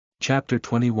Chapter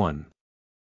 21.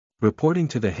 Reporting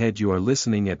to the head. You are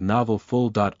listening at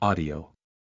novelfull.audio.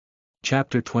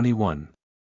 Chapter 21.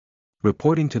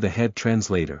 Reporting to the head.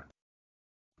 Translator.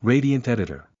 Radiant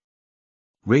Editor.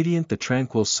 Radiant. The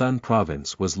tranquil Sun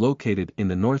province was located in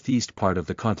the northeast part of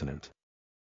the continent.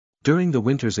 During the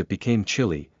winters it became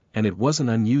chilly, and it wasn't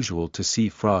unusual to see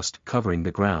frost covering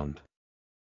the ground.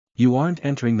 You aren't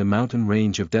entering the mountain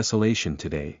range of desolation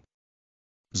today.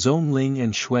 Zhong Ling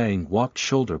and Xue Ying walked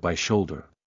shoulder by shoulder.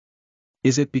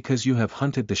 Is it because you have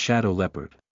hunted the shadow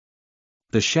leopard?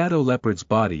 The shadow leopard's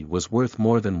body was worth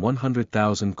more than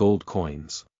 100,000 gold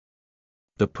coins.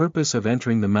 The purpose of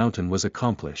entering the mountain was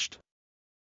accomplished.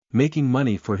 Making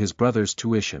money for his brother's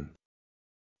tuition.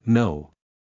 No.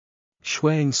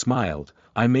 Xue Ying smiled.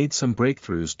 I made some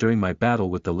breakthroughs during my battle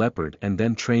with the leopard and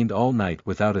then trained all night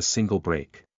without a single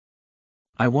break.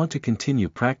 I want to continue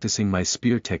practicing my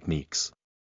spear techniques.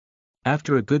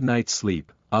 After a good night's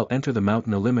sleep, I'll enter the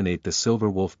mountain. Eliminate the silver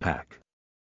wolf pack.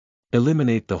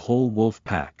 Eliminate the whole wolf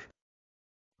pack.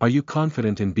 Are you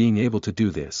confident in being able to do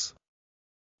this?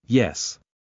 Yes.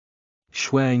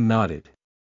 Xue Ying nodded.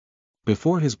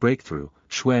 Before his breakthrough,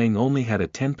 Xue Ying only had a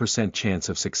 10% chance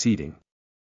of succeeding.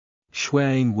 Xue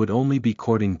Ying would only be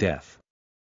courting death.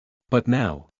 But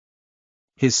now,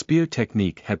 his spear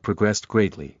technique had progressed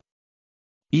greatly.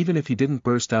 Even if he didn't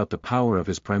burst out the power of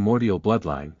his primordial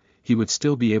bloodline, he would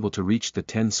still be able to reach the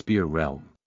 10-spear realm.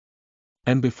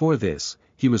 And before this,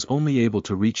 he was only able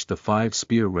to reach the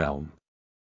 5-spear realm.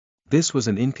 This was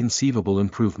an inconceivable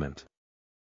improvement.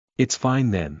 It's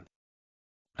fine then.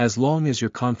 As long as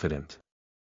you're confident.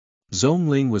 Zhong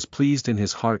Ling was pleased in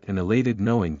his heart and elated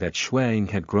knowing that Xue Ying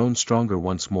had grown stronger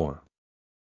once more.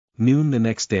 Noon the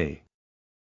next day.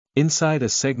 Inside a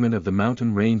segment of the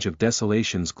mountain range of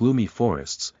desolation's gloomy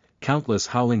forests, countless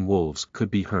howling wolves could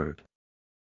be heard.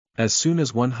 As soon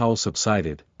as one howl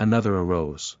subsided, another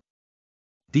arose.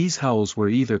 These howls were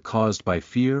either caused by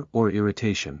fear or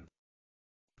irritation.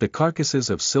 The carcasses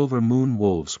of silver moon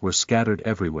wolves were scattered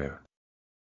everywhere.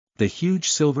 The huge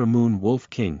silver moon wolf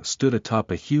king stood atop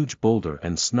a huge boulder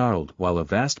and snarled while a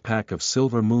vast pack of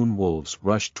silver moon wolves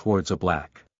rushed towards a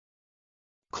black-clothed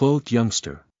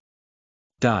youngster.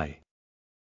 Die.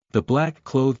 The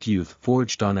black-clothed youth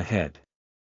forged on ahead.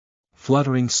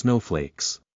 Fluttering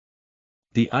snowflakes.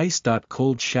 The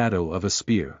ice-cold shadow of a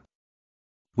spear.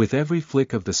 With every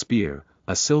flick of the spear,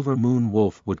 a silver moon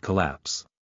wolf would collapse.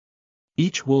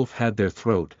 Each wolf had their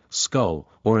throat, skull,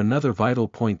 or another vital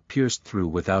point pierced through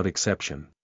without exception.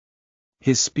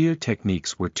 His spear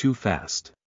techniques were too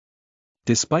fast.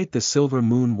 Despite the silver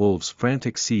moon wolves'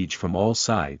 frantic siege from all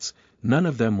sides, none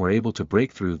of them were able to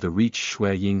break through the reach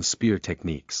Xue Ying's spear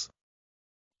techniques.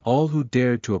 All who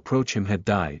dared to approach him had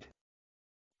died.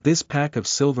 This pack of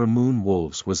silver moon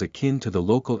wolves was akin to the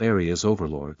local area's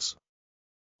overlords.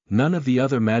 None of the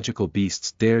other magical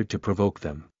beasts dared to provoke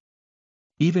them.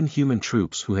 Even human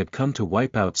troops who had come to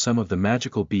wipe out some of the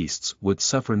magical beasts would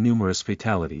suffer numerous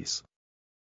fatalities.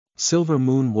 Silver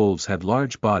moon wolves had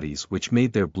large bodies which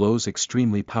made their blows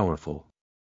extremely powerful.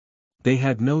 They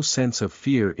had no sense of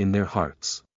fear in their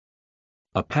hearts.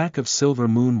 A pack of silver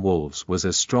moon wolves was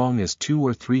as strong as 200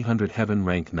 or 300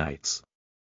 heaven-rank knights.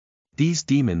 These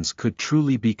demons could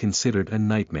truly be considered a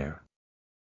nightmare.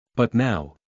 But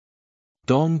now,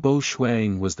 Dongbo Xue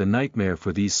Ying was the nightmare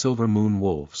for these silver moon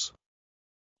wolves.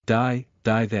 Die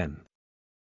then.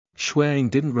 Xue Ying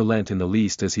didn't relent in the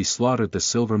least as he slaughtered the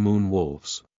silver moon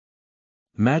wolves.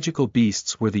 Magical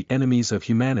beasts were the enemies of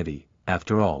humanity,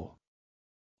 after all.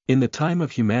 In the time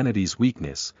of humanity's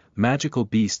weakness, magical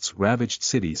beasts ravaged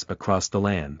cities across the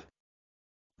land.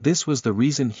 This was the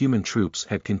reason human troops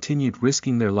had continued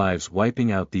risking their lives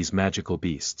wiping out these magical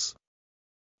beasts.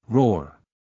 Roar!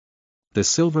 The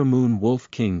silver moon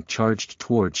wolf king charged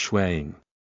toward Xue Ying.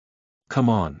 Come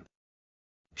on!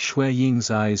 Xue Ying's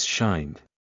eyes shined.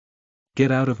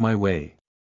 Get out of my way!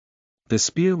 The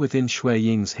spear within Xue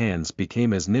Ying's hands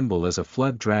became as nimble as a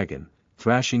flood dragon,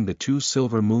 thrashing the two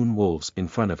silver moon wolves in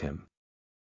front of him.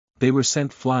 They were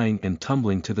sent flying and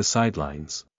tumbling to the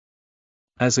sidelines.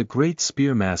 As a great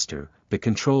spear master, the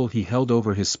control he held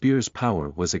over his spear's power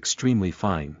was extremely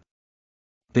fine.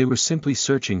 They were simply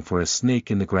searching for a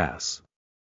snake in the grass.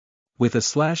 With a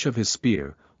slash of his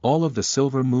spear, all of the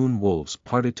silver moon wolves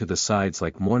parted to the sides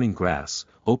like morning grass,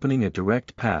 opening a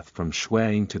direct path from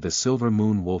Xue Ying to the silver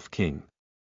moon wolf king.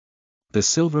 The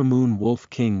silver moon wolf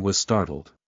king was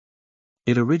startled.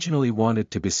 It originally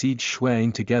wanted to besiege Xue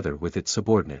Ying together with its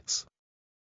subordinates.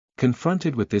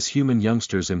 Confronted with this human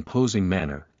youngster's imposing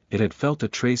manner, it had felt a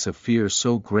trace of fear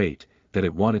so great, that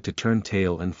it wanted to turn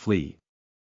tail and flee.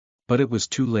 But it was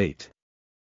too late.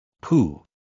 Pooh!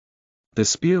 The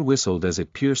spear whistled as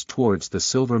it pierced towards the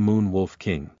Silver Moon Wolf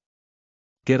King.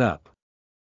 Get up.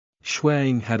 Xue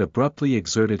Ying had abruptly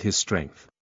exerted his strength.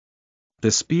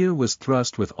 The spear was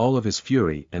thrust with all of his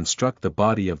fury and struck the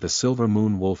body of the Silver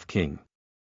Moon Wolf King.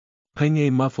 Peng, a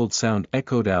muffled sound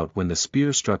echoed out when the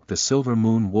spear struck the Silver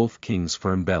Moon Wolf King's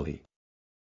firm belly.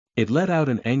 It let out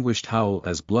an anguished howl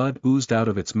as blood oozed out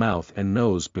of its mouth and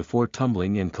nose before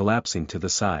tumbling and collapsing to the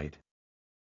side.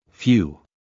 Phew!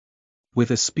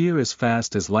 With a spear as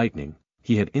fast as lightning,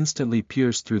 he had instantly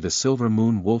pierced through the Silver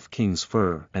Moon Wolf King's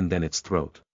fur and then its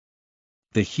throat.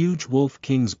 The huge Wolf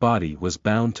King's body was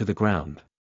bound to the ground.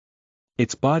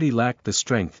 Its body lacked the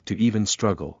strength to even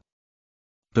struggle.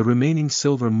 The remaining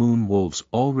Silver Moon Wolves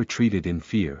all retreated in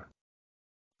fear.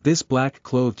 This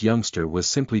black-clothed youngster was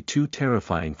simply too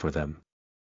terrifying for them.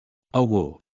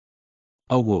 Awoo!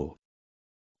 Awoo!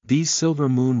 These Silver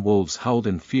Moon Wolves howled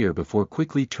in fear before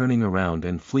quickly turning around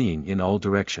and fleeing in all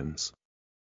directions.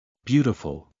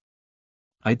 Beautiful!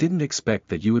 I didn't expect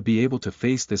that you would be able to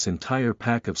face this entire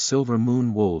pack of Silver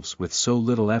Moon Wolves with so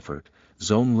little effort,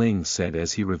 Zhong Ling said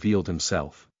as he revealed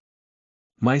himself.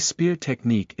 My spear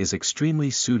technique is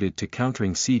extremely suited to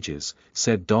countering sieges,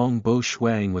 said Dong Bo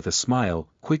Shuang with a smile.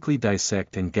 Quickly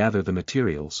dissect and gather the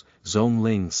materials, Zhong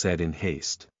Ling said in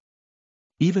haste.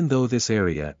 Even though this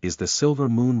area is the Silver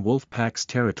Moon Wolf Pack's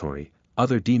territory,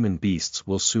 other demon beasts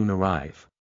will soon arrive.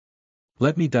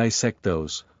 Let me dissect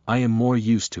those, I am more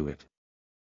used to it.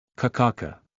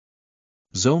 Kakaka.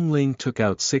 Zhong Ling took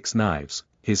out 6 knives,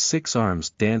 his 6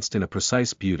 arms danced in a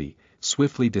precise beauty,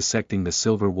 swiftly dissecting the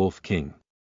Silver Wolf King.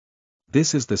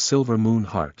 This is the Silver Moon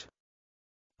Heart.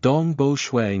 Dong Bo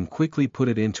Shuang quickly put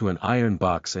it into an iron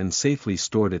box and safely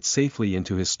stored it safely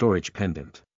into his storage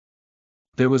pendant.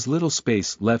 There was little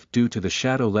space left due to the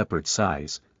shadow leopard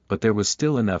size, but there was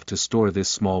still enough to store this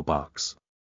small box.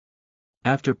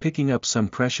 After picking up some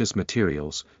precious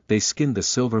materials, they skinned the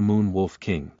Silver Moon Wolf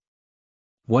King.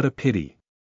 What a pity!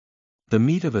 The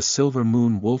meat of a Silver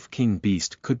Moon Wolf King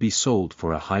beast could be sold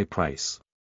for a high price.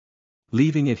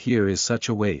 Leaving it here is such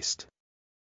a waste.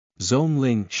 Zhong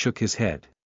Ling shook his head.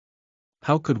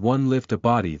 How could one lift a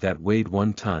body that weighed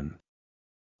 1 ton?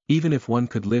 Even if one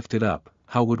could lift it up,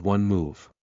 how would one move?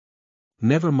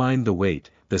 Never mind the weight,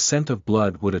 the scent of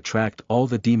blood would attract all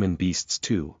the demon beasts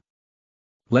too.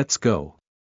 Let's go.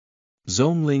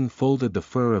 Zhong Ling folded the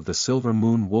fur of the Silver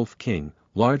Moon Wolf King,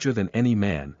 larger than any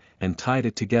man, and tied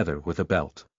it together with a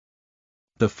belt.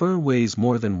 The fur weighs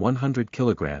more than 100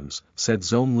 kilograms, said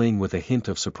Zhong Ling with a hint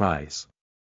of surprise.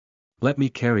 Let me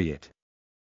carry it.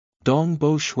 Dong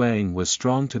Bo Shuang was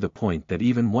strong to the point that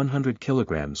even 100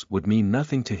 kilograms would mean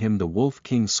nothing to him. The Wolf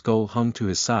King's skull hung to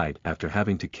his side after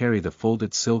having to carry the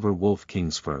folded Silver Wolf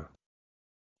King's fur.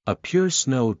 A pure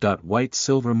snow-white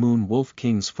Silver Moon Wolf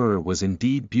King's fur was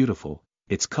indeed beautiful,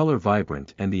 its color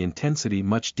vibrant and the intensity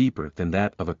much deeper than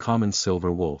that of a common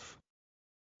silver wolf.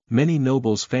 Many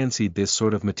nobles fancied this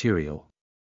sort of material.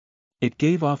 It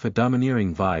gave off a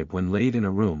domineering vibe when laid in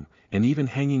a room, and even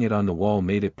hanging it on the wall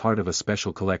made it part of a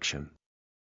special collection.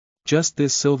 Just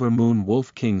this Silver Moon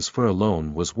Wolf King's fur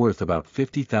alone was worth about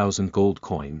 50,000 gold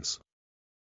coins.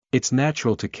 It's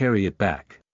natural to carry it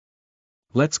back.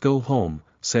 Let's go home,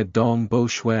 said Dong Bo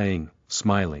Shuang,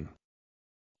 smiling.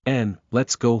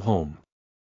 Let's go home.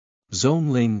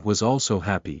 Zhong Ling was also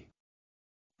happy.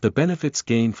 The benefits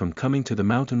gained from coming to the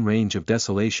mountain range of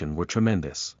desolation were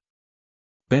tremendous.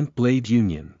 Bent Blade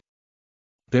Union.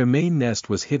 Their main nest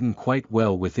was hidden quite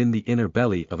well within the inner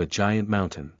belly of a giant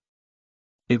mountain.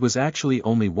 It was actually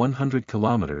only 100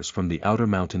 kilometers from the outer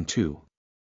mountain too.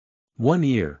 One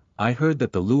year, I heard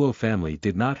that the Luo family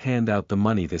did not hand out the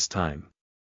money this time.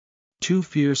 2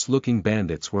 fierce-looking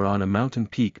bandits were on a mountain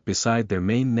peak beside their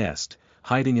main nest,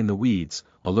 hiding in the weeds,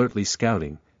 alertly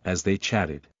scouting, as they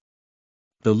chatted.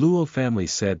 The Luo family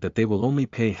said that they will only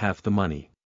pay half the money.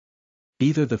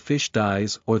 Either the fish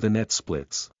dies or the net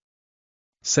splits,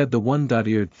 said the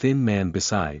one-eared thin man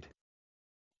beside.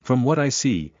 From what I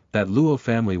see, that Luo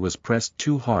family was pressed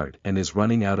too hard and is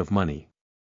running out of money.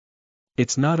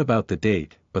 It's not about the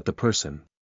date, but the person.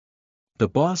 The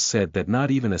boss said that not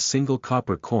even a single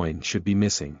copper coin should be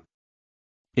missing.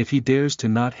 If he dares to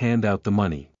not hand out the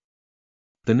money,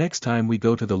 the next time we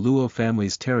go to the Luo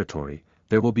family's territory,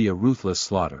 there will be a ruthless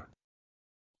slaughter.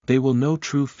 They will know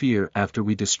true fear after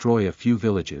we destroy a few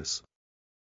villages.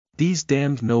 These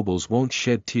damned nobles won't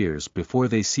shed tears before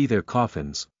they see their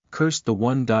coffins, cursed the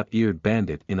one-eared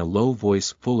bandit in a low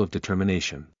voice full of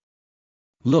determination.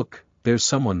 Look, there's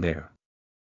someone there.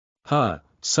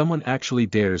 Someone actually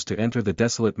dares to enter the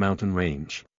desolate mountain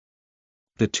range.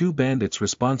 The 2 bandits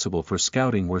responsible for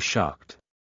scouting were shocked.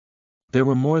 There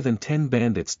were more than 10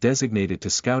 bandits designated to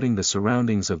scouting the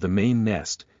surroundings of the main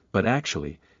nest, but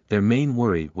actually, their main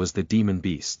worry was the demon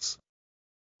beasts.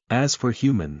 As for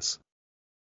humans,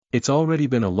 it's already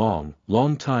been a long,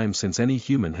 long time since any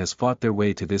human has fought their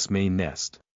way to this main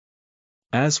nest.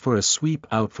 As for a sweep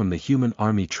out from the human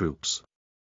army troops,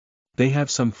 they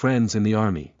have some friends in the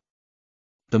army.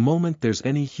 The moment there's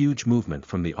any huge movement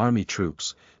from the army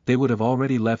troops, they would have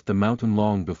already left the mountain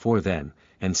long before then,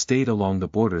 and stayed along the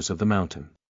borders of the mountain.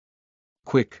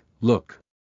 Quick, look.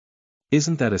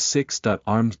 Isn't that a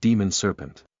 6-armed demon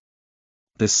serpent?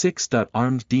 The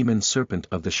 6-armed demon serpent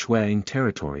of the Xue Ying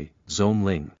territory, Zone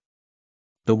Ling.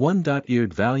 The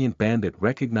 1-eared valiant bandit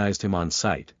recognized him on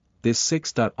sight. This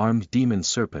 6-armed demon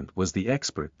serpent was the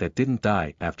expert that didn't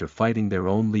die after fighting their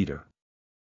own leader.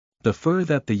 The fur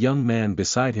that the young man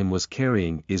beside him was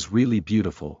carrying is really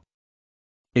beautiful.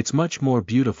 It's much more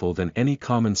beautiful than any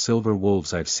common silver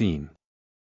wolves I've seen.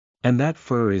 And that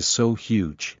fur is so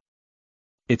huge.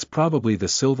 It's probably the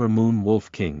Silver Moon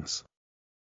Wolf King's.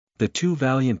 The two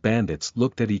valiant bandits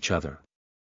looked at each other.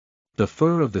 The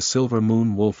fur of the Silver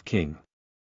Moon Wolf King.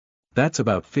 That's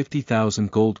about 50,000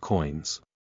 gold coins.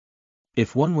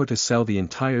 If one were to sell the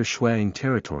entire Xue Ying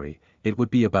territory, it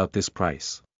would be about this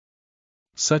price.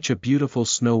 Such a beautiful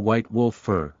snow-white wolf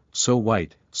fur, so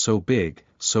white, so big,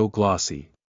 so glossy.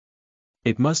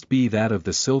 It must be that of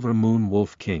the Silver Moon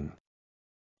Wolf King.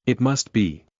 It must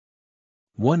be.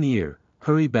 1 Ear,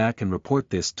 hurry back and report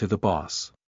this to the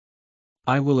boss.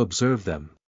 I will observe them.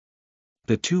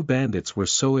 The two bandits were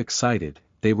so excited,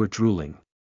 they were drooling.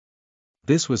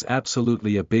 This was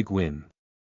absolutely a big win.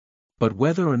 But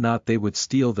whether or not they would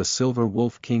steal the Silver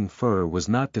Wolf King fur was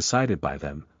not decided by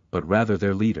them, but rather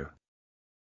their leader.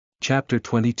 Chapter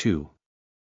 22.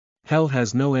 Hell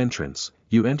has no entrance.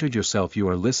 You entered yourself. You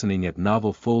are listening at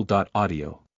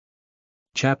novelfull.audio.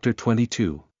 Chapter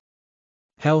 22.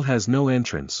 Hell has no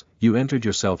entrance. You entered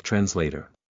yourself. Translator.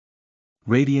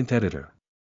 Radiant Editor.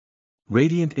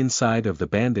 Radiant inside of the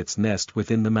bandit's nest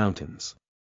within the mountains.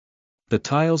 The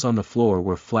tiles on the floor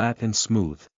were flat and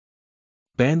smooth.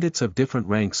 Bandits of different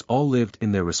ranks all lived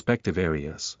in their respective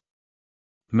areas.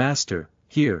 Master,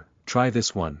 here, try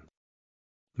this one.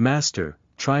 Master,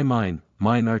 try mine,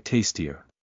 mine are tastier.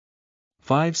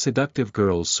 5 seductive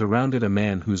girls surrounded a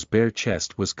man whose bare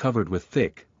chest was covered with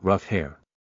thick, rough hair.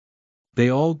 They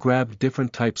all grabbed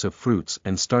different types of fruits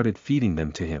and started feeding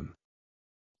them to him.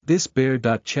 This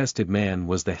bare-chested man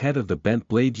was the head of the Bent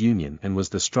Blade Union and was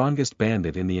the strongest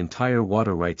bandit in the entire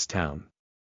Water Rights town.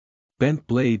 Bent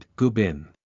Blade, Gubin.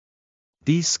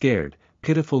 These scared,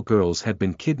 pitiful girls had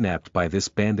been kidnapped by this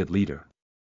bandit leader.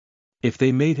 If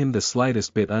they made him the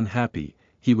slightest bit unhappy,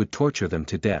 he would torture them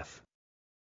to death.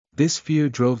 This fear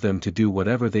drove them to do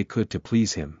whatever they could to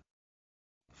please him.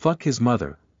 Fuck his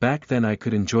mother, back then I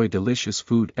could enjoy delicious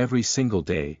food every single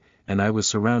day, and I was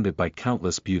surrounded by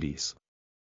countless beauties.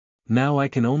 Now I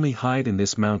can only hide in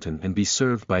this mountain and be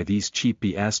served by these cheap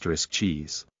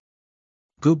cheese.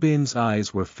 Gubin's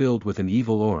eyes were filled with an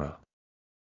evil aura.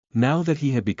 Now that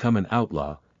he had become an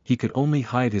outlaw, he could only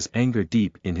hide his anger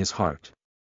deep in his heart.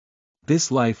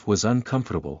 This life was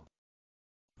uncomfortable.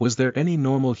 Was there any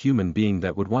normal human being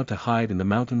that would want to hide in the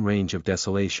mountain range of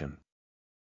desolation?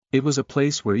 It was a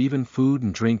place where even food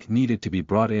and drink needed to be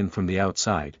brought in from the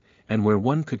outside, and where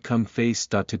one could come face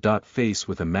to face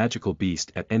with a magical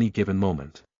beast at any given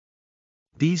moment.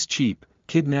 These cheap,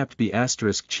 kidnapped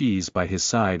cheese by his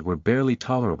side were barely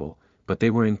tolerable, but they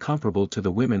were incomparable to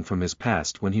the women from his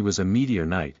past when he was a meteor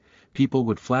knight. People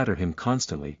would flatter him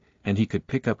constantly, and he could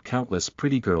pick up countless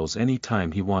pretty girls any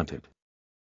time he wanted.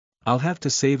 I'll have to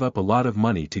save up a lot of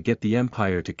money to get the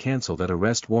Empire to cancel that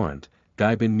arrest warrant,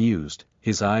 Gubin mused,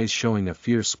 his eyes showing a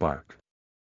fierce spark.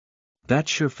 That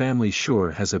Xue family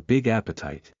sure has a big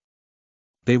appetite.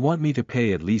 They want me to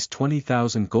pay at least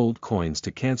 20,000 gold coins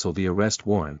to cancel the arrest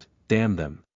warrant, damn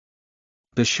them.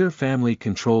 The Xue family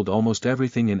controlled almost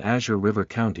everything in Azure River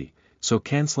County, so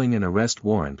canceling an arrest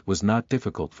warrant was not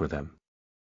difficult for them.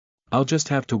 I'll just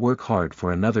have to work hard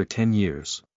for another 10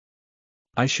 years.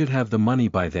 I should have the money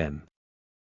by then.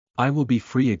 I will be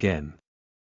free again.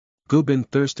 Gubin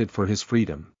thirsted for his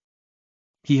freedom.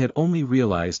 He had only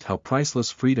realized how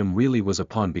priceless freedom really was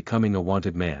upon becoming a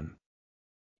wanted man.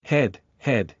 Head,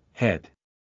 head, head.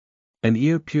 An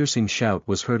ear-piercing shout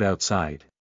was heard outside.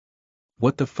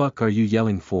 What the fuck are you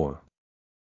yelling for?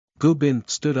 Gubin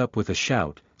stood up with a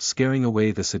shout, scaring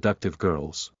away the seductive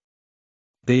girls.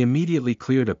 They immediately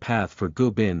cleared a path for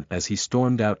Gubin as he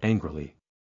stormed out angrily.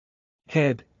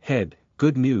 Head, head,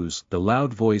 good news, the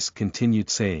loud voice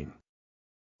continued saying.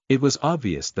 It was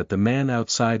obvious that the man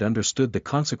outside understood the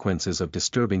consequences of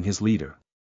disturbing his leader.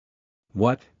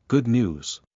 What, good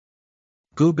news.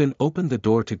 Gu Bin opened the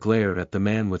door to glare at the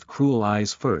man with cruel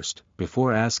eyes first,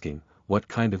 before asking, what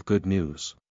kind of good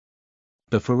news?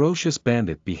 The ferocious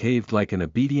bandit behaved like an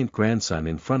obedient grandson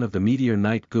in front of the meteor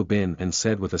knight Gu Bin and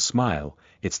said with a smile,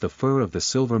 it's the fur of the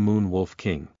Silver Moon Wolf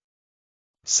King.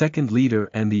 Second leader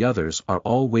and the others are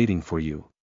all waiting for you.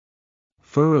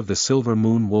 Fur of the Silver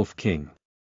Moon Wolf King.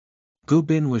 Gu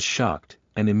Bin was shocked,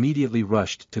 and immediately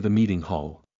rushed to the meeting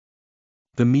hall.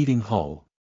 The meeting hall.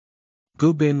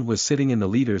 Gu Bin was sitting in the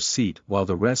leader's seat while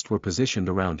the rest were positioned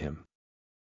around him.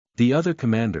 The other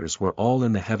commanders were all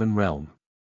in the heaven realm.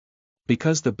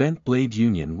 Because the Bent Blade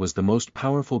Union was the most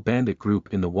powerful bandit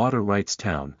group in the Water Rights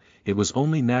town, it was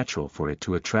only natural for it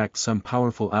to attract some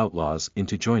powerful outlaws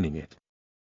into joining it.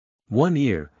 One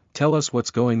Ear, tell us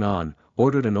what's going on,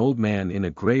 ordered an old man in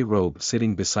a grey robe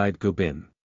sitting beside Gu Bin.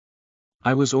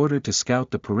 I was ordered to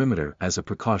scout the perimeter as a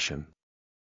precaution.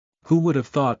 Who would have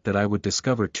thought that I would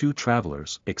discover two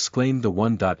travelers, exclaimed the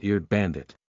one-eared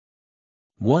bandit.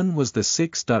 One was the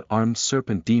six-armed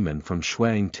serpent demon from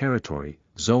Xue Ying territory,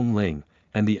 Zhong Ling,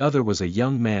 and the other was a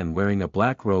young man wearing a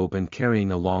black robe and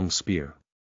carrying a long spear.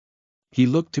 He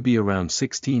looked to be around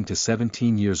 16 to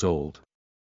 17 years old.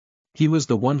 He was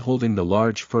the one holding the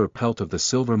large fur pelt of the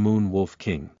Silver Moon Wolf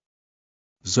King.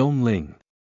 Zhong Ling.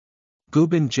 Gu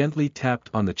Bin gently tapped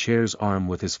on the chair's arm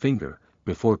with his finger,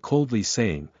 before coldly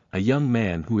saying, a young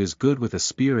man who is good with a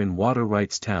spear in Water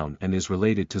Rights town and is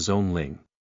related to Zhong Ling.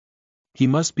 He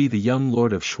must be the young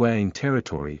lord of Xue Ying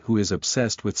territory who is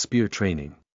obsessed with spear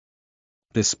training.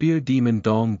 The spear demon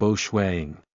Dong Bo Xue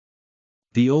Ying.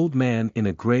 The old man in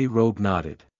a grey robe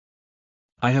nodded.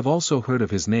 I have also heard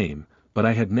of his name, but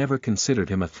I had never considered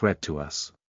him a threat to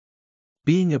us.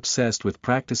 Being obsessed with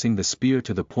practicing the spear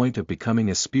to the point of becoming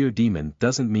a spear demon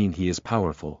doesn't mean he is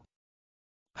powerful.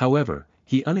 However,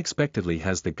 he unexpectedly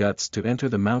has the guts to enter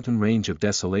the mountain range of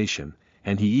desolation,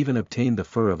 and he even obtained the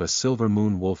fur of a Silver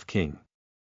Moon Wolf King.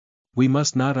 We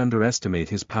must not underestimate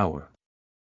his power.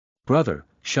 Brother,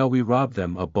 shall we rob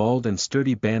them? A bald and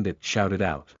sturdy bandit shouted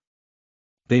out.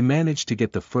 They managed to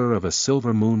get the fur of a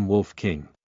Silver Moon Wolf King.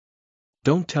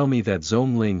 Don't tell me that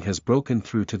Zhong Ling has broken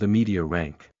through to the meteor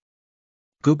rank.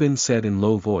 Gu Bin said in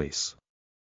low voice.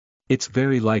 It's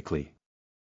very likely.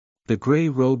 The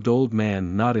grey-robed old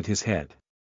man nodded his head.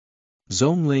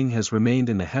 Zhong Ling has remained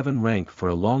in the heaven rank for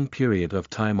a long period of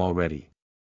time already.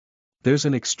 There's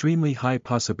an extremely high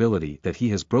possibility that he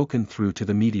has broken through to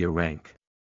the meteor rank.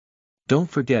 Don't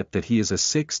forget that he is a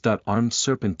six-armed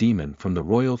serpent demon from the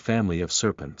royal family of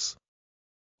serpents.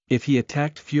 If he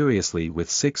attacked furiously with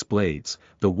 6 blades,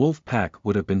 the wolf pack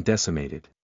would have been decimated.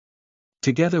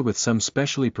 Together with some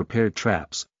specially prepared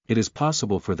traps, it is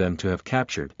possible for them to have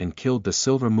captured and killed the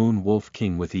Silver Moon Wolf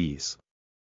King with ease.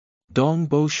 Dong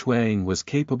Bo Xue Ying was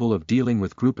capable of dealing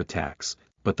with group attacks,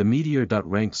 but the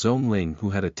meteor-rank Zhong Ling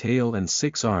who had a tail and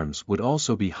 6 arms would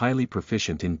also be highly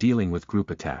proficient in dealing with group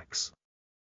attacks.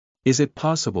 Is it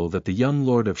possible that the young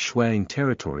lord of Xue Ying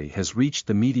territory has reached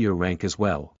the meteor rank as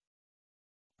well?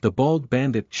 The bald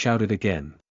bandit shouted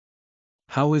again.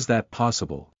 How is that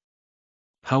possible?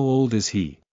 How old is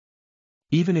he?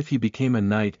 Even if he became a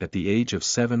knight at the age of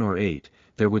 7 or 8,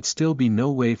 there would still be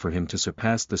no way for him to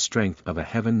surpass the strength of a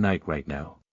heaven knight right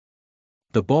now.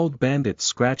 The bald bandit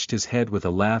scratched his head with a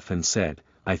laugh and said,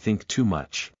 I think too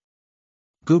much.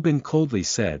 Gu Bin coldly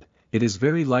said, it is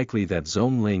very likely that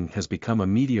Zhong Ling has become a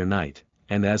meteor knight,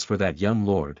 and as for that young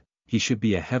lord, he should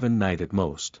be a heaven knight at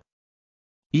most.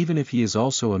 Even if he is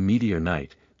also a meteor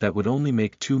knight, that would only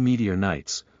make 2 meteor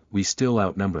knights, we still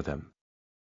outnumber them.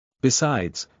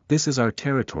 Besides, this is our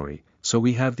territory, so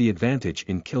we have the advantage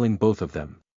in killing both of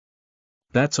them.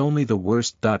 That's only the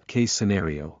worst-case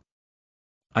scenario.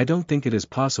 I don't think it is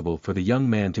possible for the young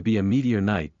man to be a meteor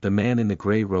knight, the man in the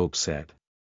grey robe said.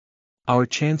 Our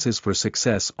chances for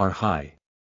success are high.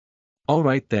 All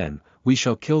right then, we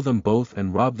shall kill them both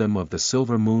and rob them of the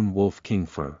Silver Moon Wolf King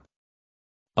fur.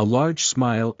 A large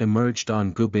smile emerged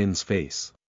on Gu Bin's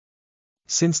face.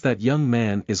 Since that young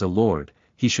man is a lord,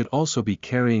 he should also be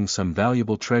carrying some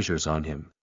valuable treasures on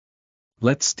him.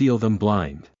 Let's steal them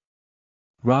blind.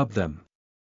 Rob them.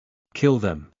 Kill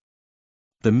them.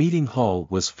 The meeting hall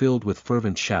was filled with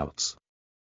fervent shouts.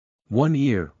 One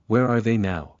Ear, where are they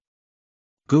now?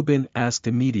 Gu Bin asked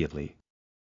immediately.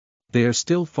 They are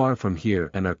still far from here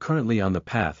and are currently on the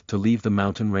path to leave the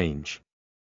mountain range.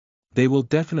 They will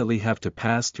definitely have to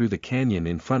pass through the canyon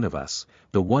in front of us,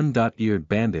 the one-eared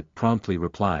bandit promptly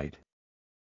replied.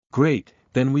 Great,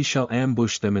 then we shall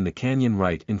ambush them in the canyon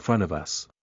right in front of us.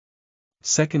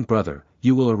 Second brother,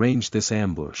 you will arrange this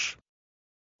ambush.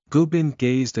 Gu Bin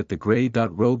gazed at the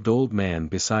grey-robed old man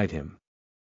beside him.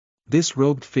 This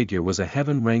robed figure was a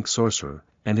heaven-rank sorcerer,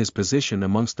 and his position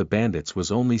amongst the bandits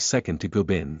was only second to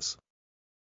Gubin's.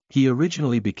 He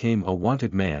originally became a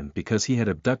wanted man because he had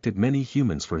abducted many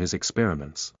humans for his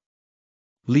experiments.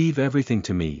 "Leave everything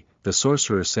to me," the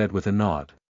sorcerer said with a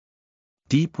nod.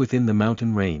 Deep within the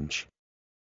mountain range,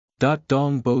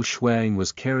 Dong Bo Shuang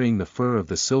was carrying the fur of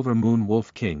the Silver Moon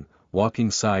Wolf King, walking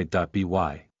side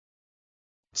by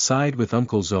side with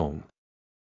Uncle Zong.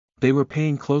 They were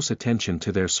paying close attention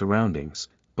to their surroundings,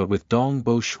 but with Dong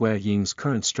Bo Xue Ying's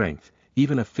current strength,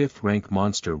 even a fifth-rank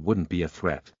monster wouldn't be a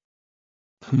threat.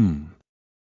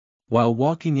 While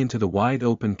walking into the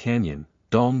wide-open canyon,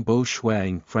 Dong Bo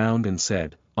Shuang frowned and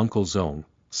said, "Uncle Zong,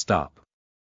 stop."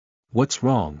 "What's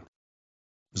wrong?"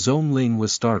 Zong Ling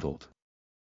was startled.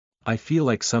 "I feel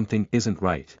like something isn't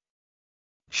right,"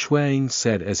 Shuang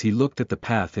said as he looked at the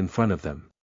path in front of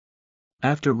them.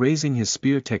 After raising his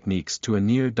spear techniques to a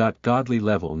near-godly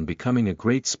level and becoming a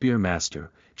great spear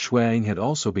master, Shuang had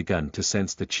also begun to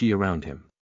sense the qi around him.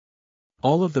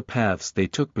 All of the paths they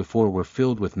took before were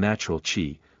filled with natural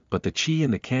qi, but the qi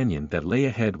in the canyon that lay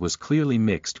ahead was clearly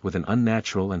mixed with an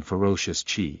unnatural and ferocious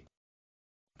qi.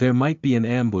 There might be an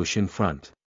ambush in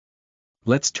front.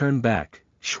 "Let's turn back,"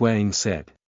 Shuang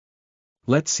said.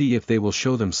 "Let's see if they will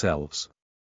show themselves."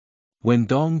 When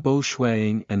Dong Bo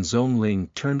Shuang and Zong Ling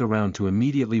turned around to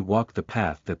immediately walk the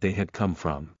path that they had come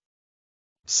from.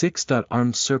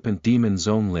 Armed serpent demon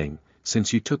Zong Ling,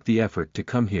 since you took the effort to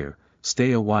come here,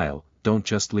 stay a while, don't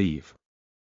just leave.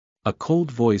 A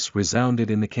cold voice resounded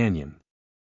in the canyon.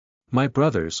 "My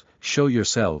brothers, show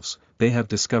yourselves, they have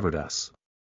discovered us."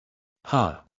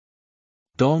 "Ha!"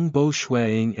 Dong Bo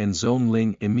Shuang and Zong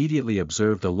Ling immediately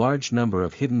observed a large number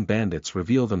of hidden bandits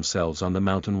reveal themselves on the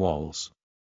mountain walls.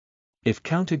 If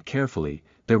counted carefully,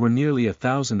 there were nearly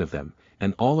 1,000 of them,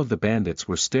 and all of the bandits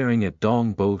were staring at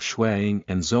Dong Bo Shuang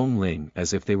and Zong Ling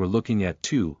as if they were looking at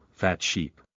two fat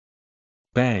sheep.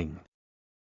 Bang!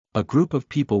 A group of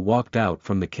people walked out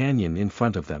from the canyon in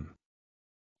front of them.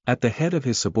 At the head of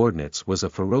his subordinates was a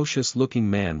ferocious-looking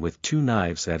man with 2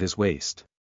 knives at his waist.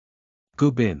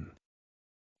 Gubin.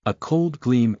 A cold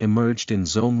gleam emerged in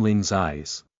Zong Ling's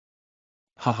eyes.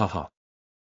 "Ha ha ha.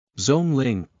 Zong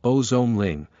Ling, oh Zong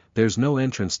Ling, there's no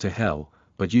entrance to hell,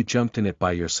 but you jumped in it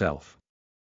by yourself."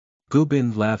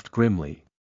 Gubin laughed grimly.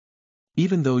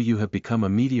 "Even though you have become a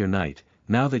meteor knight,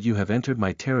 now that you have entered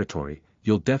my territory,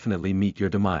 you'll definitely meet your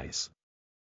demise."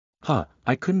 "Ha,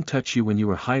 I couldn't touch you when you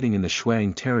were hiding in the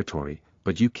Shuang territory,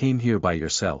 but you came here by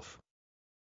yourself.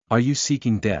 Are you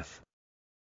seeking death?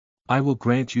 I will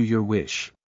grant you your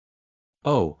wish.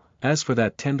 Oh, as for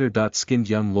that tender-skinned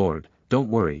young lord, don't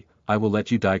worry, I will let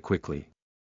you die quickly.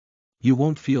 You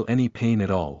won't feel any pain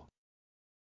at all."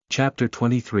 Chapter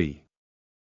 23.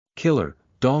 Killer,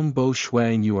 Dong Bo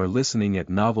Shuang. You are listening at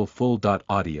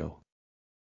novelfull.audio.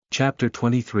 Chapter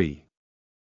 23.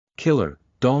 Killer,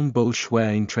 Dong Bo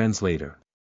Shuang. Translator.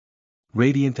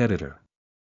 Radiant Editor.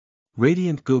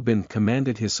 Radiant Gubin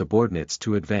commanded his subordinates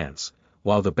to advance,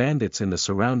 while the bandits in the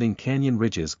surrounding canyon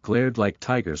ridges glared like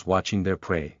tigers watching their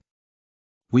prey.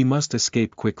 "We must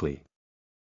escape quickly,"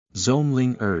 Zong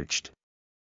Ling urged.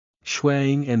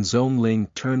 Shuang and Zong Ling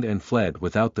turned and fled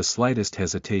without the slightest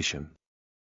hesitation.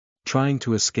 "Trying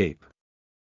to escape.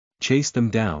 Chase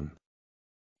them down,"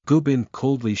 Gubin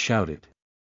coldly shouted.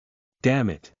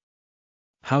 "Damn it.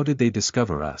 How did they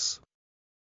discover us?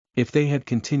 If they had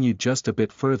continued just a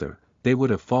bit further, they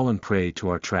would have fallen prey to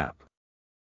our trap."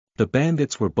 The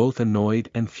bandits were both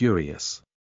annoyed and furious.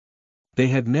 They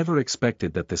had never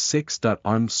expected that the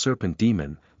 6-armed serpent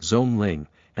demon, Zong Ling,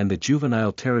 and the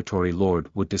juvenile territory lord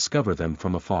would discover them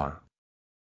from afar.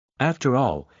 After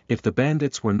all, if the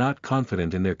bandits were not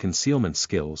confident in their concealment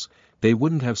skills, they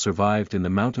wouldn't have survived in the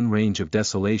mountain range of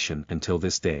desolation until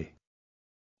this day.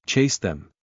 "Chase them,"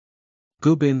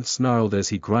 Gubin snarled as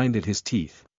he grinded his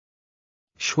teeth.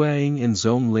 Shuang and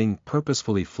Zong Ling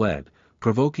purposefully fled,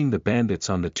 provoking the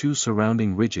bandits on the 2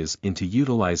 surrounding ridges into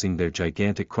utilizing their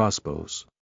gigantic crossbows.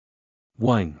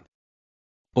 Whang!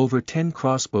 Over 10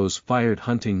 crossbows fired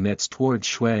hunting nets toward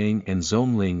Shuang and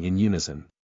Zong Ling in unison.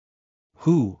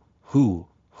 Hoo!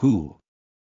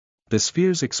 The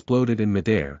spheres exploded in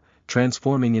midair,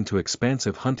 transforming into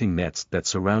expansive hunting nets that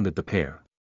surrounded the pair.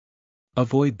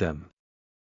 "Avoid them."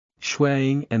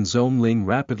 Shuang and Zong Ling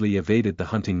rapidly evaded the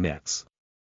hunting nets.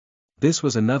 This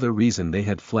was another reason they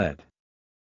had fled.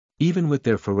 Even with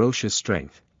their ferocious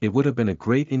strength, it would have been a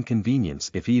great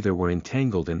inconvenience if either were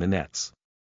entangled in the nets.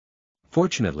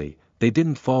 Fortunately, they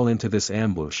didn't fall into this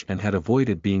ambush and had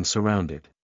avoided being surrounded.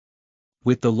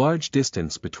 With the large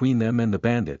distance between them and the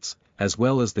bandits, as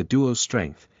well as the duo's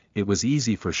strength, it was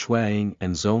easy for Shuang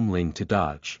and Zong Ling to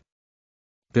dodge.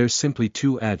 They're simply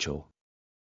too agile.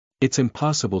 It's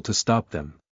impossible to stop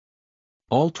them.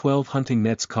 All 12 hunting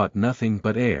nets caught nothing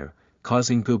but air,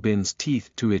 causing Gu Bin's teeth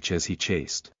to itch as he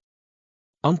chased.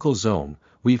 Uncle Zong,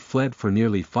 we've fled for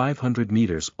nearly 500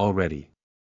 meters already.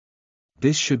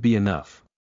 This should be enough.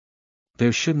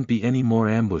 There shouldn't be any more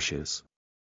ambushes.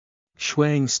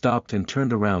 Xue Ying stopped and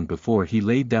turned around before he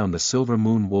laid down the silver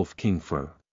moon wolf king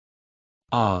fur.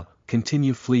 Ah,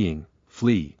 continue fleeing,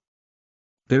 flee.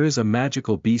 There is a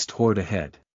magical beast horde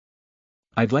ahead.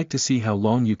 I'd like to see how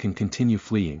long you can continue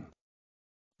fleeing.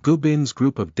 Gu Bin's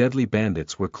group of deadly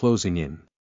bandits were closing in.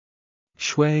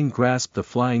 Xue Ying grasped the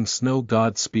flying snow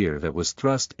god spear that was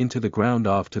thrust into the ground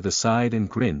off to the side and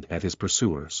grinned at his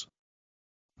pursuers.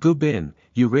 Gu Bin,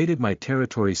 you raided my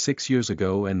territory 6 years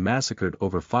ago and massacred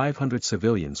over 500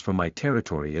 civilians from my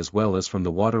territory as well as from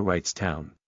the water rights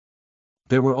town.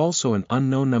 There were also an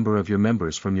unknown number of your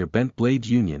members from your Bent Blade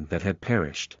Union that had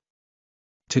perished.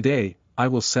 Today, I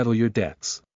will settle your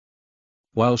debts.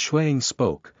 While Xue Ying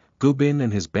spoke, Gu Bin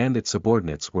and his bandit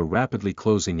subordinates were rapidly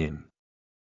closing in.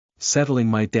 Settling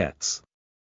my debts.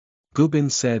 Gu Bin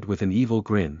said with an evil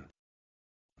grin.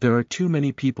 There are too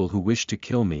many people who wish to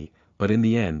kill me, but in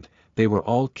the end, they were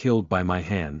all killed by my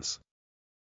hands.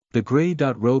 The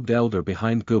gray-robed elder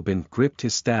behind Gu Bin gripped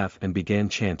his staff and began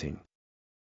chanting.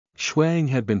 Xue Ying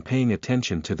had been paying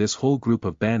attention to this whole group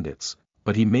of bandits,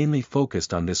 but he mainly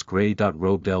focused on this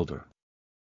gray-robed elder.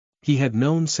 He had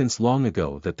known since long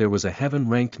ago that there was a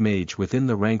heaven-ranked mage within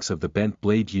the ranks of the Bent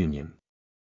Blade Union.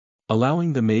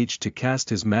 Allowing the mage to cast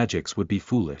his magics would be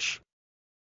foolish.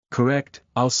 Correct,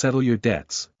 I'll settle your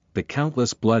debts, the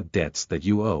countless blood debts that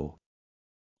you owe.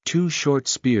 2 short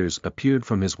spears appeared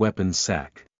from his weapons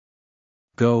sack.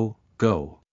 Go,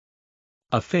 go.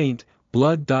 A faint,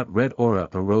 blood-red aura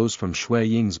arose from Xue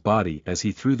Ying's body as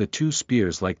he threw the 2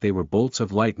 spears like they were bolts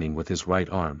of lightning with his right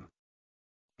arm.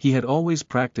 He had always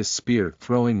practiced spear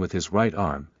throwing with his right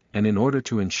arm, and in order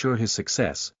to ensure his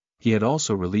success, he had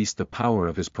also released the power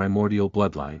of his primordial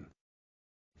bloodline.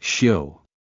 Shio!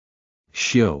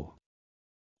 Shio!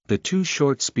 The 2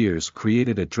 short spears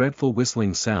created a dreadful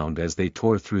whistling sound as they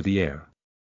tore through the air.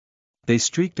 They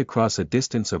streaked across a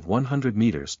distance of 100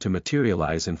 meters to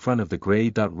materialize in front of the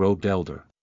gray-robed elder.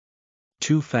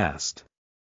 Too fast.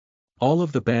 All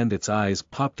of the bandits' eyes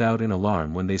popped out in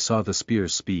alarm when they saw the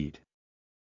spear's speed.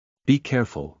 Be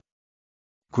careful.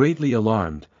 Greatly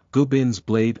alarmed, Gu Bin's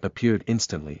blade appeared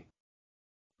instantly.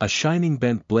 A shining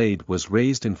bent blade was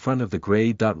raised in front of the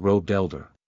gray-robed elder.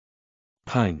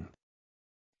 Pang!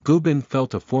 Gu Bin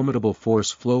felt a formidable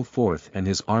force flow forth and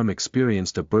his arm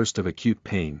experienced a burst of acute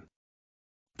pain.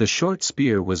 The short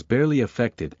spear was barely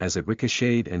affected as it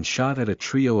ricocheted and shot at a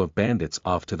trio of bandits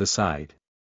off to the side.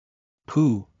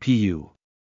 Pu.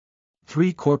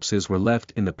 3 corpses were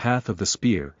left in the path of the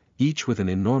spear, each with an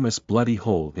enormous bloody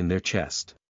hole in their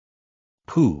chest.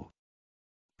 Pu.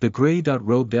 The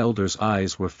gray-robed elder's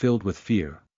eyes were filled with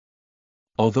fear.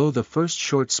 Although the first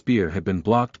short spear had been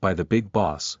blocked by the big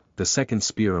boss, the second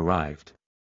spear arrived.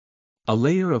 A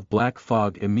layer of black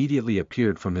fog immediately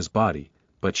appeared from his body,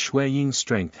 but Xue Ying's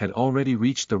strength had already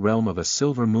reached the realm of a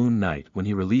silver moon knight when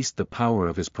he released the power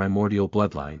of his primordial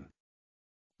bloodline.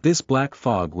 This black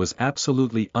fog was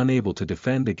absolutely unable to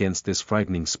defend against this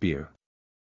frightening spear.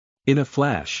 In a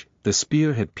flash, the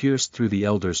spear had pierced through the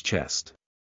elder's chest.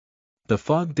 The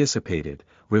fog dissipated,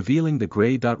 revealing the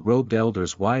gray-robed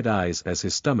elder's wide eyes as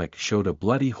his stomach showed a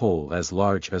bloody hole as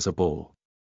large as a bowl.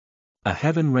 A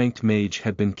heaven-ranked mage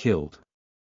had been killed.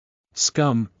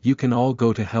 Scum, you can all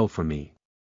go to hell for me.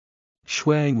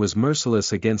 Xue Ying was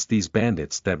merciless against these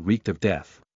bandits that reeked of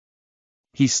death.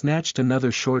 He snatched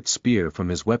another short spear from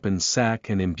his weapons sack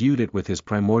and imbued it with his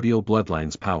primordial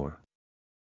bloodline's power.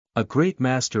 A great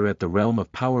master at the realm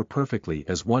of power perfectly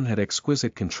as one had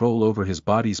exquisite control over his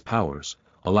body's powers,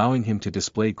 allowing him to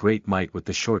display great might with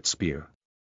the short spear.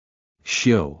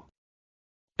 Shio!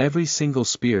 Every single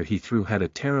spear he threw had a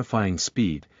terrifying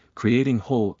speed, creating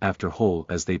hole after hole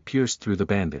as they pierced through the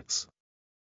bandits.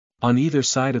 On either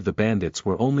side of the bandits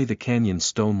were only the canyon's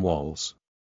stone walls.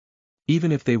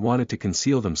 Even if they wanted to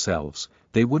conceal themselves,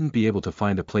 they wouldn't be able to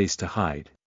find a place to hide.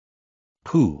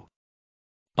 Pooh!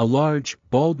 A large,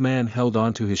 bald man held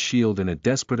onto his shield in a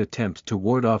desperate attempt to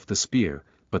ward off the spear,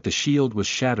 but the shield was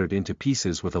shattered into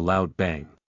pieces with a loud bang.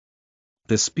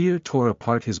 The spear tore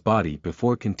apart his body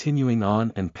before continuing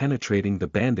on and penetrating the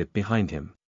bandit behind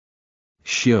him.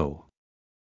 Shio!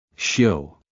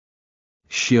 Shio!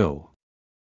 Shio!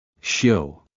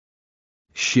 Shio!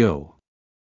 Shio!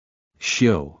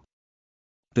 Shio!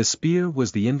 The spear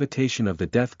was the invitation of the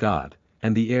death god,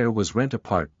 and the air was rent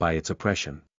apart by its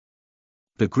oppression.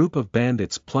 The group of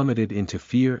bandits plummeted into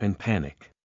fear and panic.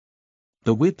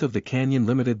 The width of the canyon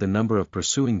limited the number of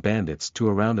pursuing bandits to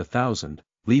around 1,000,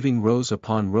 leaving rows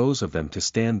upon rows of them to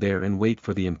stand there and wait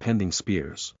for the impending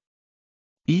spears.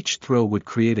 Each throw would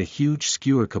create a huge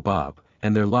skewer kebab,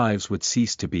 and their lives would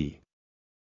cease to be.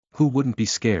 Who wouldn't be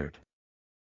scared?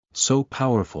 So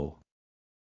powerful.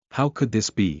 How could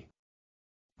this be?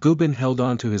 Gubin held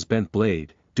on to his bent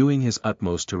blade, doing his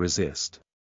utmost to resist.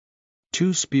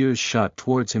 2 spears shot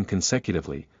towards him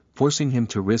consecutively, forcing him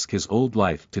to risk his old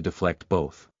life to deflect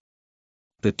both.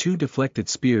 The 2 deflected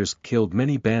spears killed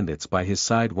many bandits by his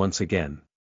side once again.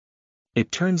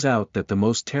 It turns out that the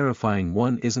most terrifying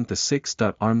one isn't the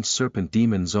 6-armed serpent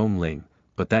demon Zhong Ling,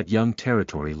 but that young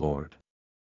territory lord.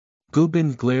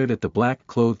 Gubin glared at the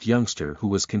black-clothed youngster who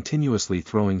was continuously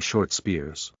throwing short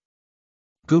spears.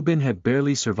 Gubin had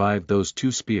barely survived those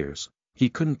 2 spears. He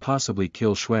couldn't possibly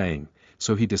kill Xue Ying,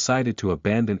 so he decided to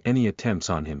abandon any attempts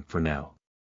on him for now.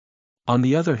 On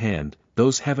the other hand,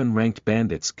 those heaven-ranked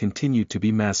bandits continued to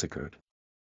be massacred.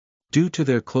 Due to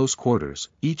their close quarters,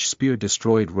 each spear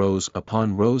destroyed rows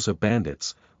upon rows of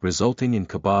bandits, resulting in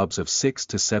kebabs of 6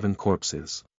 to 7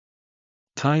 corpses.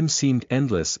 Time seemed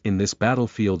endless in this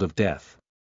battlefield of death.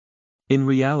 In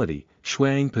reality,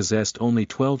 Xue Ying possessed only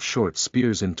 12 short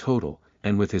spears in total,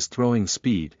 and with his throwing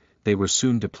speed, they were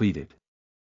soon depleted.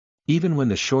 Even when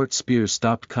the short spears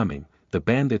stopped coming, the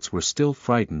bandits were still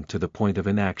frightened to the point of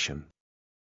inaction.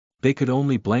 They could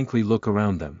only blankly look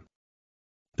around them.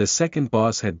 The second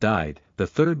boss had died, the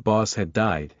third boss had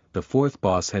died, the fourth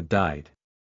boss had died.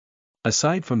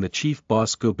 Aside from the chief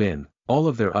boss Gubin, all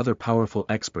of their other powerful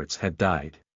experts had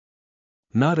died.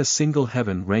 Not a single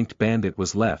heaven-ranked bandit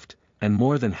was left, and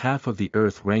more than half of the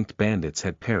earth-ranked bandits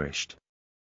had perished.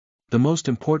 The most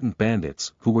important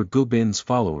bandits, who were Gubin's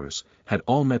followers, had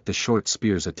all met the short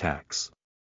spear's attacks.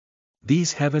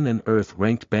 These heaven and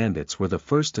earth-ranked bandits were the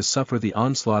first to suffer the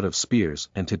onslaught of spears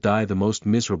and to die the most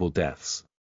miserable deaths.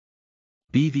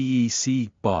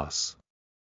 BVEC, boss.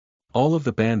 All of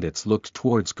the bandits looked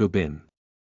towards Gubin.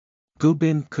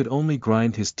 Gubin could only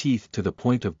grind his teeth to the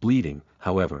point of bleeding,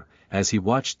 however, as he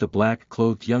watched the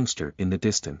black-clothed youngster in the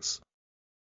distance.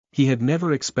 He had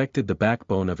never expected the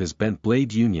backbone of his bent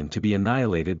blade union to be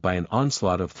annihilated by an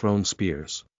onslaught of thrown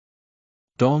spears.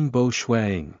 Dongbo Xue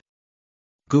Ying.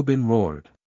 Gubin roared.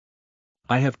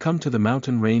 I have come to the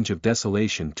mountain range of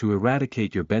desolation to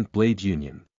eradicate your bent blade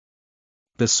union.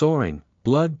 The soaring,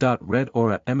 blood-red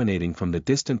aura emanating from the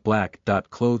distant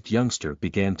black-clothed youngster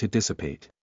began to dissipate.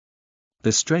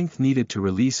 The strength needed to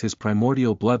release his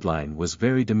primordial bloodline was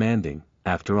very demanding,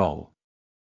 after all.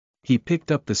 He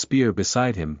picked up the spear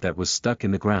beside him that was stuck in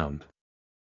the ground.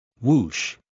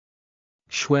 Whoosh!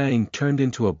 Xue Ying turned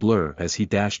into a blur as he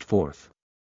dashed forth.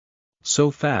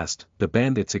 So fast, the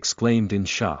bandits exclaimed in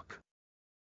shock.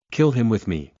 Kill him with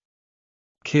me.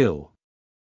 Kill!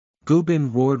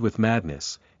 Gubin roared with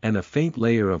madness, and a faint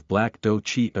layer of black dough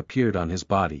chi appeared on his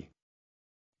body.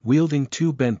 Wielding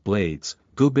 2 bent blades,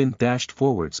 Gubin dashed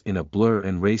forwards in a blur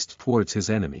and raced towards his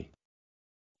enemy.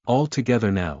 All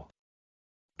together now.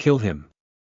 Kill him.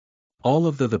 All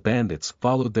of the bandits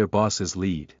followed their boss's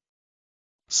lead.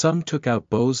 Some took out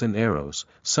bows and arrows,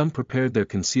 some prepared their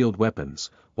concealed weapons,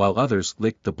 while others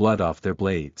licked the blood off their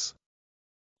blades.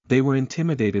 They were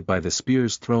intimidated by the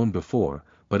spears thrown before,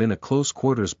 but in a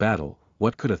close-quarters battle,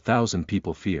 what could 1,000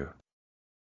 people fear?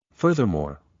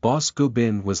 Furthermore, Boss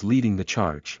Gubin was leading the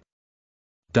charge.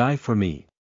 Die for me.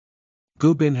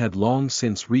 Gubin had long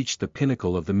since reached the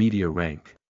pinnacle of the meteor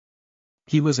rank.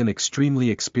 He was an extremely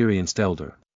experienced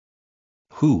elder.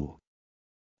 Who?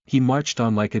 He marched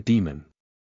on like a demon.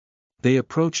 They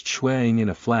approached Xue Ying in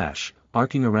a flash,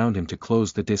 arcing around him to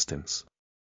close the distance.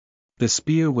 The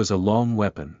spear was a long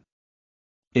weapon.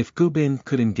 If Gubin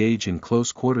could engage in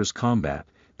close-quarters combat,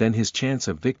 then his chance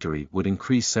of victory would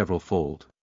increase several-fold.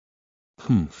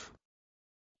 Humph!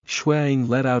 Xue Ying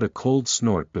let out a cold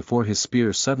snort before his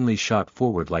spear suddenly shot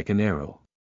forward like an arrow.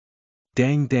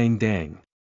 Dang dang dang!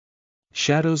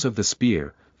 Shadows of the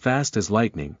spear, fast as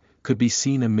lightning, could be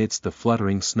seen amidst the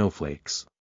fluttering snowflakes.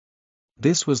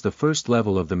 This was the first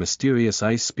level of the mysterious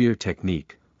ice spear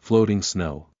technique, floating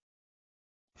snow.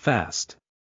 Fast.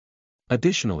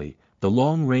 Additionally, the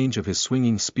long range of his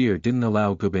swinging spear didn't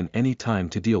allow Gubin any time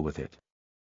to deal with it.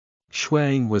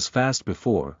 Xue Ying was fast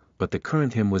before, but the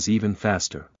current him was even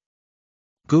faster.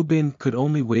 Gubin could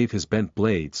only wave his bent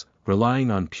blades,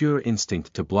 relying on pure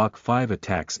instinct to block 5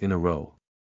 attacks in a row.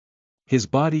 His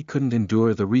body couldn't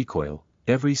endure the recoil,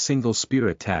 every single spear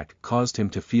attack caused him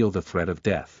to feel the threat of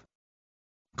death.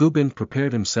 Gubin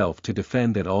prepared himself to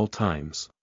defend at all times.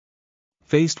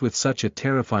 Faced with such a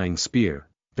terrifying spear,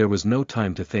 there was no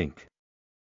time to think.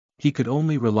 He could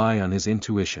only rely on his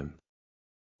intuition.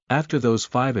 After those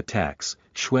 5 attacks,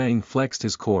 Xue Ying flexed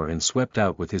his core and swept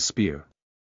out with his spear.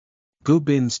 Gu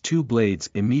Bin's 2 blades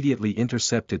immediately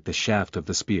intercepted the shaft of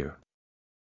the spear.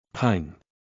 Pang!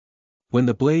 When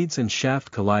the blades and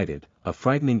shaft collided, a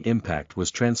frightening impact was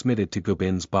transmitted to Gu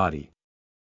Bin's body.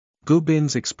 Gu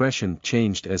Bin's expression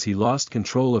changed as he lost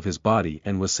control of his body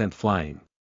and was sent flying.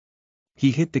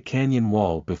 He hit the canyon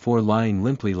wall before lying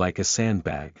limply like a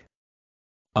sandbag.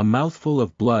 A mouthful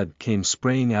of blood came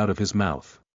spraying out of his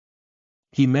mouth.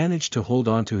 He managed to hold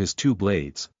on to his 2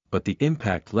 blades, but the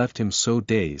impact left him so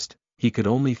dazed, he could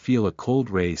only feel a cold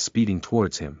ray speeding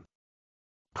towards him.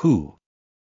 Pooh!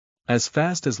 As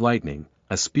fast as lightning,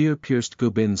 a spear pierced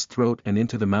Gu Bin's throat and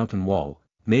into the mountain wall,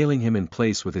 nailing him in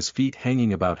place with his feet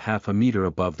hanging about half a meter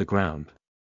above the ground.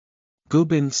 Gu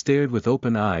Bin stared with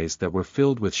open eyes that were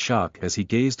filled with shock as he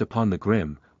gazed upon the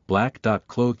grim,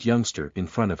 black-clothed youngster in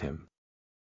front of him.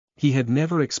 He had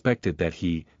never expected that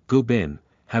he, Gu Bin,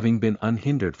 having been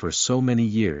unhindered for so many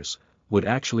years, would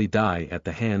actually die at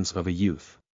the hands of a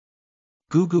youth.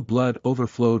 Gu blood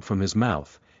overflowed from his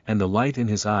mouth, and the light in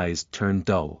his eyes turned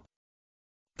dull.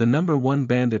 The number 1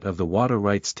 bandit of the Water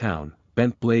Rights town,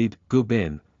 Bent Blade Gu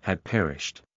Bin, had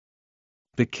perished.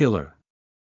 The killer.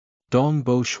 Dong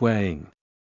Bo Xue Ying.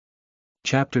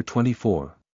 Chapter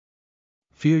 24.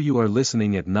 Fear. You are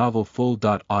listening at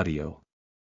novelfull.audio.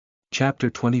 Chapter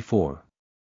 24.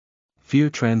 Fear.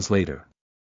 Translator.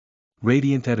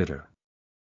 Radiant Editor.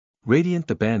 Radiant.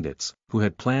 The bandits, who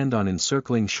had planned on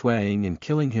encircling Xue Ying and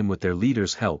killing him with their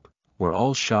leader's help, were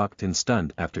all shocked and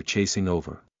stunned after chasing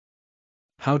over.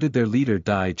 How did their leader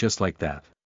die just like that?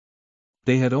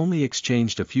 They had only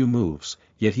exchanged a few moves,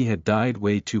 yet he had died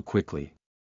way too quickly.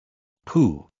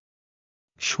 Pooh!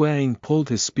 Xue Ying pulled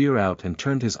his spear out and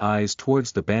turned his eyes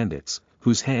towards the bandits,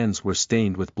 whose hands were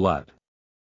stained with blood.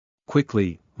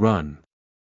 Quickly, run!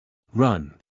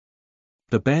 Run!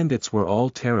 The bandits were all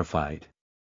terrified.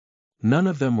 None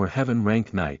of them were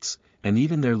heaven-rank knights, and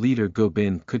even their leader Gu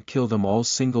Bin could kill them all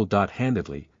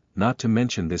single-handedly, not to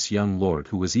mention this young lord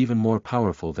who was even more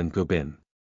powerful than Gu Bin.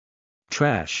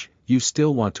 Trash, you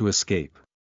still want to escape?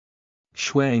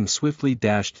 Xue Ying swiftly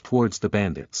dashed towards the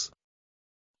bandits.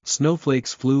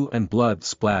 Snowflakes flew and blood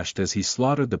splashed as he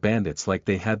slaughtered the bandits like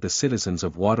they had the citizens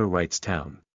of Water Rights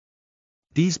town.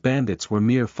 These bandits were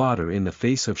mere fodder in the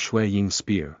face of Xue Ying's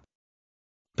spear.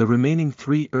 The remaining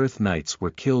 3 Earth Knights were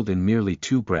killed in merely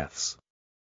 2 breaths.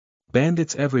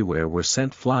 Bandits everywhere were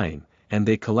sent flying, and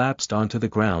they collapsed onto the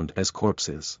ground as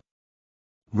corpses.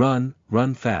 Run,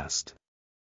 run fast!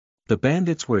 The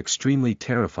bandits were extremely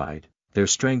terrified, their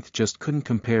strength just couldn't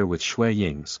compare with Xue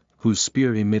Ying's, whose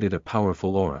spear emitted a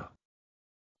powerful aura.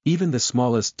 Even the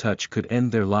smallest touch could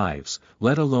end their lives,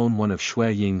 let alone one of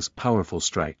Xue Ying's powerful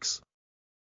strikes.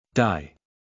 Die!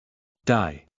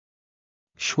 Die!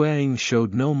 Xue Ying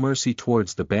showed no mercy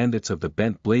towards the bandits of the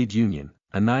Bent Blade Union,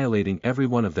 annihilating every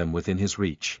one of them within his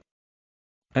reach.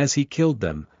 As he killed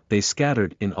them, they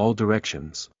scattered in all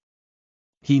directions.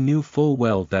 He knew full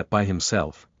well that by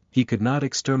himself, he could not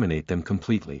exterminate them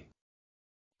completely.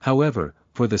 However,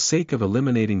 for the sake of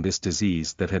eliminating this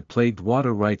disease that had plagued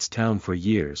Water Rights town for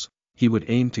years, he would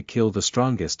aim to kill the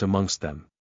strongest amongst them.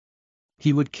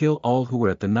 He would kill all who were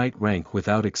at the knight rank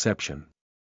without exception.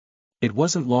 It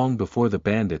wasn't long before the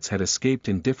bandits had escaped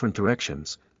in different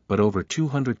directions, but over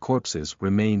 200 corpses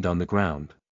remained on the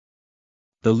ground.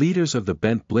 The leaders of the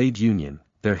Bent Blade Union,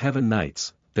 their Heaven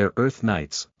Knights, their Earth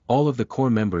Knights, all of the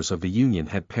core members of the Union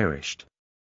had perished.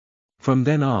 From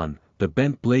then on, the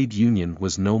Bent Blade Union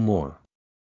was no more.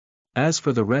 As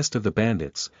for the rest of the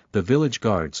bandits, the village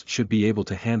guards should be able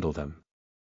to handle them.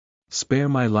 Spare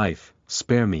my life,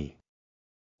 spare me.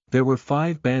 There were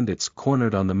 5 bandits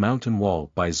cornered on the mountain wall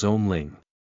by Zhong Ling.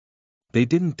 They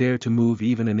didn't dare to move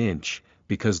even an inch,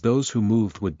 because those who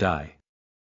moved would die.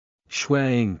 Xue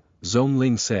Ying, Zhong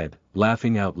Ling said,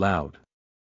 laughing out loud.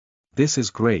 This is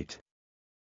great.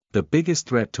 The biggest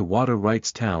threat to Water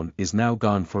Rights town is now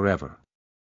gone forever.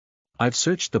 I've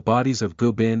searched the bodies of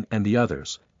Gu Bin and the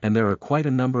others, and there are quite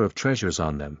a number of treasures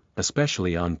on them,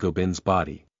 especially on Gu Bin's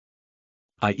body.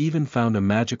 I even found a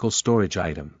magical storage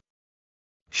item.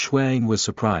 Xue Ying was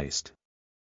surprised.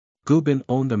 Gu Bin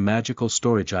owned a magical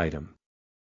storage item.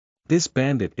 This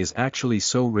bandit is actually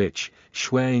so rich,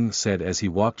 Xue Ying said as he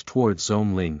walked towards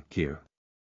Zhong Ling. Here.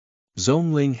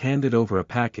 Zhong Ling handed over a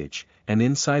package, and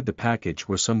inside the package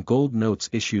were some gold notes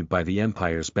issued by the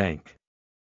Empire's bank.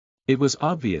 It was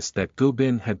obvious that Gu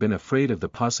Bin had been afraid of the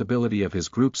possibility of his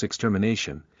group's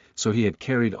extermination, so he had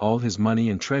carried all his money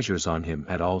and treasures on him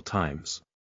at all times.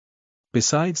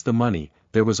 Besides the money,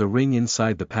 there was a ring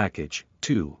inside the package,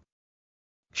 too.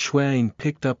 Xue Ying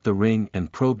picked up the ring and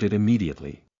probed it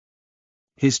immediately.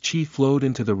 His chi flowed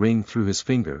into the ring through his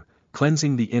finger,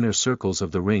 cleansing the inner circles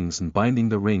of the rings and binding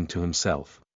the ring to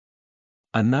himself.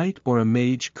 A knight or a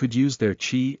mage could use their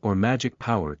chi or magic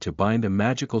power to bind a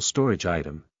magical storage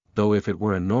item, though if it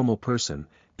were a normal person,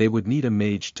 they would need a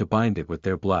mage to bind it with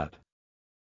their blood.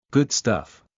 Good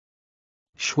stuff.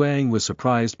 Xue Ying was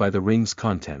surprised by the ring's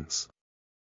contents.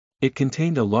 It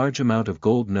contained a large amount of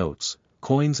gold notes,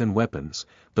 coins and weapons,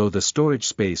 though the storage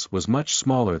space was much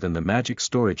smaller than the magic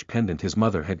storage pendant his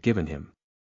mother had given him.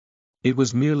 It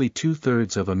was merely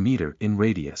 2/3 of a meter in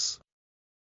radius.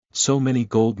 So many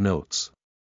gold notes.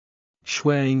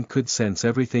 Xue Ying could sense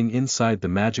everything inside the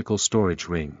magical storage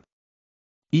ring.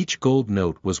 Each gold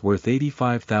note was worth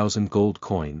 85,000 gold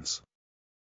coins.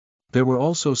 There were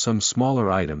also some smaller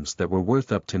items that were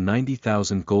worth up to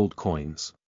 90,000 gold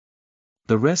coins.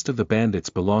 The rest of the bandits'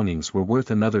 belongings were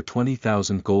worth another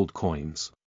 20,000 gold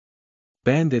coins.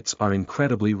 Bandits are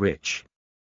incredibly rich.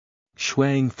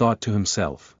 Xue Ying thought to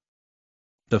himself.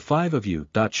 The 5 of you.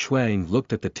 Xue Ying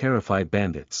looked at the terrified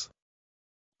bandits.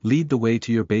 Lead the way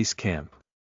to your base camp.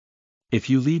 If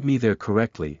you lead me there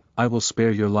correctly, I will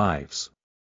spare your lives.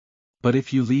 But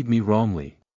if you lead me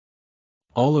wrongly,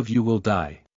 all of you will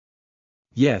die.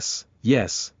 Yes,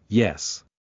 yes, yes.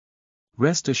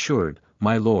 Rest assured,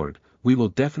 my lord, we will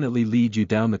definitely lead you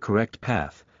down the correct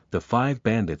path, the 5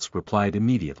 bandits replied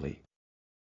immediately.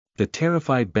 The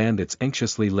terrified bandits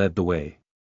anxiously led the way.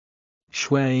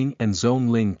 Xue Ying and Zhong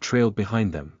Ling trailed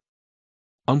behind them.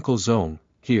 Uncle Zhong,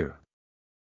 here.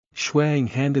 Xue Ying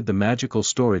handed the magical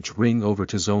storage ring over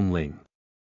to Zhong Ling.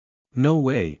 No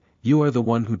way, you are the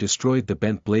one who destroyed the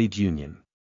Bent Blade Union.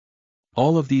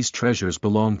 All of these treasures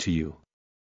belong to you.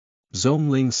 Zhong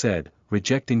Ling said,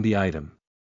 rejecting the item.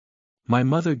 My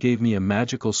mother gave me a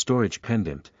magical storage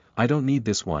pendant, I don't need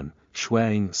this one, Xue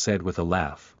Ying said with a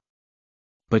laugh.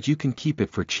 But you can keep it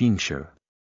for Qingshi.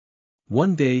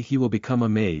 One day he will become a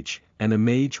mage, and a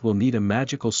mage will need a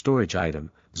magical storage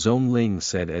item, Zhong Ling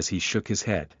said as he shook his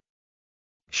head.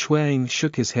 Xue Ying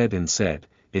shook his head and said,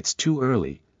 it's too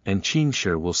early, and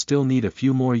Qingshi will still need a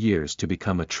few more years to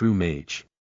become a true mage.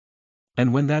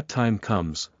 And when that time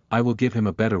comes, I will give him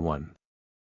a better one.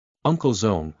 Uncle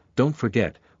Zhong, don't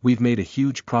forget, we've made a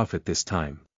huge profit this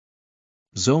time.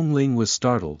 Zhong Ling was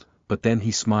startled, but then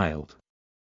he smiled.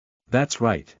 That's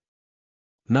right.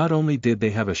 Not only did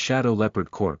they have a shadow leopard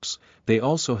corpse, they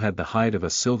also had the hide of a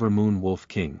silver moon wolf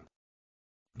king.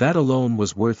 That alone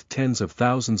was worth tens of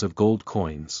thousands of gold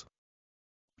coins.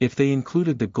 If they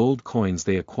included the gold coins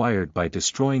they acquired by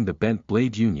destroying the Bent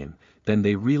Blade Union, then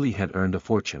they really had earned a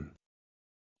fortune.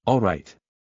 All right.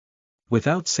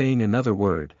 Without saying another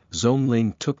word, Zhong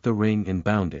Ling took the ring and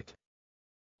bound it.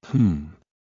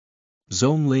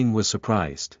 Zhong Ling was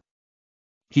surprised.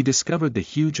 He discovered the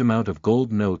huge amount of gold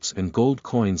notes and gold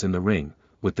coins in the ring,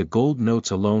 with the gold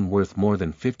notes alone worth more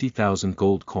than 50,000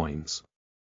 gold coins.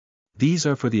 These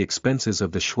are for the expenses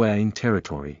of the Xue Ying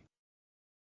territory.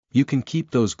 You can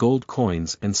keep those gold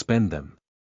coins and spend them.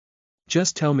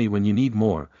 Just tell me when you need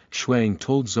more, Xue Ying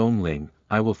told Zhong Ling,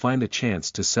 I will find a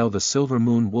chance to sell the Silver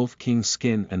Moon Wolf King's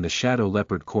skin and the Shadow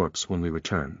Leopard corpse when we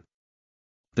return.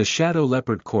 The Shadow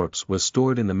Leopard corpse was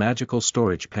stored in the magical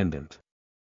storage pendant.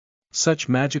 Such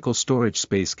magical storage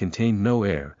space contained no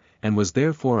air, and was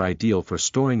therefore ideal for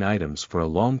storing items for a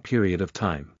long period of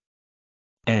time.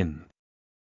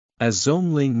 As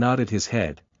Zhong Ling nodded his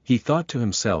head, he thought to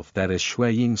himself that as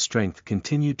Xue Ying's strength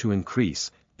continued to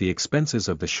increase, the expenses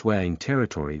of the Xue Ying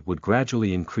territory would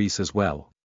gradually increase as well.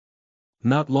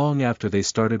 Not long after they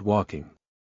started walking.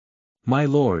 My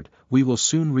lord, we will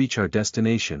soon reach our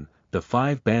destination, the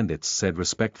 5 bandits said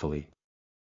respectfully.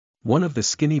 One of the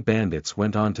skinny bandits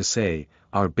went on to say,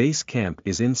 our base camp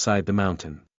is inside the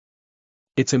mountain.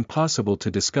 It's impossible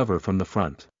to discover from the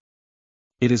front.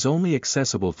 It is only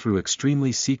accessible through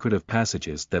extremely secretive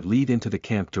passages that lead into the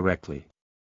camp directly.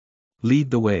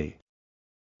 Lead the way.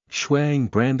 Xue Ying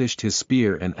brandished his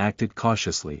spear and acted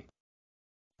cautiously.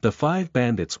 The 5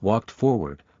 bandits walked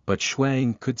forward, but Xue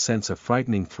Ying could sense a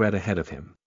frightening threat ahead of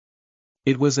him.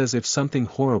 It was as if something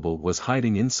horrible was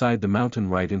hiding inside the mountain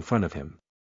right in front of him.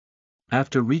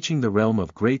 After reaching the realm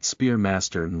of Great Spear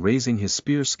Master and raising his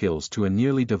spear skills to a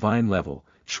nearly divine level,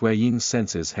 Xue Ying's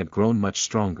senses had grown much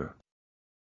stronger.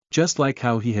 Just like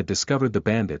how he had discovered the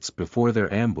bandits before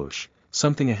their ambush,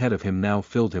 something ahead of him now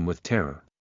filled him with terror.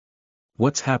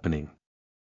 What's happening?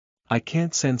 I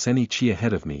can't sense any chi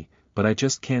ahead of me, but I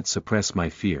just can't suppress my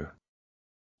fear.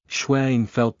 Xue Ying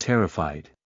felt terrified.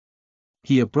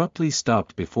 He abruptly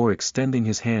stopped before extending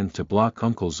his hand to block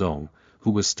Uncle Zhong,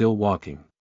 who was still walking.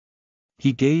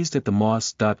 He gazed at the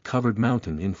moss-covered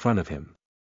mountain in front of him.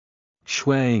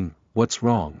 Xue Ying, what's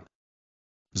wrong?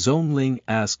 Zhongling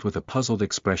asked with a puzzled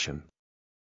expression.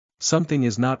 Something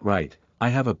is not right, I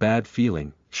have a bad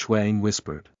feeling, Xue Ying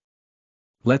whispered.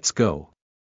 Let's go.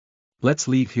 Let's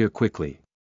leave here quickly.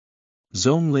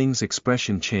 Zhongling's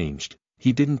expression changed,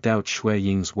 he didn't doubt Xue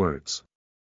Ying's words.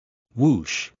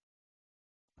 Whoosh!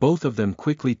 Both of them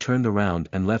quickly turned around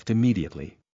and left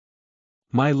immediately.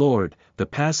 My lord, the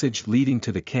passage leading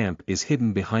to the camp is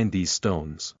hidden behind these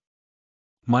stones.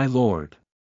 My lord.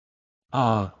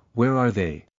 Ah, where are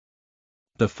they?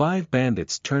 The 5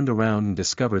 bandits turned around and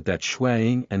discovered that Xue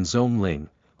Ying and Zhongling,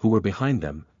 who were behind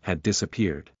them, had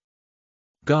disappeared.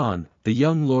 Gone, the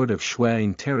young lord of Xue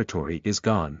Ying territory is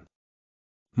gone.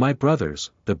 My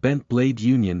brothers, the Bent Blade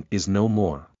Union is no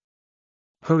more.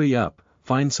 Hurry up,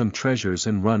 find some treasures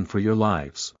and run for your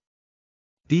lives.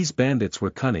 These bandits were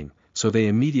cunning, so they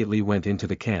immediately went into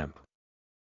the camp.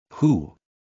 Who?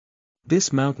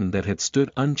 This mountain that had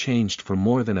stood unchanged for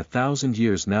more than 1,000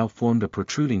 years now formed a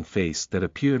protruding face that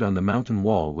appeared on the mountain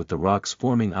wall with the rocks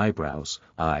forming eyebrows,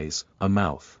 eyes, a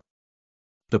mouth.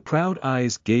 The proud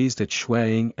eyes gazed at Xue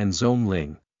Ying and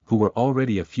Zhongling, who were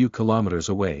already a few kilometers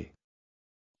away.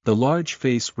 The large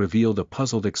face revealed a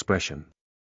puzzled expression.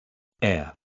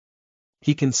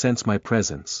 He can sense my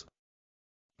presence.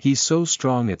 He's so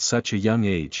strong at such a young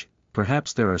age,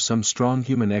 perhaps there are some strong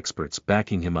human experts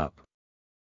backing him up.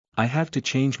 I have to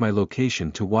change my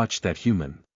location to watch that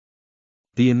human.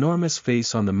 The enormous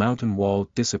face on the mountain wall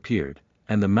disappeared,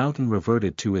 and the mountain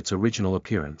reverted to its original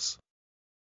appearance.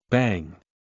 Bang!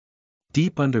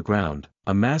 Deep underground,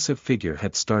 a massive figure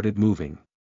had started moving.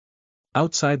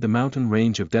 Outside the mountain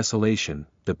range of desolation,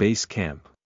 the base camp.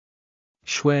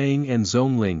 Xue Ying and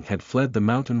Zhongling had fled the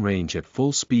mountain range at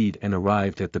full speed and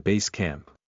arrived at the base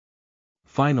camp.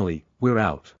 Finally, we're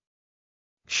out.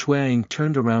 Xue Ying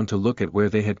turned around to look at where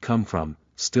they had come from,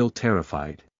 still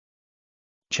terrified.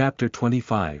 Chapter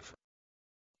 25.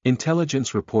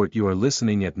 Intelligence Report. You are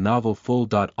listening at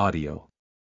novelfull.audio.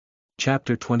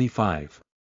 Chapter 25.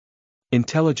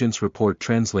 Intelligence Report.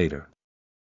 Translator.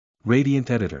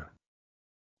 Radiant Editor.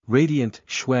 Radiant,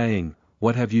 Xue Ying,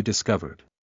 what have you discovered?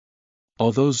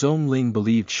 Although Zhongling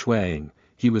believed Xue Ying,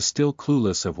 he was still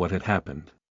clueless of what had happened.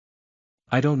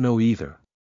 I don't know either.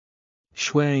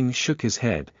 Xue Ying shook his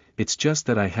head, it's just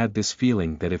that I had this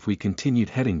feeling that if we continued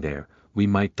heading there, we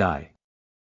might die.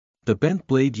 The Bent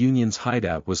Blade Union's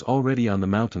hideout was already on the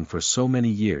mountain for so many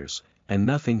years, and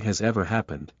nothing has ever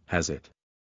happened, has it?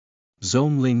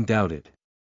 Zhongling doubted.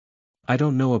 I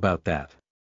don't know about that.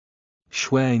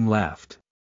 Xue Ying laughed.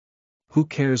 Who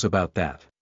cares about that?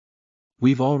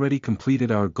 We've already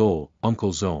completed our goal,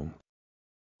 Uncle Zong.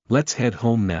 Let's head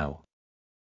home now.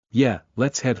 Yeah,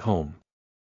 let's head home.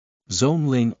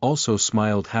 Zhongling also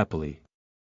smiled happily.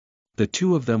 The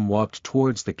two of them walked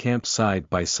towards the camp side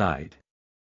by side.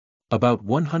 About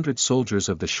 100 soldiers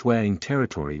of the Xue Ying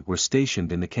territory were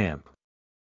stationed in the camp.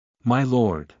 My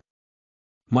lord!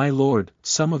 My lord,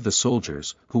 some of the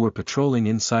soldiers, who were patrolling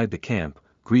inside the camp,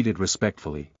 greeted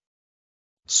respectfully.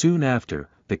 Soon after,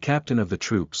 the captain of the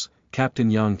troops, Captain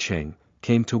Yang Cheng,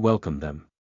 came to welcome them.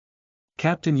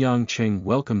 Captain Yang Cheng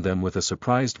welcomed them with a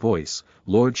surprised voice,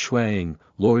 Lord Xue Ying,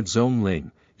 Lord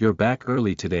Zhongling, you're back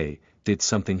early today, did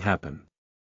something happen?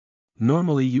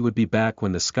 Normally you would be back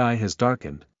when the sky has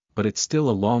darkened, but it's still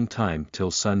a long time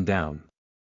till sundown.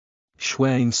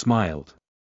 Xue Ying smiled.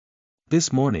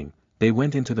 This morning, they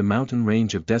went into the mountain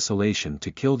range of desolation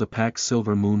to kill the pack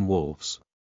Silver Moon wolves.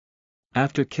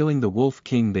 After killing the Wolf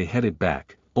King they headed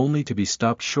back, only to be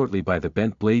stopped shortly by the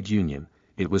Bent Blade Union.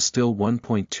 It was still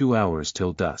 1.2 hours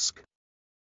till dusk.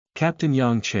 Captain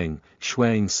Yang Cheng,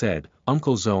 Xue Ying said,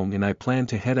 Uncle Zong and I plan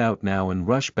to head out now and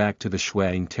rush back to the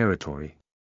Xue Ying territory.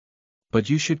 But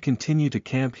you should continue to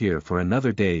camp here for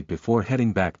another day before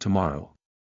heading back tomorrow.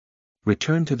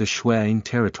 Return to the Xue Ying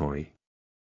territory.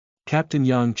 Captain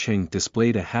Yang Cheng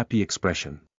displayed a happy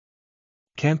expression.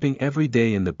 Camping every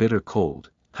day in the bitter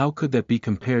cold, how could that be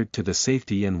compared to the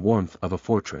safety and warmth of a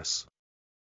fortress?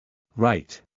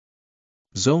 Right.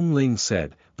 Zhongling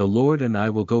said, the Lord and I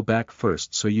will go back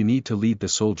first, so you need to lead the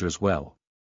soldiers well.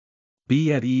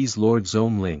 Be at ease, Lord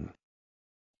Zhongling.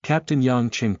 Captain Yang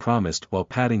Cheng promised while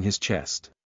patting his chest.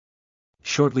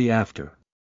 Shortly after,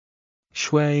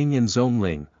 Xue Ying and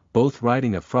Zhongling, both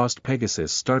riding a Frost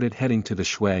Pegasus, started heading to the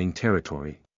Xue Ying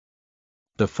territory.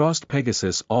 The Frost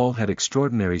Pegasus all had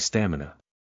extraordinary stamina.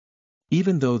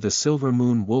 Even though the Silver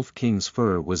Moon Wolf King's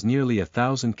fur was nearly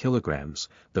 1,000 kilograms,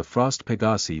 the Frost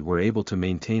Pegasi were able to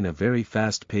maintain a very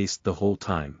fast pace the whole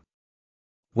time.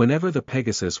 Whenever the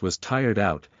Pegasus was tired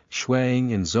out, Xue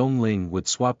Ying and Zhongling would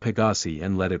swap Pegasi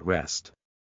and let it rest.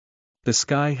 The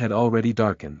sky had already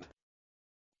darkened.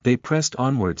 They pressed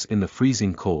onwards in the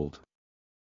freezing cold.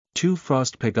 Two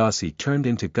frost pegasi turned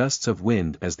into gusts of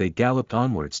wind as they galloped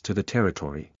onwards to the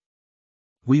territory.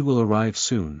 We will arrive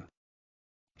soon.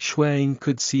 Xue Ying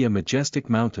could see a majestic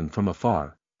mountain from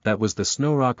afar. That was the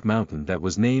Snowrock Mountain that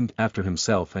was named after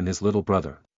himself and his little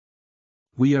brother.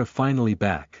 We are finally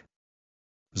back.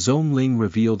 Zhongling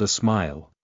revealed a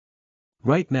smile.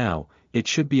 Right now, it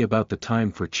should be about the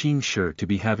time for Qing Shi to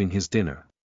be having his dinner.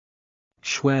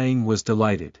 Xue Ying was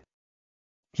delighted.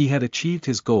 He had achieved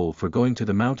his goal for going to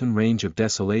the mountain range of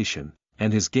desolation,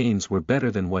 and his gains were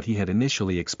better than what he had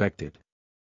initially expected.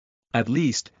 At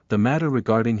least, the matter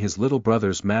regarding his little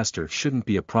brother's master shouldn't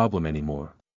be a problem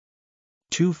anymore.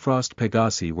 Two frost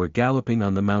pegasi were galloping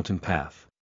on the mountain path.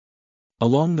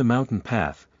 Along the mountain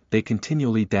path, they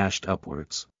continually dashed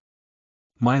upwards.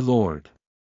 My lord!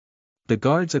 The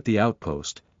guards at the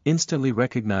outpost instantly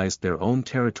recognized their own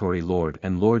territory lord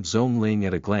and Lord Zhongling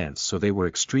at a glance, so they were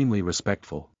extremely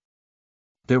respectful.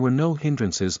 There were no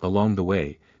hindrances along the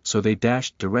way, so they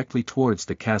dashed directly towards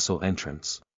the castle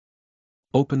entrance.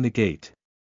 Open the gate!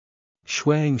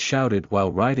 Xue Ying shouted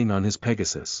while riding on his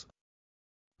Pegasus.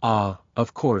 Ah,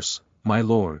 of course, my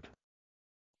lord.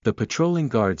 The patrolling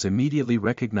guards immediately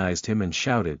recognized him and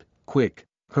shouted, Quick,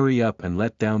 hurry up and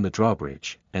let down the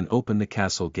drawbridge, and open the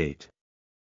castle gate.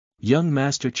 Young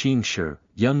Master Qing Shi,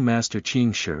 young Master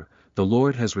Qing Shi, the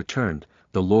Lord has returned,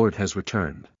 the Lord has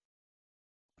returned.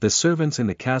 The servants in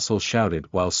the castle shouted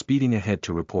while speeding ahead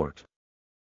to report.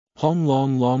 Hong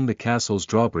long long the castle's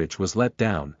drawbridge was let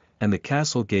down, and the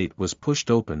castle gate was pushed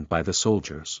open by the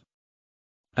soldiers.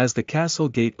 As the castle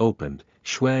gate opened,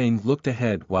 Xue Ying looked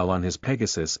ahead while on his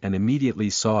Pegasus and immediately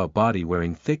saw a body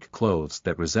wearing thick clothes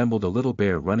that resembled a little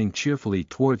bear running cheerfully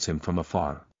towards him from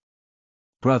afar.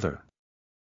 Brother!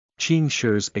 Qing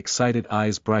Shi's excited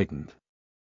eyes brightened.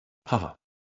 Ha!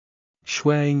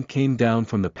 Xue Ying came down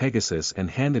from the Pegasus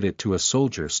and handed it to a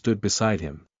soldier stood beside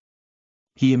him.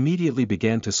 He immediately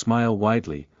began to smile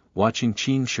widely, watching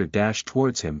Qing Shi dash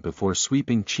towards him before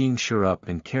sweeping Qing Shi up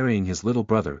and carrying his little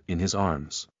brother in his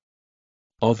arms.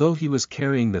 Although he was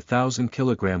carrying the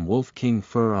 1,000-kilogram Wolf King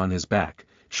fur on his back,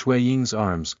 Xue Ying's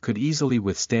arms could easily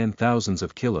withstand thousands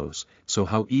of kilos, so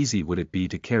how easy would it be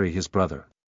to carry his brother?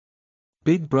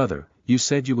 Big brother, you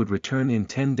said you would return in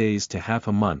 10 days to half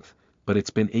a month, but it's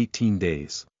been 18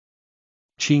 days.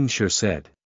 Qing Shi said.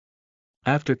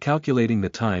 After calculating the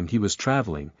time he was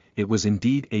traveling, it was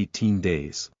indeed 18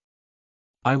 days.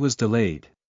 I was delayed.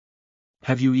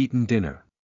 Have you eaten dinner?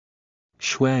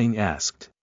 Xue Ying asked.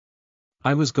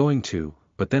 I was going to,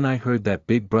 but then I heard that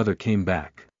big brother came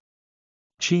back.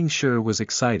 Qing Shi was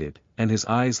excited, and his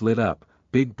eyes lit up.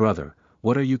 Big brother,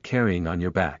 what are you carrying on your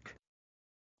back?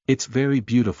 It's very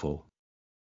beautiful.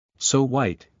 So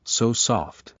white, so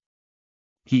soft.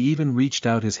 He even reached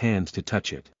out his hand to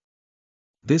touch it.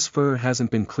 This fur hasn't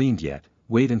been cleaned yet,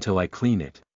 wait until I clean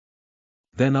it.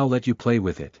 Then I'll let you play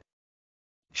with it.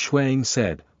 Xue Ying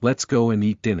said, let's go and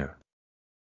eat dinner.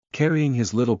 Carrying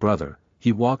his little brother,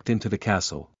 he walked into the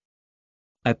castle.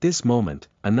 At this moment,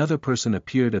 another person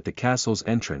appeared at the castle's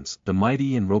entrance, the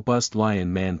mighty and robust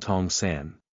lion man Tong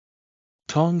San.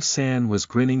 Tong San was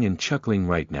grinning and chuckling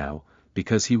right now,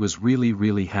 because he was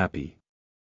really happy.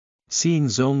 Seeing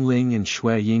Zhongling and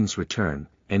Xue Ying's return,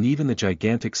 and even the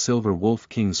gigantic silver Wolf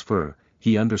King's fur,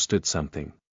 he understood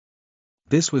something.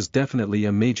 This was definitely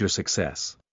a major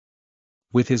success.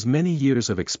 With his many years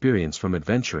of experience from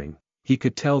adventuring, he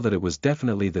could tell that it was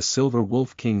definitely the silver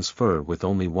Wolf King's fur with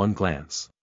only one glance.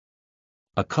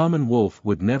 A common wolf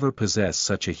would never possess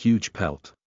such a huge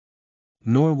pelt.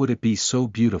 Nor would it be so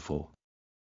beautiful.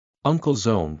 Uncle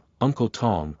Zong, Uncle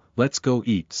Tong, let's go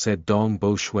eat, said Dong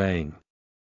Bo Xue Ying.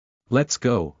 Let's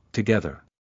go, together.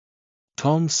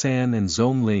 Tong San and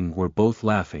Zhongling were both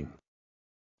laughing.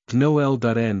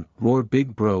 Noel.n, roar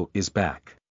Big Bro is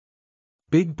back.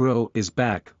 Big Bro is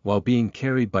back. While being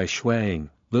carried by Xue Ying,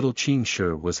 little Qing Shi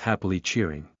was happily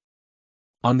cheering.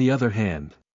 On the other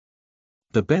hand,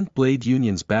 the Bent Blade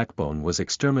Union's backbone was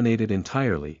exterminated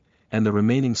entirely, and the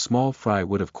remaining small fry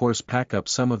would of course pack up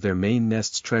some of their main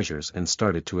nest's treasures and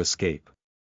started to escape.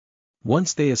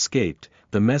 Once they escaped,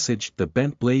 the message the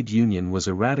Bent Blade Union was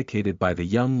eradicated by the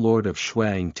young lord of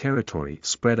Xue Ying territory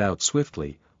spread out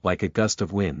swiftly, like a gust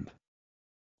of wind.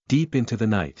 Deep into the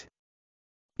night.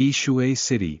 Yishui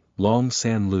City, Long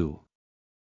San Lu.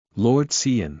 Lord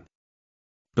Xue Ying.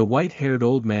 The white-haired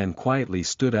old man quietly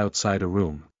stood outside a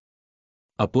room.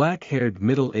 A black-haired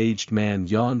middle-aged man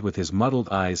yawned with his muddled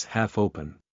eyes half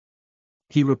open.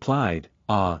 He replied,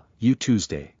 Ah, you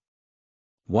Tuesday.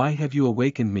 Why have you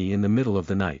awakened me in the middle of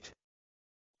the night?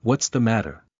 What's the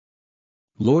matter?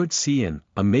 Lord Xue Ying,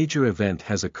 a major event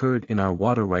has occurred in our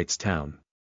water rights town.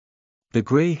 The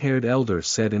gray-haired elder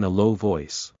said in a low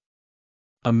voice.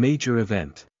 A major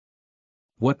event.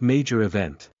 What major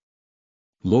event?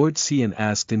 Lord Xue Ying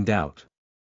asked in doubt.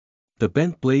 The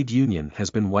Bent Blade Union has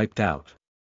been wiped out.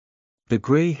 The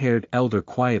gray-haired elder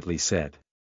quietly said.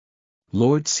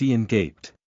 Lord Xue Ying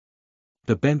gaped.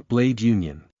 The Bent Blade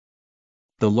Union.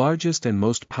 The largest and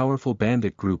most powerful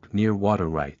bandit group near water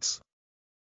rights.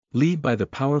 Led by the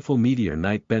powerful meteor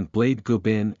knight Bent Blade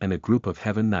Gubin and a group of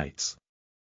heaven knights.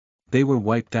 They were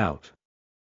wiped out.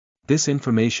 This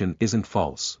information isn't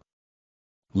false.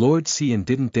 Lord Xue Ying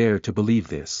didn't dare to believe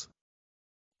this.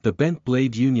 The Bent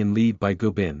Blade Union led by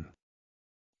Gubin.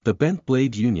 The Bent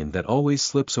Blade Union that always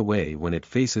slips away when it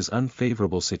faces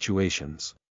unfavorable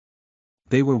situations.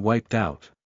 They were wiped out.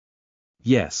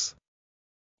 Yes.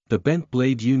 The Bent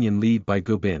Blade Union led by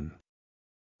Gubin.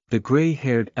 The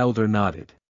gray-haired elder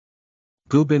nodded.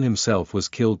 Gubin himself was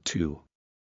killed too.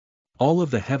 All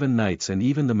of the Heaven Knights and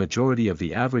even the majority of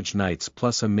the average knights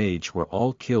plus a mage were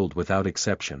all killed without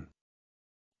exception.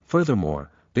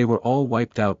 Furthermore, they were all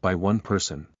wiped out by one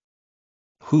person.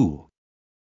 Who?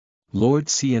 Lord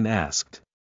Xue Ying asked.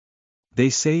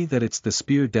 They say that it's the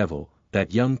Spear Devil,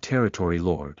 that young territory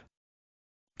lord.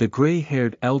 The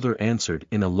gray-haired elder answered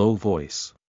in a low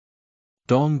voice.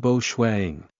 Lord Xue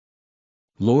Ying.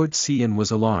 Lord Xue Ying was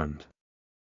alarmed.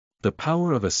 The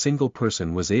power of a single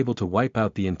person was able to wipe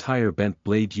out the entire Bent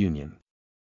Blade Union.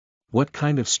 What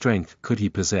kind of strength could he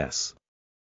possess?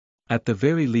 At the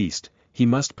very least, he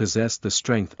must possess the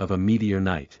strength of a meteor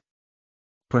knight.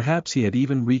 Perhaps he had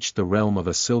even reached the realm of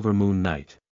a silver moon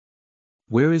knight.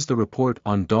 Where is the report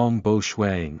on Lord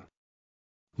Xue Ying?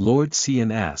 Lord Xue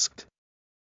Ying asked.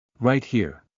 Right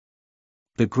here.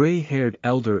 The gray-haired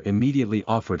elder immediately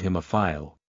offered him a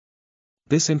file.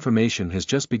 This information has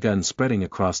just begun spreading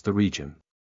across the region.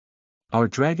 Our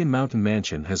Dragon Mountain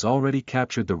mansion has already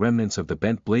captured the remnants of the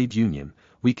Bent Blade Union.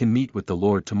 We can meet with the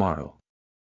Lord tomorrow.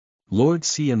 Lord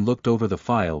Xue Ying looked over the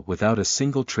file without a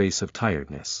single trace of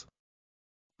tiredness.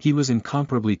 He was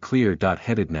incomparably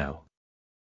clear-headed now.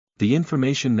 The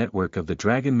information network of the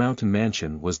Dragon Mountain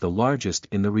mansion was the largest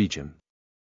in the region.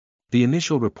 The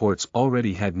initial reports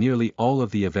already had nearly all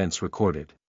of the events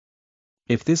recorded.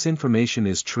 If this information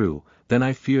is true, then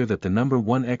I fear that the number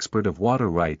one expert of water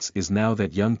rights is now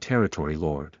that young territory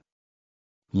lord.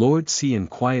 Lord Xue Ying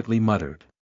quietly muttered.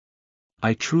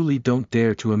 I truly don't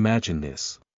dare to imagine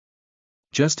this.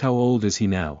 Just how old is he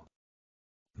now?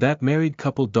 That married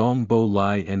couple Dong Bo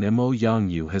Lai and Mo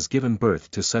Yangyu has given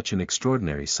birth to such an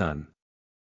extraordinary son.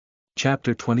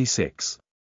 Chapter 26.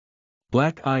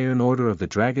 Black Iron Order of the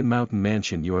Dragon Mountain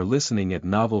Mansion. You are listening at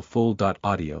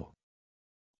novelfull.audio.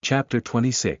 Chapter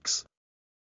 26.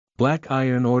 Black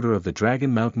Iron Order of the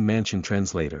Dragon Mountain Mansion.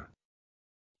 Translator.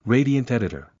 Radiant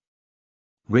Editor.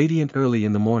 Radiant. Early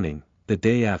in the morning, the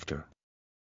day after.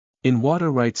 In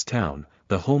Water Rights Town,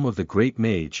 the home of the Great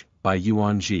Mage, by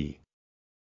Yuan Ji.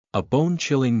 A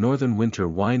bone-chilling northern winter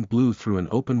wind blew through an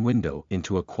open window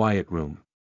into a quiet room.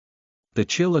 The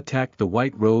chill attacked the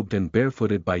white-robed and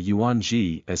barefooted by Yuan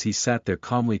Ji as he sat there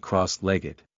calmly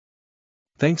cross-legged.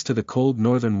 Thanks to the cold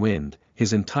northern wind,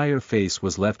 his entire face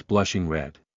was left blushing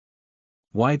red.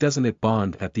 Why doesn't it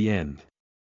bond at the end?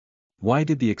 Why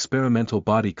did the experimental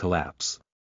body collapse?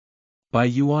 Bai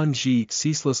Yuan Ji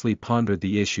ceaselessly pondered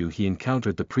the issue he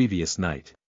encountered the previous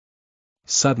night.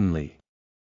 Suddenly.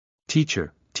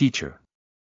 Teacher, teacher.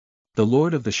 The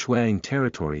Lord of the Xue Ying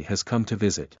territory has come to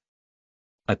visit.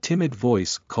 A timid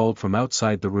voice called from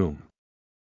outside the room.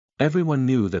 Everyone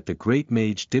knew that the great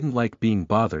mage didn't like being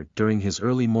bothered during his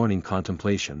early morning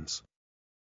contemplations.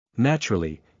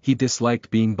 Naturally, he disliked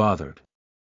being bothered.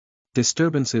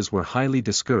 Disturbances were highly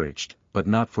discouraged, but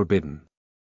not forbidden.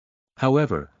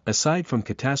 However, aside from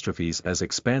catastrophes as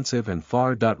expansive and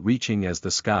far-reaching as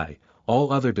the sky,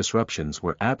 all other disruptions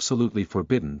were absolutely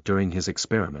forbidden during his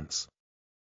experiments.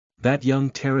 That young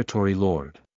territory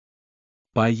lord.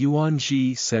 Bai Yuan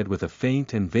Ji said with a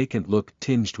faint and vacant look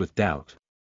tinged with doubt.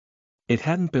 It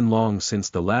hadn't been long since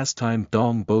the last time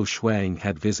Dong Bo Xue Ying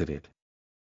had visited.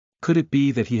 Could it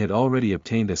be that he had already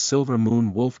obtained a silver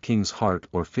moon wolf king's heart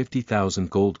or 50,000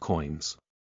 gold coins?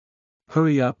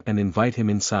 Hurry up and invite him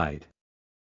inside.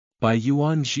 Bai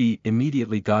Yuan Ji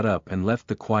immediately got up and left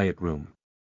the quiet room.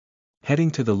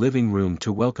 Heading to the living room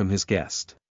to welcome his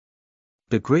guest.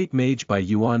 The great mage Bai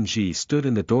Yuan Ji stood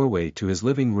in the doorway to his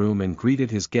living room and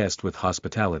greeted his guest with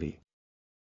hospitality.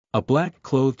 A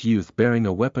black-clothed youth bearing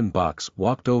a weapon box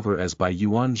walked over as Bai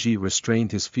Yuan Ji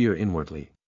restrained his fear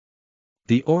inwardly.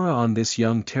 The aura on this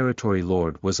young territory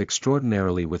lord was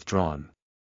extraordinarily withdrawn.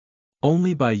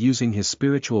 Only by using his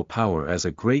spiritual power as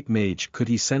a great mage could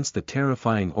he sense the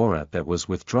terrifying aura that was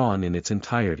withdrawn in its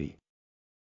entirety.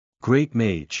 Great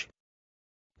Mage.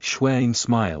 Xue Ying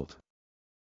smiled.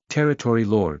 Territory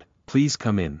Lord, please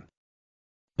come in.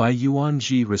 Bai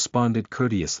Yuanji responded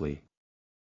courteously.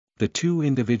 The two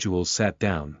individuals sat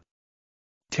down.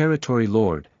 Territory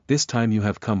Lord, this time you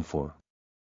have come for.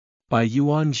 Bai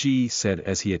Yuanji said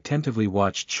as he attentively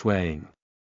watched Xue Ying.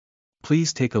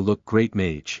 Please take a look, Great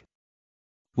Mage.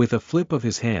 With a flip of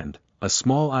his hand, a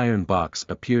small iron box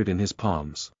appeared in his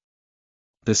palms.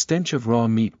 The stench of raw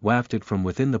meat wafted from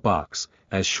within the box,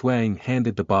 as Xue Ying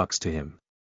handed the box to him.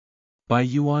 Bai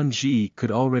Yuanji could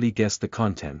already guess the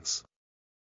contents.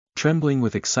 Trembling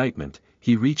with excitement,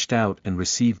 he reached out and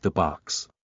received the box.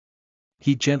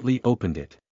 He gently opened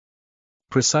it.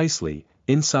 Precisely,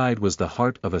 inside was the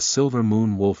heart of a silver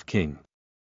moon wolf king.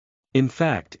 In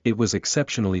fact, it was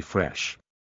exceptionally fresh.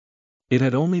 It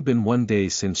had only been 1 day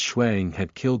since Xue Ying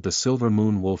had killed the silver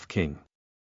moon wolf king.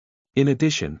 In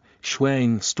addition, Xue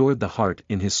Ying stored the heart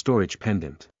in his storage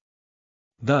pendant.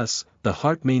 Thus, the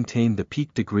heart maintained the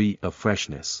peak degree of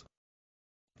freshness.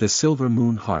 The silver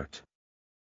moon heart.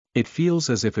 It feels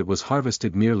as if it was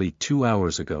harvested merely 2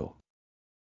 hours ago.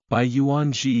 Bai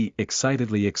Yuanji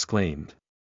excitedly exclaimed.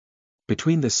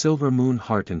 Between the silver moon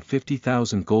heart and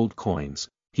 50,000 gold coins,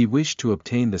 he wished to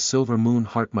obtain the silver moon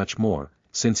heart much more,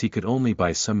 since he could only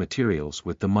buy some materials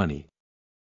with the money.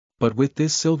 But with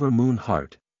this silver moon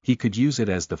heart, he could use it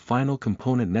as the final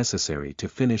component necessary to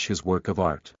finish his work of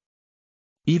art.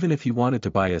 Even if he wanted to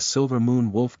buy a silver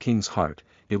moon wolf king's heart,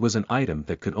 it was an item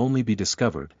that could only be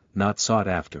discovered, not sought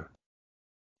after.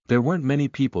 There weren't many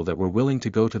people that were willing to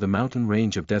go to the mountain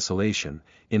range of desolation,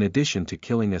 in addition to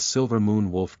killing a silver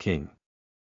moon wolf king.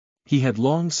 He had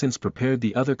long since prepared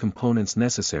the other components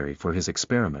necessary for his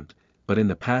experiment, but in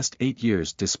the past 8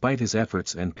 years, despite his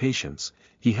efforts and patience,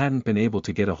 he hadn't been able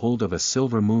to get a hold of a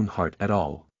silver moon heart at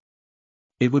all.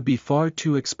 It would be far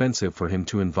too expensive for him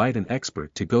to invite an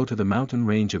expert to go to the mountain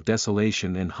range of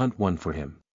desolation and hunt one for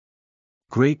him.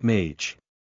 Great Mage.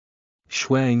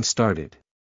 Xue Ying started.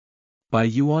 Bai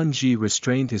Yuanji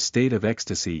restrained his state of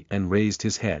ecstasy and raised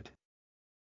his head.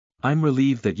 I'm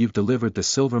relieved that you've delivered the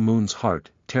silver moon's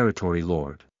heart, Territory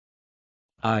Lord.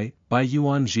 I, Bai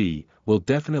Yuanji, will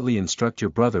definitely instruct your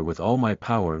brother with all my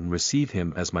power and receive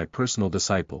him as my personal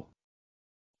disciple.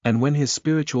 And when his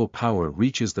spiritual power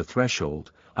reaches the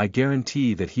threshold, I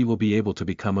guarantee that he will be able to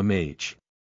become a mage.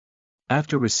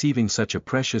 After receiving such a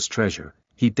precious treasure,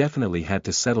 he definitely had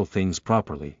to settle things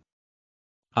properly.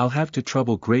 I'll have to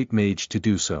trouble Great Mage to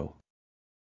do so.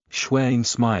 Xue Ying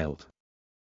smiled.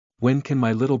 When can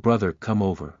my little brother come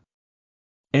over?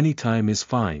 Any time is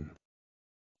fine.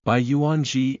 Bai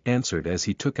Yuanji answered as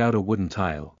he took out a wooden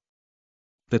tile.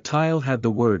 The tile had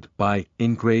the word Bai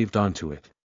engraved onto it.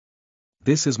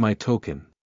 This is my token.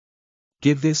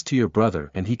 Give this to your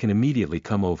brother and he can immediately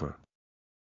come over.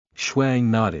 Xue Ying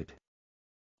nodded.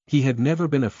 He had never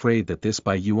been afraid that this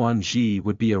Bai Yuanji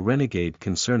would be a renegade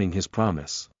concerning his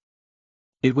promise.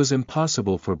 It was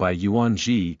impossible for Bai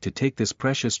Yuanji to take this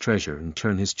precious treasure and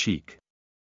turn his cheek.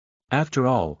 After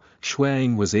all, Xue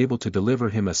Ying was able to deliver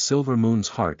him a silver moon's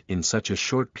heart in such a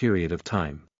short period of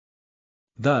time.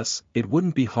 Thus, it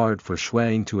wouldn't be hard for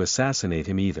Xue Ying to assassinate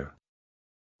him either.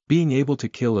 Being able to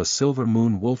kill a silver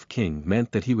moon wolf king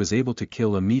meant that he was able to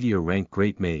kill a meteor-rank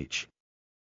great mage.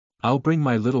 I'll bring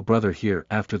my little brother here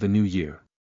after the new year.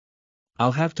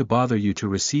 I'll have to bother you to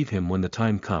receive him when the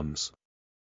time comes.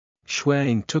 Xue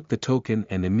Ying took the token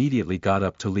and immediately got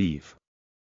up to leave.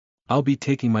 I'll be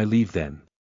taking my leave then.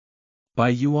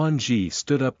 Bai Yuanji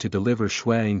stood up to deliver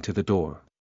Xue Ying to the door.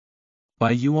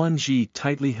 Bai Yuanji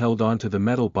tightly held onto the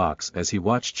metal box as he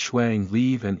watched Xue Ying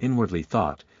leave and inwardly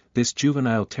thought, this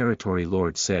juvenile territory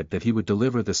lord said that he would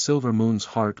deliver the silver moon's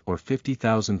heart or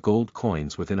 50,000 gold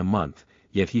coins within a month,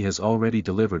 yet he has already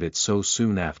delivered it so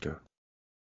soon after.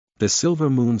 The silver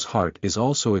moon's heart is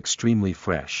also extremely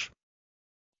fresh.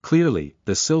 Clearly,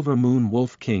 the silver moon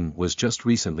wolf king was just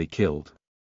recently killed.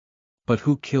 But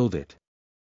who killed it?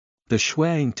 The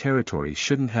Xue Ying territory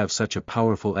shouldn't have such a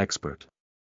powerful expert.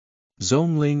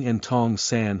 Zhongling and Tong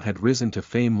San had risen to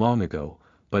fame long ago,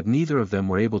 but neither of them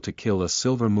were able to kill a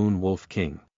silver moon wolf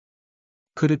king.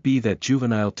 Could it be that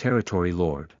juvenile territory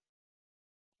lord?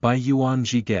 Bai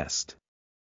Yuanji guessed.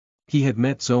 He had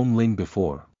met Zhongling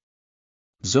before.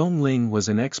 Zhongling was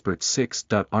an expert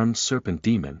 6-armed serpent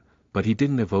demon, but he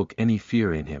didn't evoke any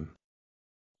fear in him.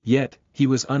 Yet, he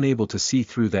was unable to see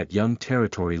through that young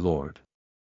territory lord.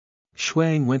 Xue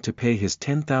Ying went to pay his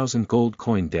 10,000 gold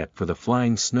coin debt for the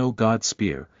flying snow god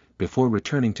spear, before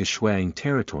returning to Xue Ying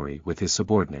territory with his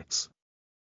subordinates.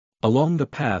 Along the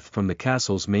path from the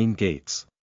castle's main gates,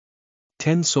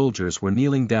 10 soldiers were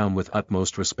kneeling down with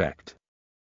utmost respect.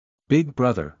 Big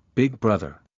brother, big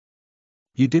brother.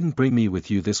 You didn't bring me with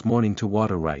you this morning to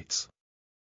water rights.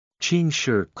 Qing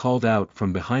Shi called out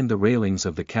from behind the railings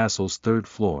of the castle's third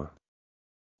floor.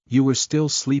 You were still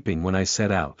sleeping when I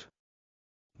set out.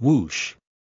 Whoosh!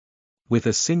 With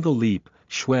a single leap,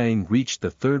 Xue Ying reached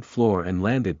the third floor and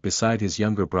landed beside his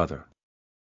younger brother.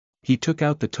 He took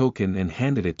out the token and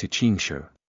handed it to Qing Shi.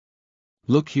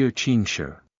 Look here, Qing Shi.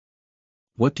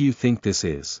 What do you think this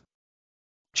is?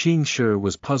 Qing Shi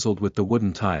was puzzled with the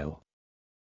wooden tile.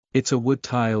 It's a wood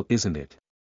tile, isn't it?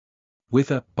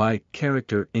 With a by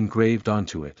character engraved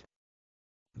onto it.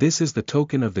 This is the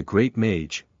token of the great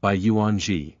mage, by Yuan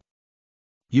Ji.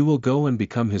 You will go and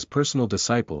become his personal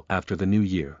disciple after the new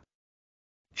year.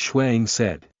 Xue Ying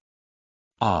said.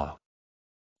 Ah.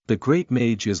 The great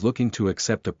mage is looking to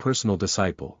accept a personal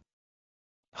disciple.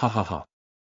 Ha ha ha.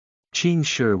 Qing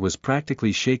Shi was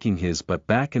practically shaking his butt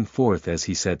back and forth as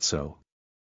he said so.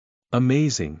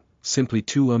 Amazing, simply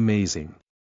too amazing.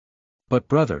 But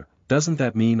brother, doesn't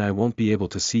that mean I won't be able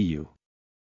to see you?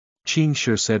 Qing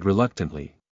Shi said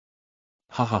reluctantly.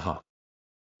 Ha ha ha.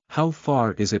 How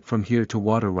far is it from here to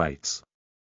water rights?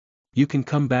 You can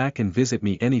come back and visit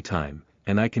me anytime,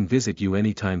 and I can visit you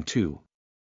anytime too.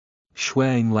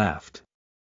 Xue Ying laughed.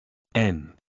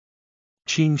 N.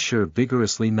 Qing Shi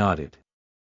vigorously nodded.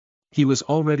 He was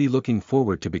already looking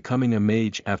forward to becoming a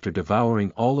mage after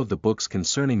devouring all of the books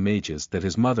concerning mages that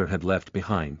his mother had left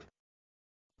behind.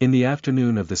 In the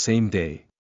afternoon of the same day,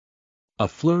 a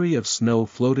flurry of snow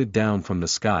floated down from the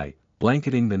sky,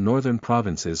 blanketing the northern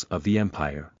provinces of the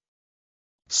empire.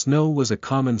 Snow was a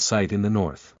common sight in the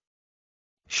north.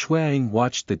 Xue Ying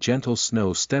watched the gentle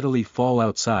snow steadily fall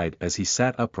outside as he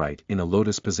sat upright in a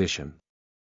lotus position.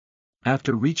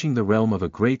 After reaching the realm of a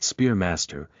great spear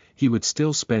master, he would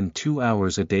still spend 2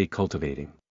 hours a day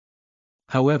cultivating.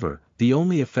 However, the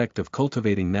only effect of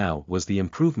cultivating now was the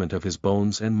improvement of his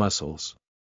bones and muscles.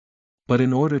 But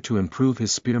in order to improve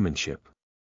his spearmanship,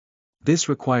 this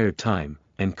required time,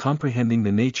 and comprehending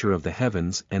the nature of the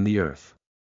heavens and the earth.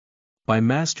 By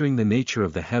mastering the nature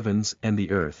of the heavens and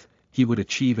the earth, he would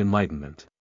achieve enlightenment.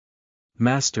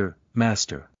 Master,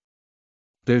 Master.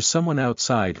 There's someone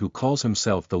outside who calls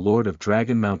himself the Lord of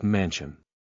Dragon Mountain Mansion.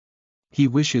 He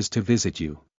wishes to visit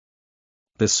you.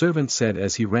 The servant said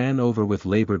as he ran over with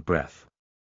labored breath.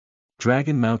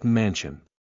 Dragon Mountain Mansion.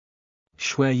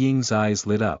 Xue Ying's eyes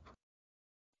lit up.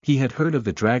 He had heard of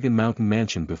the Dragon Mountain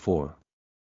Mansion before.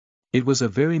 It was a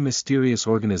very mysterious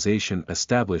organization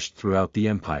established throughout the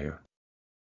empire.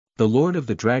 The Lord of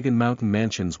the Dragon Mountain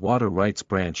Mansion's water rights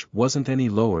branch wasn't any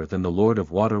lower than the Lord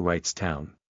of Water Rights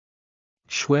Town.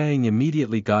 Xue Ying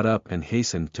immediately got up and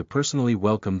hastened to personally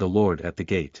welcome the Lord at the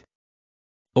gate.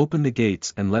 Open the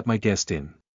gates and let my guest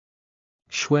in.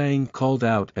 Xue Ying called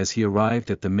out as he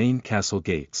arrived at the main castle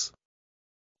gates.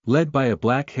 Led by a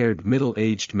black-haired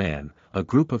middle-aged man, a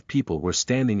group of people were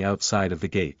standing outside of the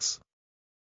gates.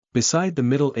 Beside the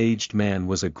middle-aged man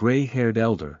was a gray-haired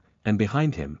elder, and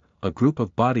behind him, a group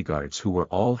of bodyguards who were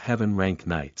all heaven-rank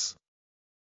knights.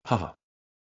 Ha!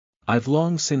 I've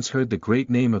long since heard the great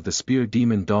name of the spear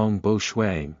demon Dong Bo Xue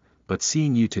Ying, but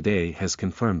seeing you today has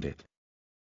confirmed it.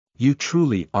 You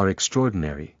truly are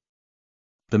extraordinary.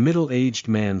 The middle-aged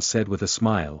man said with a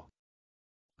smile.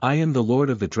 I am the Lord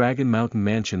of the Dragon Mountain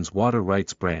Mansion's Water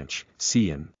Rights Branch,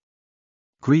 Xian.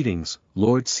 Greetings,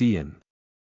 Lord Xian.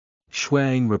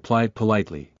 Xue Ying replied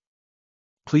politely.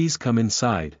 Please come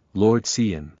inside, Lord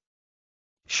Xian.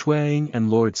 Xue Ying and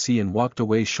Lord Xian walked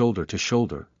away shoulder to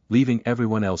shoulder, leaving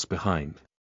everyone else behind.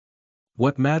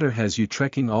 What matter has you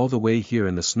trekking all the way here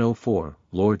in the snow for,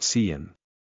 Lord Xian?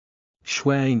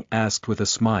 Xue Ying asked with a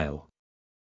smile.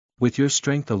 With your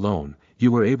strength alone,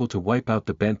 you were able to wipe out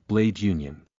the Bent Blade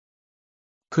Union.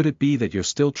 Could it be that you're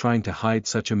still trying to hide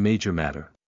such a major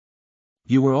matter?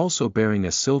 You were also bearing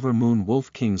a silver moon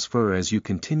wolf king's fur as you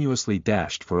continuously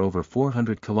dashed for over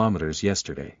 400 kilometers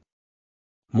yesterday.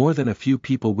 More than a few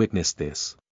people witnessed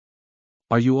this.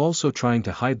 Are you also trying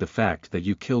to hide the fact that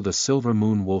you killed a silver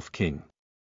moon wolf king?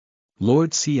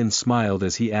 Lord Xian smiled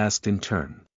as he asked in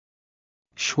turn.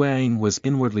 Xue Ying was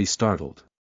inwardly startled.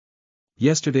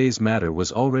 Yesterday's matter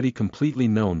was already completely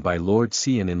known by Lord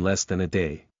Xian in less than a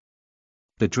day.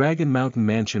 The Dragon Mountain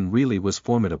Mansion really was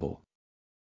formidable.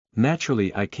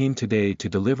 Naturally, I came today to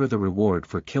deliver the reward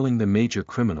for killing the major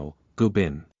criminal, Gu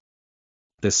Bin.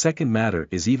 The second matter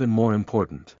is even more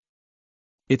important.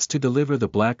 It's to deliver the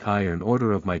Black Iron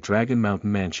Order of my Dragon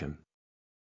Mountain Mansion.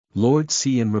 Lord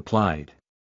Xian replied.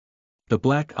 The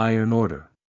Black Iron Order.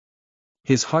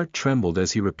 His heart trembled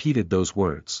as he repeated those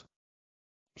words.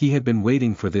 He had been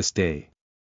waiting for this day.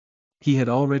 He had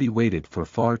already waited for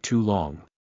far too long.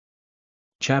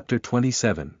 Chapter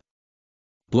 27.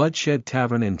 Bloodshed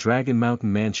Tavern and Dragon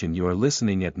Mountain Mansion. You are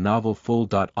listening at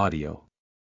novelfull.audio.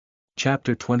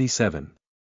 Chapter 27.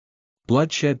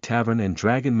 Bloodshed Tavern and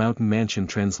Dragon Mountain Mansion.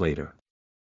 Translator.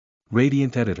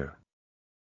 Radiant Editor.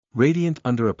 Radiant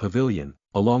under a pavilion,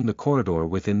 along the corridor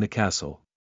within the castle.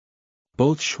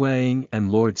 Both Xue Ying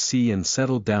and Lord Xue Ying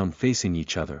settled down facing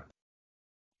each other.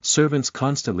 Servants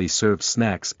constantly served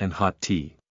snacks and hot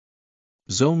tea.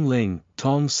 Zhong Ling,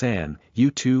 Tong San,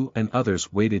 Yu Tu and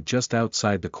others waited just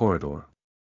outside the corridor.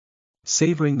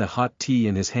 Savoring the hot tea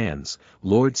in his hands,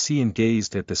 Lord Xue Ying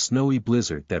gazed at the snowy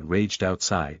blizzard that raged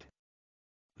outside.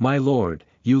 "My lord,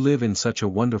 you live in such a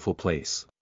wonderful place.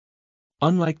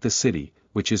 Unlike the city,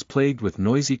 which is plagued with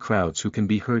noisy crowds who can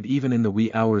be heard even in the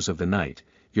wee hours of the night,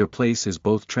 your place is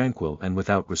both tranquil and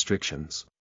without restrictions."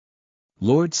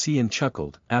 Lord Xue Ying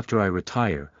chuckled. "After I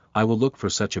retire, I will look for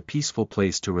such a peaceful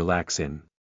place to relax in."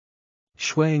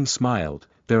 Xue Ying smiled.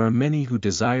 "There are many who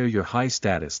desire your high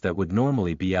status that would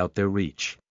normally be out their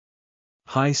reach."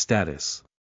 High status.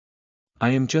 I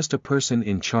am just a person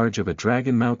in charge of a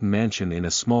Dragon Mountain mansion in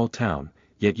a small town,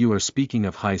 yet you are speaking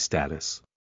of high status.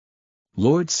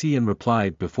 Lord Xue Ying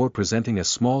replied before presenting a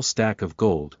small stack of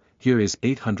gold. "Here is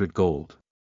 800 gold.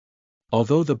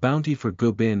 Although the bounty for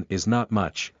Gubin is not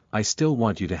much, I still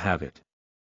want you to have it."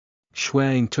 Xue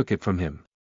Ying took it from him.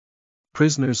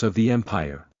 Prisoners of the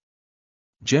Empire.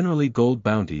 Generally gold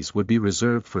bounties would be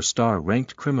reserved for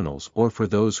star-ranked criminals or for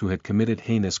those who had committed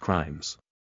heinous crimes.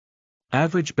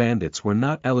 Average bandits were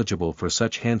not eligible for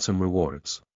such handsome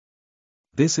rewards.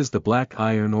 "This is the Black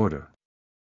Iron Order."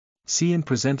 Xue Ying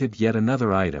presented yet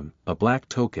another item, a black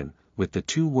token, with the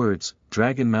two words,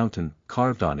 Dragon Mountain,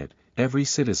 carved on it. "Every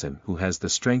citizen who has the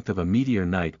strength of a meteor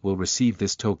knight will receive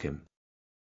this token."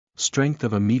 Strength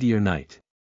of a meteor knight.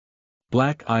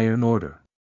 Black Iron Order.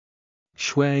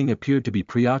 Xue Ying appeared to be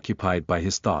preoccupied by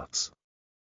his thoughts.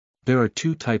 "There are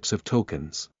two types of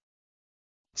tokens."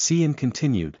 Xue Ying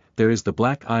continued, "There is the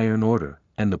Black Iron Order,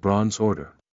 and the Bronze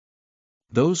Order.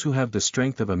 Those who have the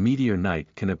strength of a meteor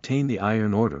knight can obtain the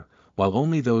Iron Order, while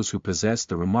only those who possess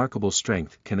the remarkable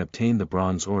strength can obtain the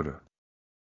Bronze Order.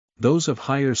 Those of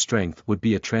higher strength would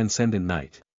be a Transcendent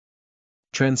Knight.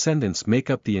 Transcendents make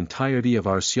up the entirety of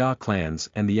our Xia clans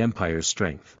and the Empire's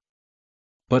strength.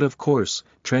 But of course,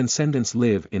 Transcendents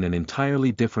live in an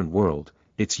entirely different world,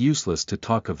 it's useless to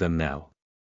talk of them now.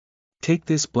 Take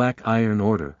this Black Iron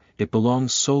Order, it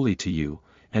belongs solely to you,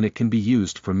 and it can be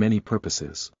used for many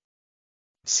purposes."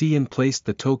 Xue Ying placed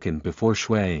the token before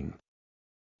Xue Ying.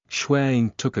 Xue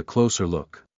Ying took a closer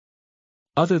look.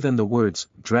 Other than the words,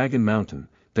 Dragon Mountain,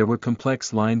 there were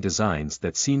complex line designs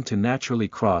that seemed to naturally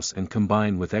cross and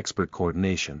combine with expert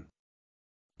coordination.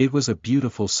 It was a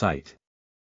beautiful sight.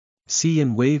 Xue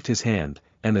Ying waved his hand,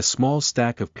 and a small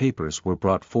stack of papers were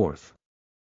brought forth.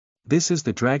 "This is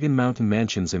the Dragon Mountain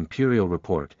Mansion's Imperial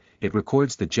Report. It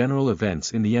records the general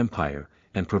events in the Empire,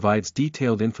 and provides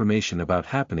detailed information about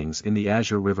happenings in the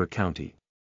Azure River County.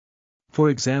 For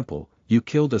example, you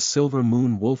killed a Silver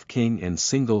Moon Wolf King and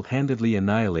single-handedly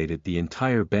annihilated the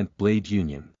entire Bent Blade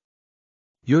Union.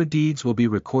 Your deeds will be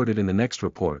recorded in the next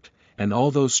report, and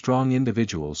all those strong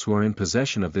individuals who are in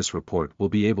possession of this report will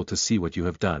be able to see what you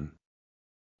have done."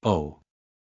 Oh.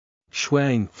 Xue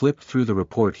Ying flipped through the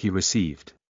report he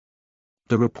received.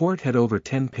 The report had over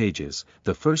 10 pages.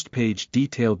 The first page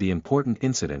detailed the important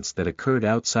incidents that occurred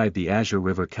outside the Azure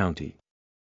River County.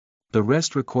 The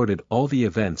rest recorded all the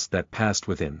events that passed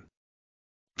within.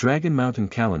 Dragon Mountain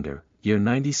Calendar, Year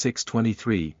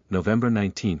 9623, November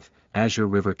 19, Azure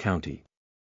River County.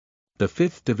 The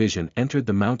 5th Division entered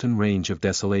the mountain range of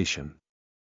Desolation.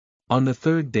 On the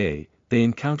third day, they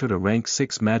encountered a rank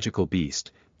 6 magical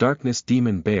beast, Darkness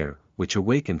Demon Bear, which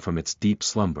awakened from its deep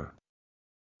slumber.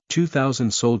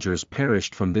 2,000 soldiers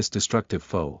perished from this destructive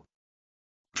foe.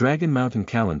 Dragon Mountain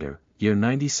Calendar, Year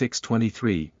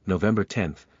 9623, November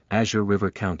 10, Azure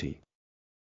River County.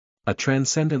 A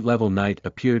Transcendent Level Knight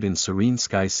appeared in Serene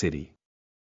Sky City.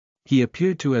 He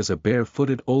appeared to as a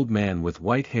bare-footed old man with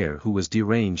white hair who was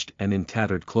deranged and in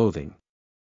tattered clothing.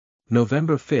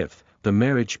 November 5, the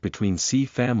marriage between Xi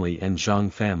family and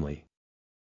Zhang family.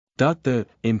 The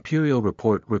Imperial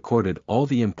Report recorded all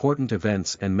the important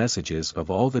events and messages of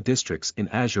all the districts in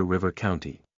Azure River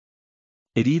County.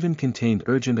 It even contained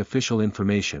urgent official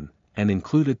information, and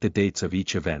included the dates of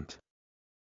each event.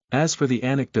 As for the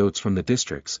anecdotes from the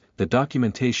districts, the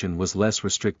documentation was less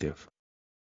restrictive.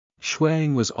 Xue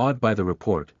Ying was awed by the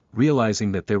report,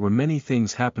 realizing that there were many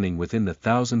things happening within the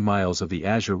 1,000 miles of the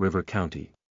Azure River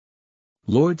County.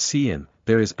 "Lord Xue Ying,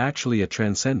 there is actually a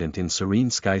Transcendent in Serene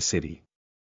Sky City?"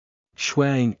 Xue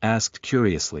Ying asked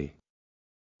curiously.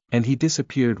 "And he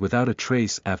disappeared without a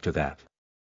trace after that?"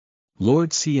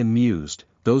 Lord Xue Ying mused,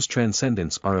 those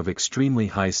transcendents are of extremely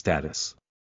high status.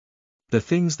 The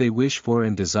things they wish for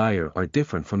and desire are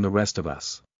different from the rest of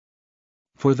us.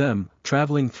 For them,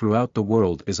 traveling throughout the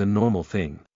world is a normal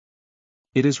thing.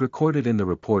 It is recorded in the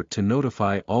report to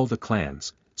notify all the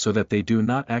clans, so that they do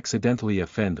not accidentally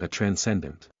offend a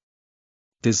transcendent.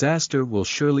 Disaster will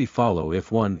surely follow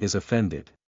if one is offended.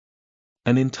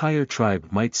 An entire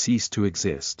tribe might cease to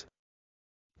exist.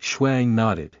 Xue Ying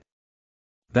nodded.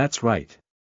 That's right.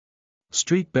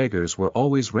 Street beggars were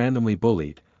always randomly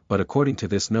bullied, but according to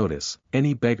this notice,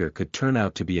 any beggar could turn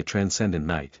out to be a transcendent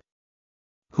knight.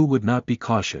 Who would not be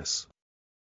cautious?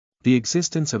 The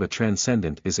existence of a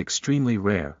transcendent is extremely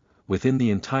rare. Within the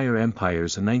entire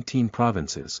empire's 19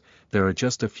 provinces, there are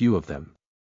just a few of them.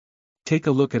 Take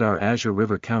a look at our Azure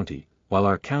River County. While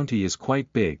our county is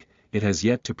quite big, it has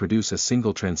yet to produce a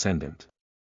single transcendent.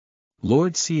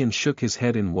 Lord Xue Ying shook his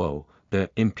head in woe. The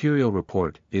Imperial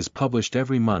Report is published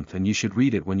every month and you should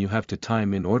read it when you have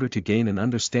time in order to gain an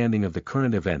understanding of the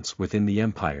current events within the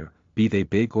empire, be they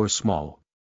big or small.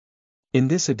 In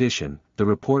this edition, the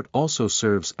report also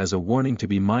serves as a warning to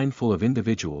be mindful of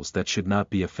individuals that should not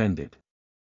be offended.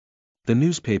 The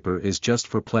newspaper is just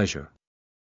for pleasure.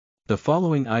 The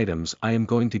following items I am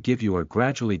going to give you are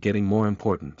gradually getting more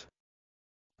important.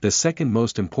 The second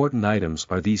most important items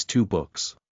are these two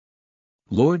books.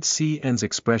 Lord Xue Ying's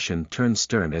expression turned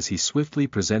stern as he swiftly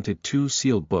presented two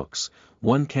sealed books,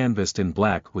 one canvassed in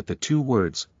black with the two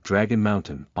words, Dragon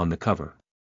Mountain, on the cover.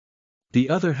 The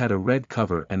other had a red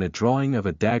cover and a drawing of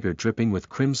a dagger dripping with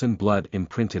crimson blood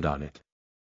imprinted on it.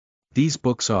 These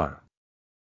books are?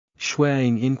 Xue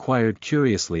Ying inquired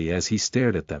curiously as he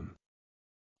stared at them.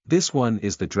 This one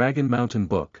is the Dragon Mountain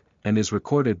book, and is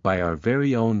recorded by our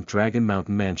very own Dragon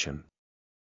Mountain Mansion.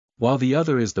 While the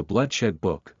other is the Bloodshed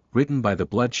book, written by the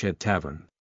Bloodshed Tavern.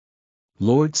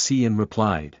 Lord Xue Ying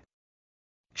replied.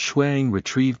 Xue Ying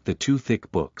retrieved the two thick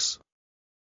books.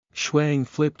 Xue Ying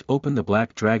flipped open the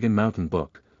Black Dragon Mountain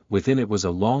book. Within it was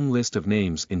a long list of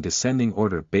names in descending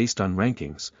order based on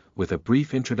rankings, with a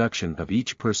brief introduction of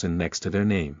each person next to their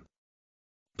name.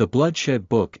 The Bloodshed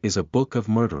book is a book of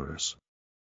murderers.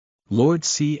 Lord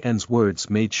Xue Ying's words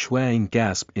made Xue Ying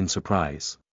gasp in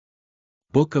surprise.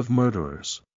 Book of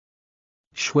Murderers.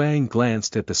 Xue Ying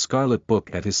glanced at the scarlet book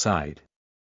at his side.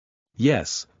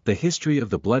 Yes, the history of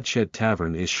the Bloodshed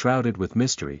Tavern is shrouded with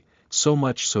mystery, so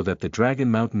much so that the Dragon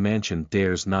Mountain Mansion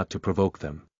dares not to provoke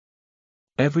them.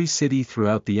 Every city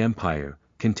throughout the empire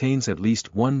contains at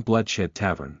least one Bloodshed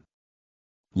Tavern.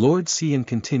 Lord Xue Ying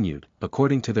continued,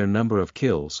 according to their number of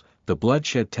kills, the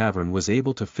Bloodshed Tavern was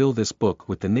able to fill this book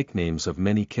with the nicknames of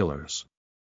many killers.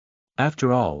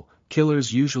 After all,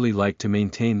 killers usually like to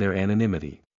maintain their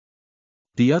anonymity.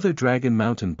 The other Dragon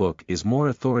Mountain book is more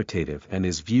authoritative and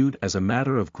is viewed as a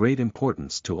matter of great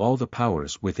importance to all the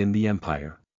powers within the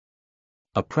empire.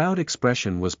 A proud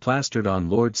expression was plastered on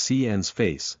Lord Xue Ying's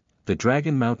face. The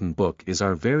Dragon Mountain book is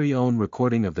our very own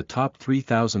recording of the top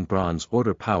 3,000 Bronze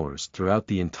Order powers throughout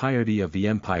the entirety of the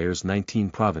empire's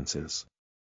 19 provinces.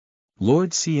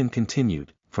 Lord Xue Ying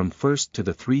continued, from 1st to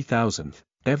the 3,000th,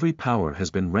 every power has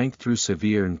been ranked through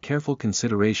severe and careful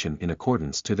consideration in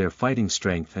accordance to their fighting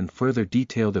strength and further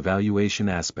detailed evaluation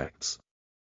aspects.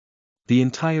 The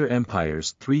entire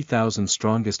empire's 3,000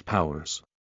 strongest powers.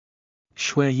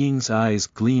 Xue Ying's eyes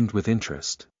gleamed with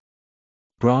interest.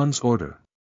 Bronze Order.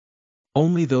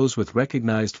 Only those with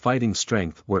recognized fighting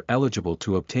strength were eligible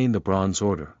to obtain the Bronze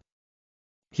Order.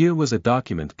 Here was a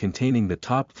document containing the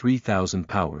top 3,000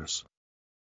 powers.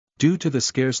 Due to the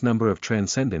scarce number of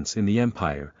transcendents in the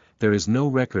empire, there is no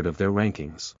record of their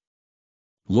rankings.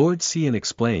 Lord Xue Ying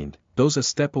explained, those a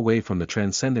step away from the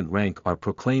transcendent rank are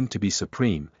proclaimed to be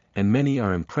supreme, and many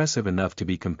are impressive enough to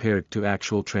be compared to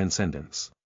actual transcendents.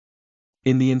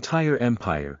 In the entire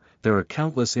empire, there are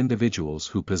countless individuals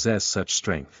who possess such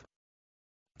strength.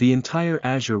 The entire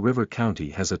Azure River County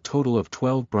has a total of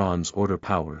 12 Bronze Order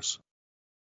powers.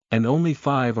 And only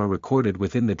 5 are recorded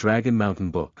within the Dragon Mountain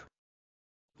book.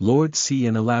 Lord Xue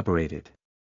Ying elaborated.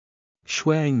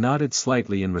 Xue Ying nodded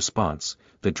slightly in response.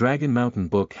 The Dragon Mountain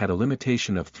book had a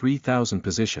limitation of 3,000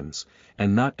 positions,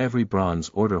 and not every Bronze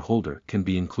Order holder can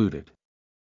be included.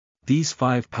 These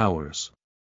 5 powers.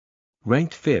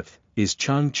 Ranked 5th, is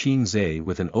Chang Qingzhe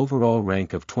with an overall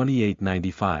rank of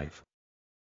 2895.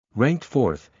 Ranked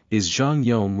 4th, is Zhang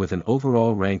Yon with an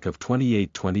overall rank of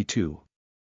 2822.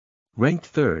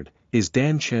 Ranked 3rd, is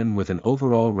Dan Chen with an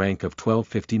overall rank of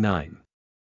 1259.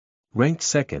 Ranked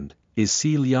 2nd, is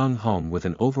Si Liang Hong with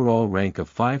an overall rank of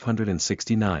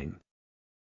 569.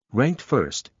 Ranked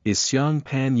 1st, is Xiang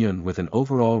Pan Yun with an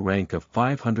overall rank of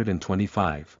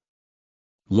 525.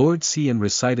 Lord Xue Ying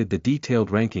recited the detailed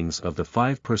rankings of the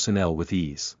 5 personnel with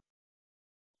ease.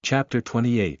 Chapter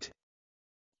 28.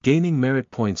 Gaining Merit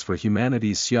Points for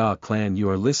Humanity's Xia Clan. You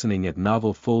are listening at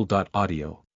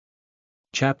novelfull.audio.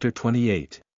 Chapter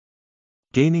 28.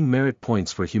 Gaining Merit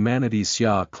Points for Humanity's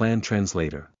Xia Clan.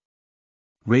 Translator.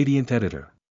 Radiant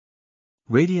Editor.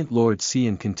 Radiant Lord Xue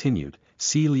Ying continued,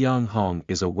 Xi Lianghong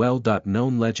is a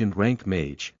well-known legend-ranked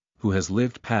mage, who has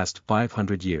lived past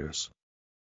 500 years.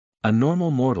 A normal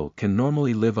mortal can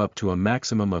normally live up to a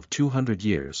maximum of 200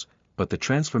 years, but the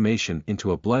transformation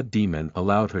into a blood demon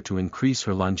allowed her to increase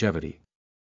her longevity.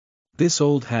 This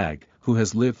old hag, who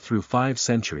has lived through 5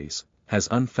 centuries, has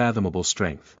unfathomable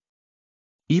strength.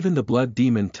 Even the blood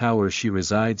demon tower she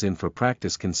resides in for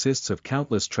practice consists of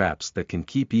countless traps that can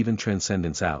keep even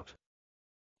transcendence out.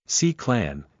 Xi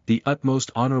Clan, the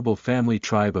utmost honorable family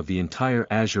tribe of the entire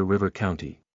Azure River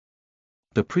County.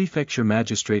 The Prefecture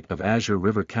Magistrate of Azure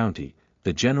River County,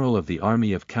 the General of the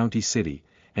Army of County City,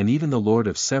 and even the Lord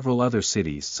of several other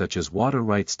cities such as Water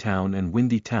Rights Town and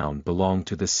Windy Town belong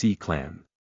to the Xi Clan.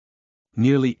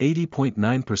 Nearly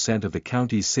 80.9% of the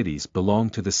county's cities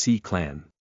belong to the Xi Clan.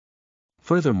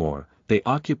 Furthermore, they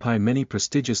occupy many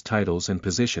prestigious titles and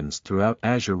positions throughout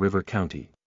Azure River County.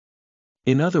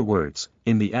 In other words,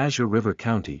 in the Azure River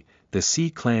County, the Xi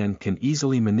Clan can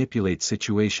easily manipulate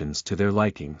situations to their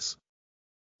likings.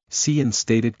 Xue Ying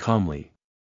stated calmly.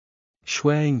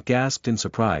 Xue Ying gasped in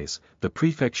surprise. The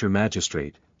prefecture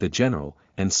magistrate, the general,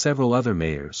 and several other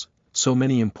mayors, so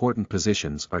many important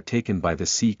positions are taken by the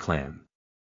Xi Clan.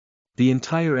 The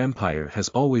entire empire has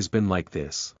always been like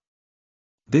this.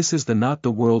 This is not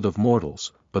the world of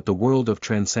mortals, but the world of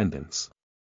transcendence.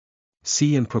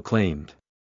 Xue Ying proclaimed.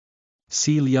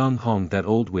 Xi Lianghong, that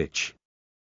old witch.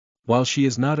 While she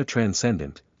is not a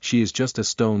transcendent, she is just a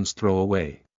stone's throw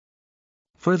away.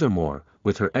 Furthermore,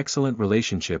 with her excellent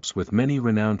relationships with many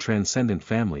renowned transcendent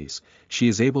families, she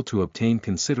is able to obtain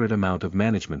considerate amount of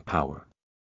management power.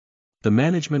 The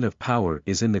management of power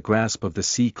is in the grasp of the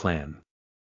Xi Clan.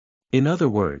 In other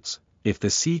words, if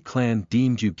the Xi Clan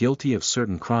deemed you guilty of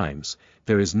certain crimes,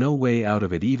 there is no way out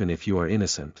of it even if you are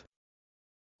innocent.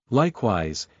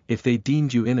 Likewise, if they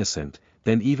deemed you innocent,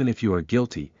 then even if you are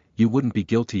guilty, you wouldn't be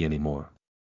guilty anymore.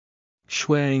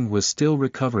 Xue Ying was still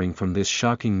recovering from this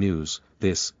shocking news.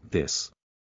 This.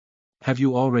 Have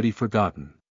you already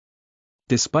forgotten?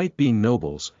 Despite being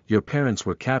nobles, your parents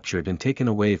were captured and taken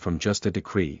away from just a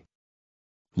decree.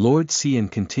 Lord Xue Ying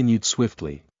continued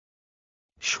swiftly.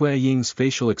 Xue Ying's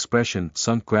facial expression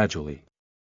sunk gradually.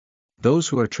 Those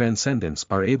who are transcendents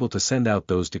are able to send out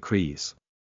those decrees.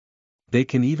 They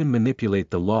can even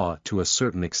manipulate the law to a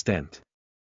certain extent.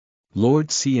 Lord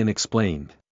Xue Ying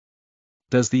explained.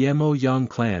 Does the Mo Yang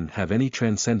clan have any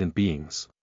transcendent beings?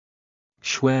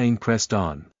 Xue Ying pressed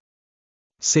on.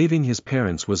 Saving his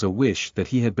parents was a wish that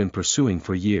he had been pursuing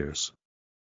for years.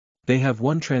 They have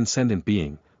one transcendent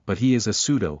being, but he is a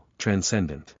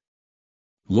pseudo-transcendent.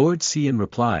 Lord Xue Ying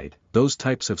replied, those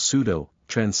types of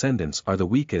pseudo-transcendents are the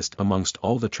weakest amongst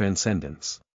all the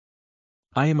transcendents.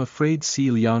 I am afraid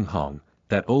Xi Lianghong,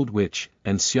 that old witch,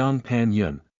 and Xiang Pan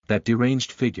Yun, that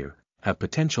deranged figure, have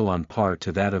potential on par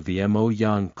to that of the Mo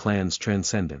Yang clan's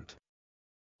transcendent.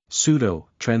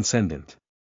 Pseudo-transcendent.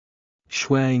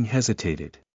 Xue Ying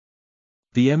hesitated.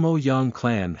 The Mo Yang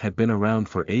clan had been around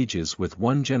for ages with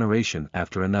one generation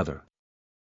after another.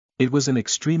 It was an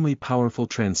extremely powerful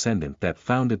transcendent that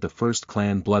founded the first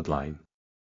clan bloodline.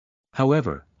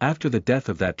 However, after the death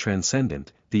of that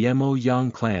transcendent, the Mo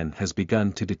Yang clan has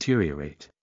begun to deteriorate.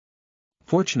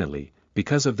 Fortunately,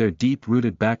 because of their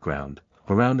deep-rooted background,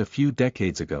 around a few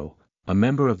decades ago, a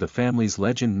member of the family's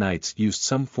legend knights used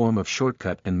some form of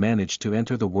shortcut and managed to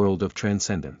enter the world of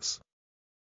transcendence.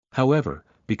 However,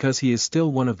 because he is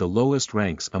still one of the lowest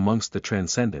ranks amongst the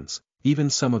transcendents, even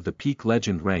some of the peak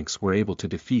legend ranks were able to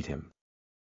defeat him.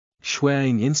 Xue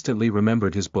Ying instantly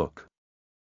remembered his book.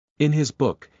 In his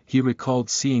book, he recalled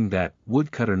seeing that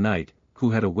woodcutter knight,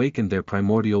 who had awakened their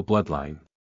primordial bloodline.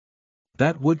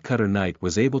 That woodcutter knight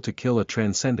was able to kill a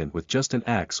transcendent with just an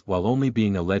axe while only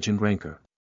being a legend ranker.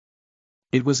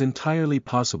 It was entirely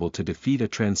possible to defeat a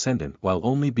transcendent while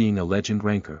only being a legend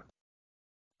ranker.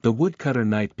 The woodcutter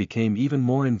knight became even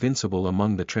more invincible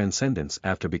among the transcendents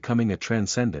after becoming a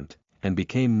transcendent, and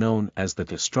became known as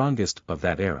the strongest of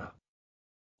that era.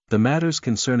 The matters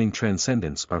concerning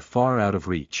transcendence are far out of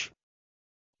reach.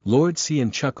 Lord Xue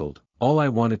Ying chuckled, all I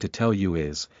wanted to tell you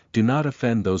is, do not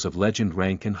offend those of legend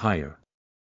rank and higher.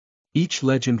 Each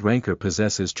legend ranker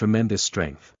possesses tremendous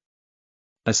strength.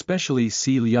 Especially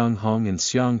Xi Lianghong and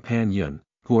Xiang Pan Yun,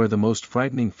 who are the most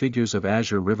frightening figures of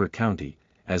Azure River County,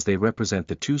 as they represent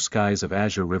the two skies of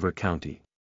Azure River County.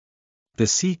 The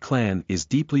Xi clan is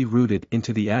deeply rooted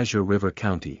into the Azure River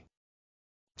County.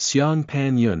 Xiang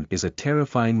Pan Yun is a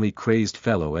terrifyingly crazed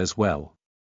fellow as well.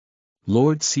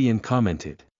 Lord Xue Ying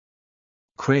commented.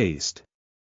 Crazed?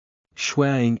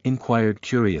 Xue Ying inquired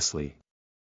curiously.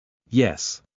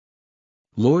 Yes.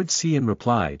 Lord Xue Ying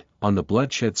replied, on the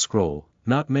bloodshed scroll,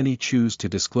 not many choose to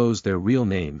disclose their real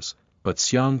names, but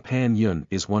Xiang Pan Yun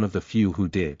is one of the few who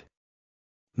did.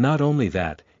 Not only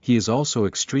that, he is also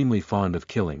extremely fond of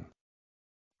killing.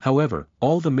 However,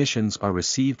 all the missions are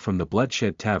received from the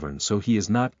Bloodshed Tavern, so he is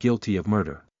not guilty of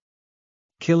murder.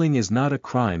 Killing is not a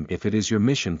crime if it is your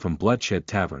mission from Bloodshed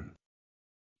Tavern.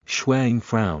 Xue Ying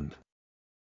frowned.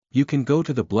 You can go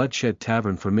to the Bloodshed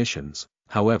Tavern for missions,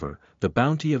 however, the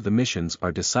bounty of the missions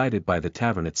are decided by the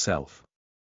tavern itself.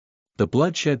 The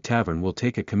Bloodshed Tavern will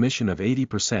take a commission of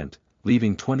 80%,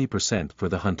 leaving 20% for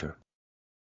the hunter.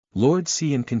 Lord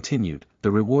Xue Ying continued,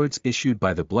 the rewards issued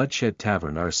by the Bloodshed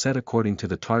Tavern are set according to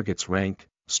the target's rank,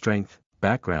 strength,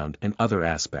 background and other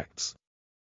aspects.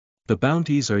 The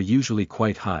bounties are usually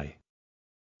quite high.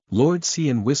 Lord Xue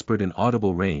Ying whispered in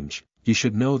audible range, you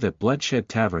should know that Bloodshed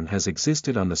Tavern has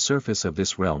existed on the surface of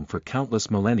this realm for countless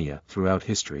millennia throughout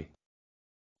history.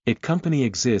 Its company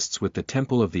exists with the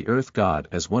Temple of the Earth God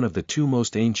as one of the two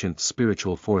most ancient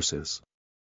spiritual forces.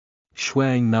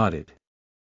 Xue Ying nodded.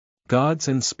 Gods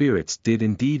and spirits did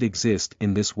indeed exist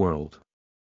in this world.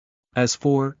 As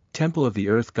for Temple of the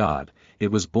Earth God,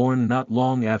 it was born not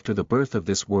long after the birth of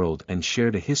this world and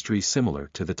shared a history similar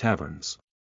to the taverns.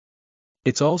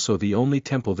 It's also the only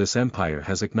temple this empire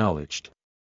has acknowledged.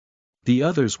 The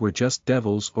others were just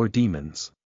devils or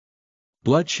demons.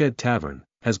 Bloodshed Tavern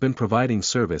has been providing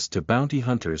service to bounty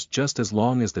hunters just as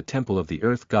long as the Temple of the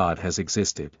Earth God has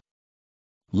existed.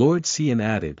 Lord Xue Ying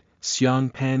added,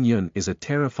 Xiang Pan Yun is a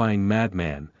terrifying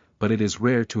madman, but it is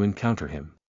rare to encounter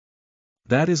him.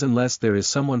 That is unless there is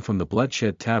someone from the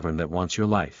Bloodshed Tavern that wants your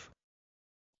life.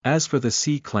 As for the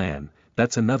Xi clan,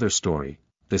 that's another story.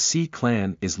 The Xi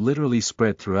clan is literally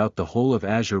spread throughout the whole of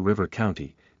Azure River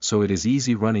County, so it is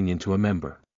easy running into a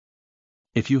member.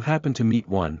 If you happen to meet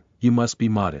one, you must be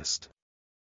modest.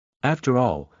 After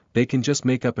all, they can just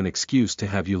make up an excuse to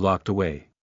have you locked away.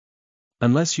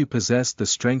 Unless you possess the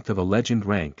strength of a legend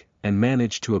rank, and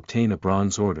manage to obtain a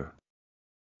bronze order.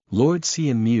 Lord Xue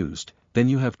Ying mused, then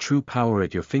you have true power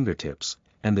at your fingertips,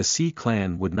 and the Xi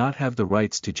clan would not have the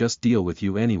rights to just deal with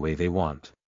you any way they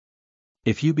want.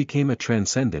 If you became a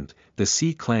transcendent, the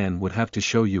Xi clan would have to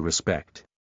show you respect.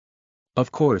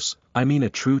 Of course, I mean a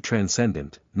true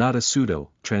transcendent, not a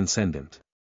pseudo-transcendent.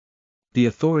 The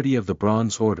authority of the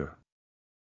Bronze Order.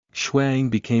 Xue Ying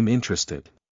became interested.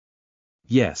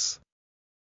 Yes.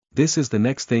 This is the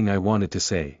next thing I wanted to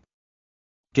say.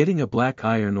 Getting a Black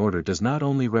Iron Order does not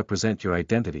only represent your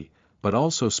identity, but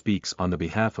also speaks on the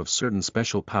behalf of certain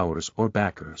special powers or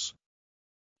backers.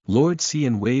 Lord Xue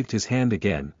Ying waved his hand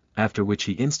again, after which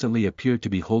he instantly appeared to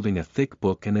be holding a thick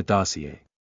book and a dossier.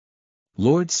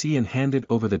 Lord Xue Ying handed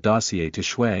over the dossier to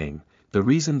Xue Ying. The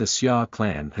reason the Xia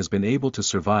clan has been able to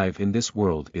survive in this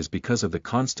world is because of the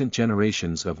constant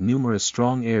generations of numerous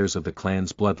strong heirs of the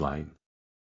clan's bloodline.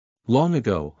 Long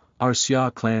ago, our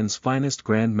Xia clan's finest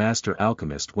Grand Master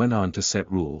Alchemist went on to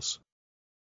set rules.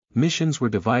 Missions were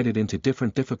divided into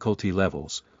different difficulty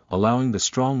levels, allowing the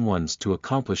strong ones to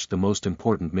accomplish the most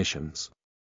important missions.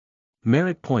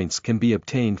 Merit points can be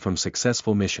obtained from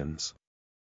successful missions.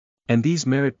 And these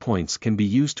merit points can be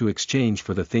used to exchange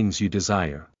for the things you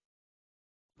desire.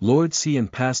 Lord Xue Ying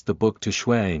passed the book to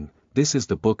Xue Ying. This is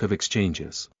the Book of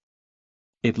Exchanges.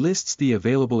 It lists the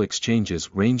available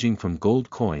exchanges ranging from gold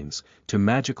coins, to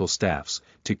magical staffs,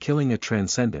 to killing a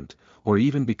transcendent, or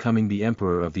even becoming the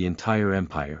emperor of the entire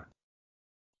empire.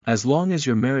 As long as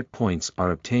your merit points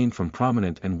are obtained from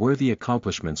prominent and worthy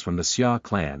accomplishments from the Xia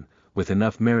clan, with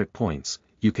enough merit points,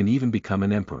 you can even become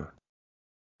an emperor.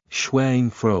 Xue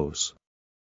Ying froze.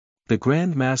 The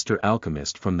Grand Master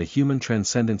Alchemist from the human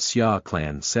transcendent Xia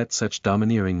clan set such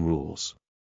domineering rules.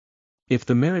 If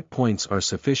the merit points are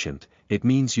sufficient, it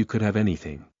means you could have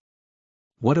anything.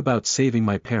 What about saving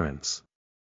my parents?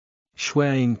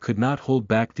 Xue Ying could not hold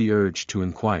back the urge to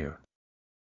inquire.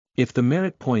 If the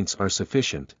merit points are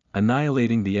sufficient,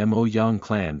 annihilating the Mo Yang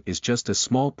clan is just a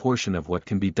small portion of what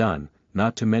can be done,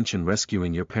 not to mention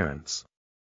rescuing your parents.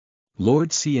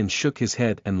 Lord Xue Ying shook his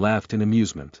head and laughed in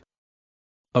amusement.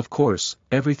 Of course,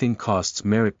 everything costs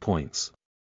merit points.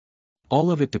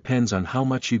 All of it depends on how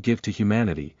much you give to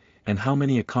humanity, and how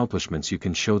many accomplishments you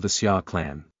can show the Xia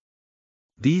clan.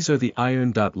 These are the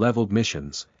iron-leveled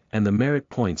missions, and the merit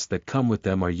points that come with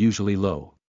them are usually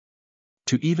low.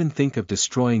 To even think of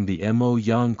destroying the Mo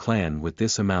Yang clan with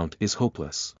this amount is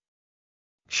hopeless.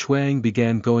 Xue Ying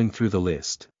began going through the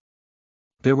list.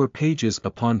 There were pages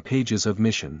upon pages of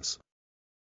missions.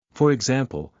 For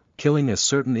example, killing a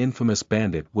certain infamous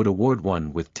bandit would award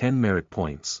one with 10 merit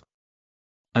points.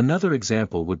 Another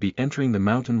example would be entering the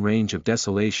mountain range of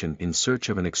desolation in search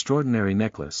of an extraordinary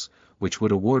necklace, which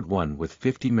would award one with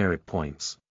 50 merit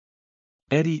points.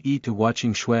 To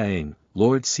watching Xue Ying,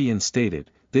 Lord Xue Ying stated,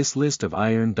 this list of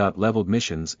iron-leveled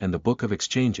missions and the Book of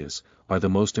Exchanges are the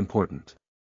most important.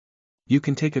 You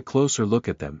can take a closer look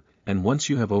at them, and once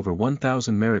you have over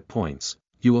 1,000 merit points,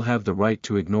 you will have the right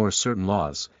to ignore certain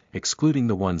laws, excluding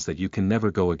the ones that you can never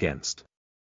go against.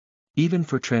 Even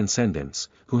for transcendents,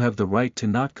 who have the right to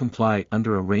not comply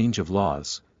under a range of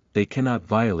laws, they cannot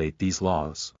violate these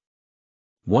laws.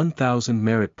 1,000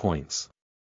 merit points.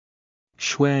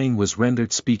 Xue Ying was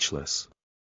rendered speechless.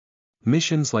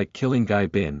 Missions like killing Gai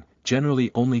Bin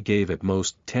generally only gave at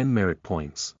most 10 merit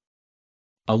points.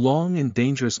 A long and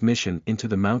dangerous mission into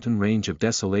the mountain range of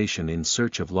desolation in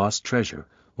search of lost treasure,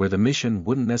 where the mission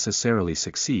wouldn't necessarily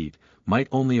succeed, might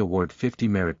only award 50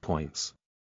 merit points.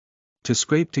 To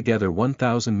scrape together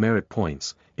 1,000 merit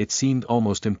points, it seemed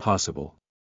almost impossible.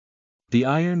 The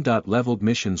iron-leveled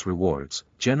missions rewards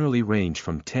generally range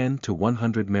from 10 to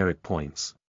 100 merit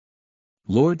points.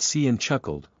 Lord Xue Ying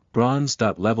chuckled,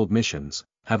 bronze-leveled missions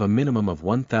have a minimum of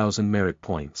 1,000 merit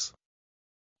points.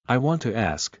 I want to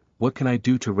ask, what can I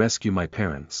do to rescue my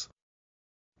parents?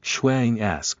 Xue Ying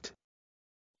asked.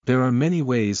 There are many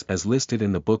ways as listed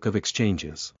in the Book of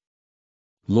Exchanges.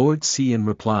 Lord Xue Ying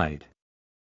replied.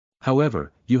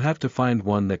 However, you have to find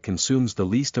one that consumes the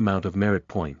least amount of merit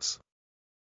points.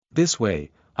 This way,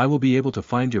 I will be able to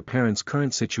find your parents'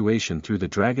 current situation through the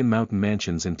Dragon Mountain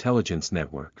Mansion's intelligence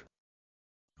network.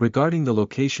 Regarding the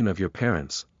location of your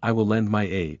parents, I will lend my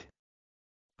aid.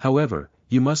 However,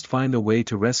 you must find a way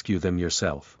to rescue them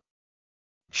yourself.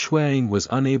 Xue Ying was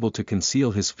unable to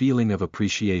conceal his feeling of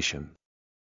appreciation.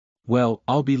 Well,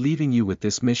 I'll be leaving you with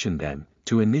this mission then,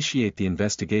 to initiate the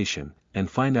investigation,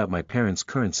 and find out my parents'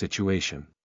 current situation.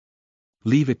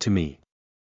 Leave it to me.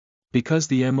 Because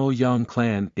the Mo Yang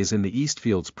clan is in the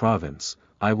Eastfields province,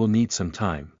 I will need some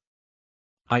time.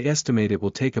 I estimate it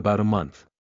will take about a month.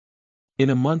 In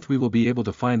a month we will be able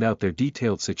to find out their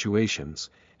detailed situations,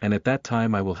 and at that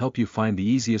time I will help you find the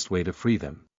easiest way to free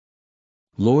them.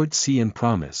 Lord Xue Ying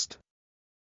promised.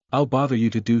 I'll bother you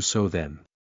to do so then.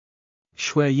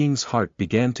 Xue Ying's heart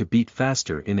began to beat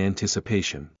faster in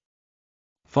anticipation.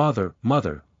 Father,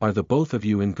 mother, are the both of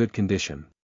you in good condition?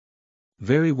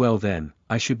 Very well then,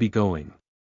 I should be going.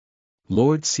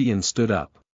 Lord Xue Ying stood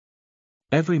up.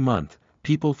 Every month,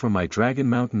 people from my Dragon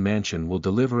Mountain Mansion will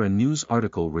deliver a news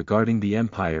article regarding the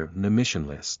Empire in the mission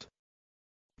list.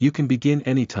 You can begin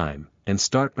anytime, and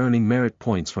start earning merit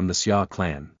points from the Xia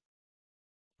clan.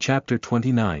 Chapter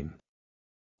 29.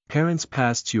 Parents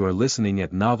Pasts. You are listening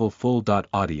at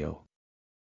novelfull.audio.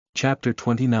 Chapter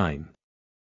 29.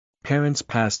 Parents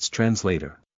Pasts.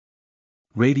 Translator.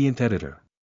 Radiant Editor.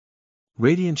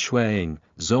 Radiant Xue Ying,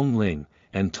 Zhong Ling,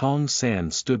 and Tong San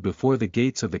stood before the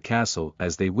gates of the castle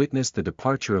as they witnessed the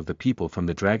departure of the people from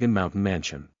the Dragon Mountain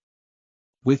Mansion.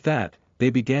 With that,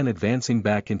 they began advancing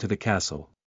back into the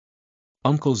castle.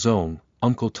 Uncle Zhong,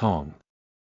 Uncle Tong.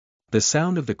 The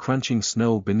sound of the crunching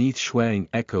snow beneath Xue Ying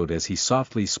echoed as he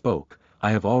softly spoke,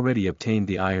 I have already obtained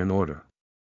the Iron Order.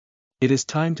 It is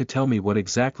time to tell me what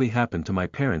exactly happened to my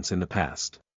parents in the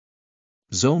past.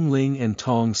 Zhong Ling and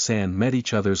Tong San met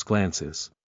each other's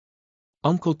glances.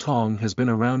 Uncle Tong has been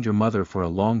around your mother for a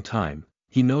long time,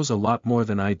 he knows a lot more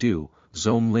than I do,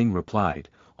 Zhong Ling replied,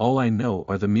 all I know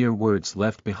are the mere words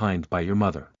left behind by your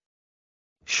mother.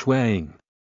 Xue Ying.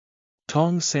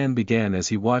 Tong San began as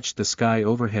he watched the sky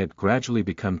overhead gradually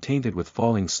become tainted with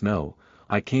falling snow.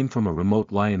 I came from a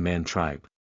remote Lion Man tribe.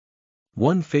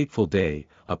 One fateful day,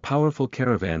 a powerful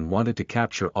caravan wanted to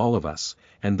capture all of us,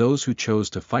 and those who chose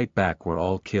to fight back were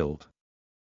all killed.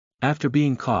 After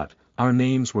being caught, our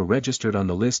names were registered on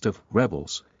the list of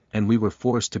rebels, and we were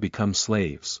forced to become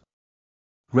slaves.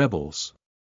 Rebels.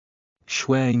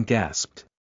 Xue Ying gasped.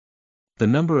 The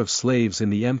number of slaves in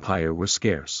the empire were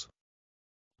scarce.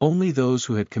 Only those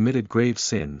who had committed grave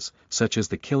sins, such as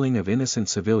the killing of innocent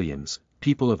civilians,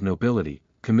 people of nobility,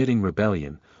 committing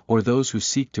rebellion, or those who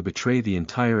seek to betray the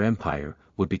entire empire,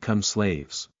 would become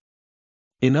slaves.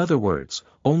 In other words,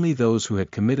 only those who had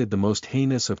committed the most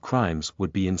heinous of crimes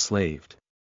would be enslaved.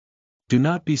 Do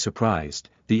not be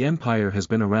surprised, the empire has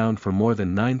been around for more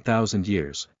than 9,000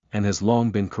 years, and has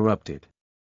long been corrupted.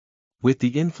 With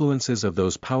the influences of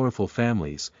those powerful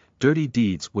families, dirty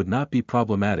deeds would not be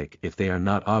problematic if they are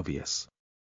not obvious.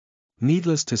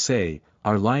 Needless to say,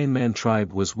 our Lion Man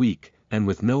tribe was weak, and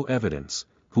with no evidence,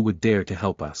 who would dare to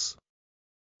help us?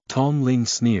 Tong Ling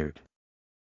sneered.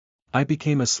 I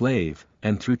became a slave,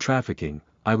 and through trafficking,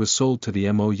 I was sold to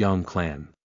the Mo Yang clan.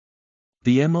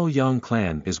 The Mo Yang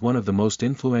clan is one of the most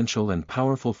influential and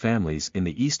powerful families in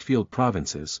the Eastfield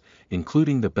provinces,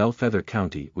 including the Bellfeather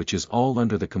County, which is all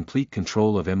under the complete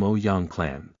control of Mo Yang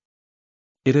clan.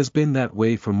 It has been that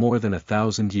way for more than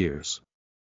 1,000 years.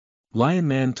 Lion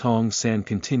Man Tong San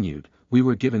continued, we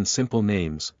were given simple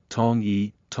names, Tong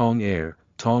Yi, Tong Air,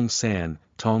 Tong San,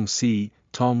 Tong Si,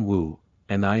 Tong Wu,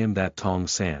 and I am that Tong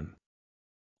San.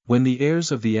 When the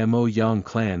heirs of the Mo Yang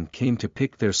clan came to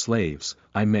pick their slaves,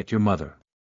 I met your mother.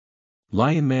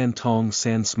 Lion Man Tong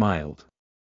San smiled.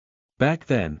 Back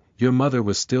then, your mother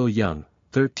was still young,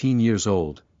 13 years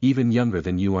old, even younger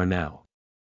than you are now.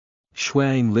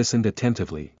 Xue Ying listened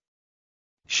attentively.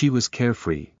 She was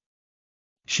carefree.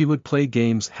 She would play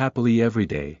games happily every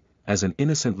day, as an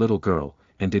innocent little girl,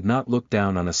 and did not look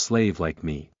down on a slave like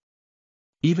me.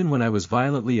 Even when I was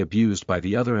violently abused by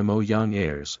the other Mo Yang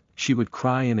heirs, she would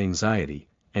cry in anxiety,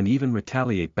 and even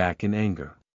retaliate back in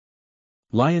anger.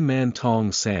 Lion Man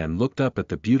Tong San looked up at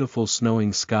the beautiful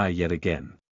snowing sky yet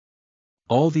again.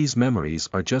 All these memories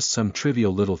are just some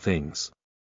trivial little things.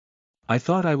 I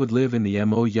thought I would live in the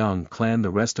Mo Yang clan the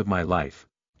rest of my life,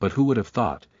 but who would have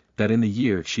thought, that in the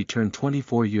year she turned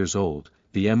 24 years old,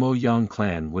 the Mo Yang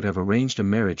clan would have arranged a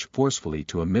marriage forcefully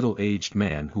to a middle-aged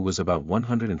man who was about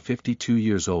 152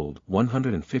 years old.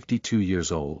 152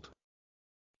 years old.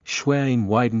 Xue Ying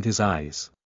widened his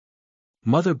eyes.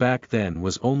 Mother back then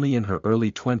was only in her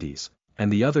early 20s,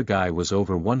 and the other guy was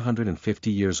over 150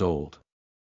 years old.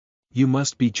 You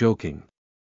must be joking.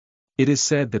 It is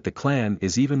said that the clan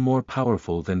is even more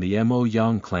powerful than the Mo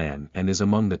Yang clan and is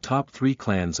among the top 3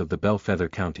 clans of the Bellfeather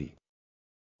County.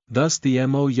 Thus the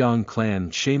Mo Yang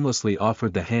clan shamelessly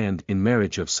offered the hand in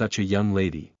marriage of such a young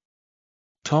lady.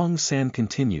 Tong San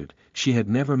continued, she had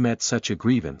never met such a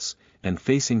grievance, and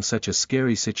facing such a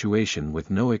scary situation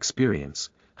with no experience,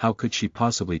 how could she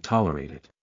possibly tolerate it?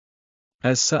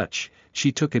 As such,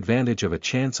 she took advantage of a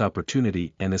chance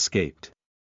opportunity and escaped.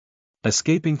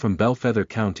 Escaping from Bellfeather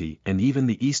County and even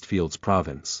the Eastfields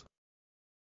province.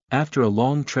 After a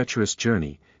long treacherous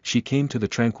journey, she came to the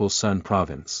Tranquil Sun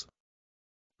province.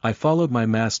 I followed my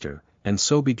master, and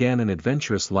so began an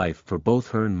adventurous life for both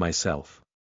her and myself.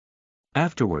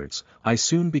 Afterwards, I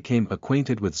soon became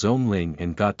acquainted with Zhong Ling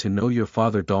and got to know your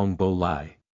father Dong Bo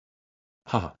Lai.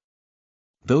 Ha!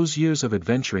 Those years of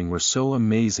adventuring were so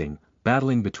amazing,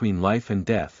 battling between life and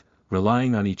death,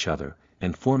 relying on each other,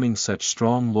 and forming such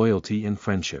strong loyalty and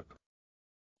friendship.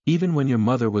 Even when your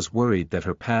mother was worried that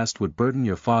her past would burden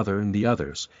your father and the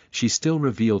others, she still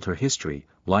revealed her history,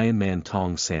 Lion Man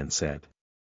Tong San said.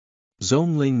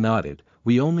 Zhong Ling nodded,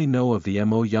 we only know of the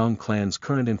Mo Yang clan's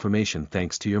current information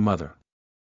thanks to your mother.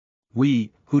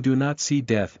 We, who do not see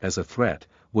death as a threat,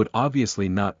 would obviously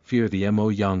not fear the Mo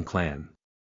Yang clan.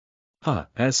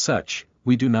 As such,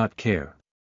 we do not care.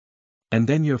 And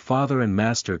then your father and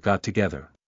master got together.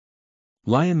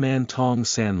 Lion Man Tong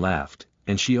San laughed,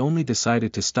 and she only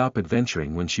decided to stop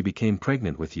adventuring when she became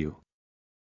pregnant with you.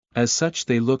 As such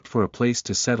they looked for a place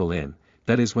to settle in,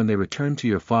 that is when they returned to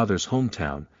your father's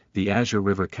hometown, the Azure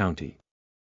River County.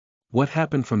 What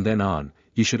happened from then on,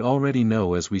 you should already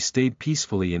know as we stayed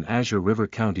peacefully in Azure River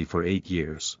County for 8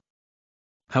 years.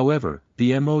 However,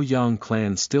 the Mo Yang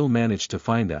clan still managed to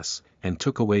find us, and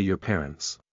took away your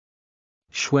parents.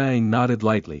 Xue Ying nodded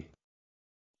lightly.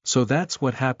 So that's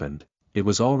what happened. It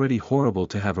was already horrible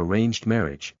to have arranged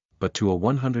marriage, but to a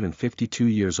 152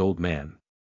 years old man.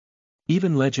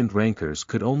 Even legend rankers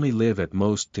could only live at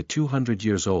most to 200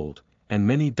 years old, and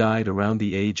many died around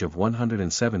the age of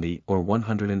 170 or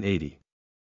 180.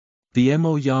 The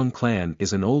Mo Yang clan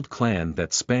is an old clan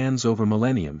that spans over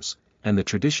millenniums, and the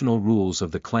traditional rules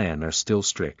of the clan are still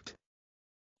strict.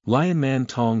 Lion Man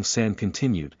Tong San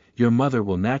continued, your mother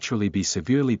will naturally be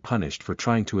severely punished for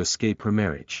trying to escape her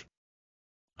marriage.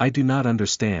 I do not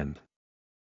understand.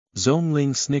 Zhong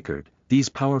Ling snickered, these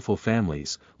powerful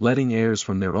families, letting heirs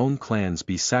from their own clans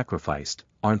be sacrificed,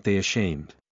 aren't they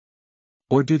ashamed?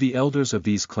 Or do the elders of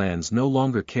these clans no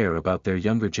longer care about their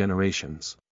younger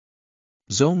generations?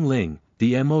 Zhong Ling,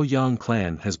 the Mo Yang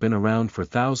clan has been around for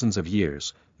thousands of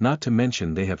years, not to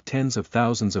mention they have tens of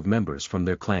thousands of members from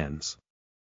their clans.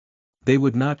 They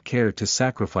would not care to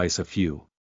sacrifice a few.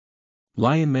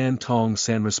 Lion Man Tong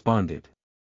San responded.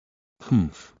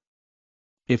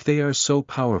 If they are so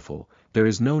powerful, there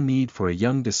is no need for a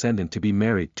young descendant to be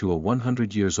married to a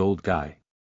 100 years old guy.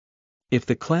 If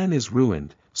the clan is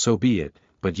ruined, so be it,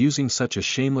 but using such a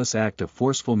shameless act of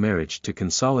forceful marriage to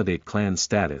consolidate clan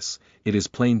status, it is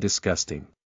plain disgusting.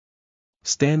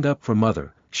 Stand up for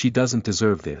mother, she doesn't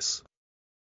deserve this.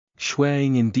 Xue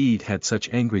Ying indeed had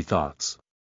such angry thoughts.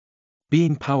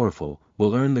 Being powerful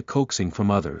will earn the coaxing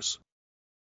from others.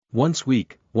 Once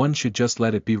weak, one should just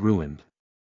let it be ruined.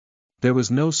 There was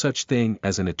no such thing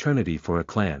as an eternity for a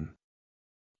clan.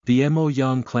 The Mo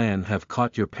Yang clan have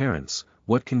caught your parents,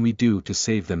 what can we do to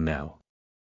save them now?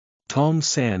 Tong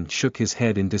San shook his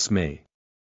head in dismay.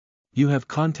 You have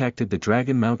contacted the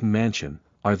Dragon Mountain Mansion,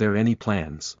 are there any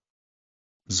plans?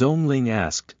 Zhong Ling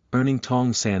asked, earning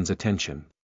Tong San's attention.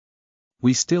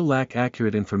 We still lack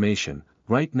accurate information,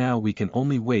 right now we can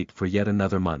only wait for yet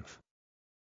another month.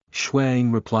 Xue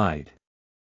Ying replied.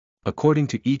 According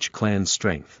to each clan's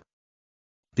strength.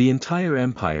 The entire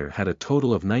empire had a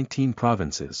total of 19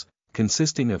 provinces,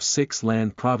 consisting of 6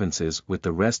 land provinces with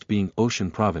the rest being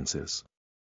ocean provinces.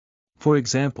 For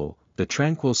example, the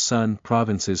Tranquil Sun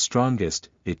province's strongest,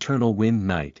 Eternal Wind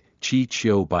Knight, Qi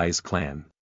Qiu Bai's clan.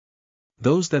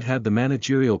 Those that had the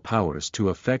managerial powers to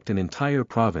affect an entire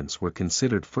province were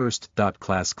considered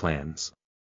first-class clans.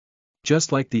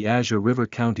 Just like the Azure River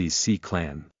County's Sea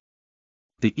clan.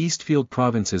 The Eastfield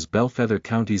Province's Bellfeather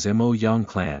County's Mo Yang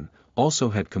clan also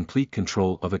had complete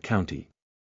control of a county.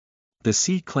 The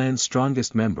Sea clan's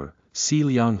strongest member, Si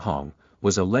Liang Hong,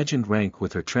 was a legend rank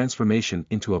with her transformation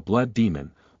into a blood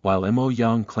demon, while Mo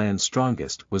Yang clan's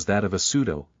strongest was that of a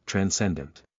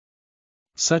pseudo-transcendent.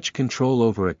 Such control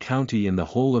over a county in the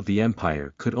whole of the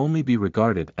empire could only be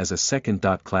regarded as a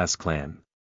second-class clan.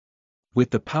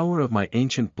 With the power of my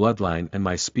ancient bloodline and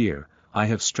my spear, I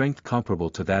have strength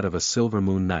comparable to that of a Silver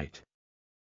Moon Knight.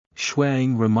 Xue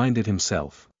Ying reminded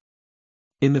himself.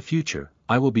 In the future,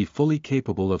 I will be fully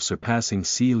capable of surpassing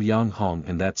Si Liang Hong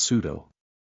and that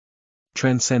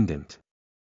pseudo-transcendent.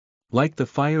 Like the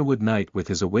Firewood Knight with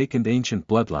his awakened ancient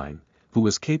bloodline, who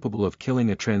was capable of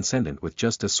killing a transcendent with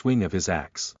just a swing of his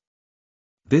axe.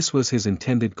 This was his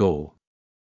intended goal.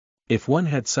 If one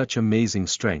had such amazing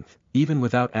strength, even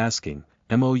without asking,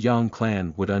 Mo Yang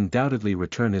clan would undoubtedly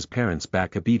return his parents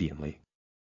back obediently.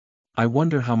 I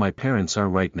wonder how my parents are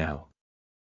right now.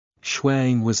 Xue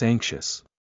Ying was anxious.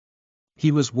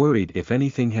 He was worried if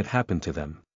anything had happened to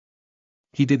them.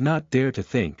 He did not dare to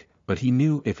think, but he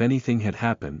knew if anything had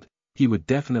happened, he would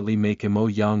definitely make Mo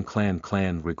Yang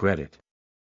clan regret it.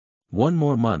 One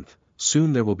more month,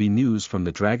 soon there will be news from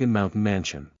the Dragon Mountain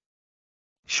Mansion.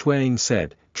 Xue Ying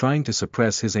said, trying to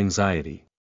suppress his anxiety.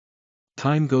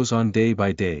 Time goes on day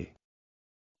by day.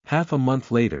 Half a month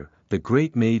later, the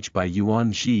great mage by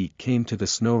Yuan Ji came to the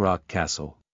Snowrock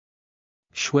Castle.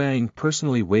 Xue Ying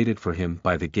personally waited for him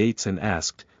by the gates and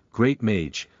asked, Great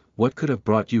mage, what could have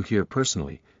brought you here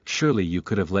personally? Surely you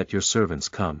could have let your servants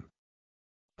come.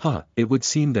 It would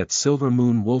seem that Silver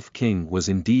Moon Wolf King was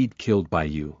indeed killed by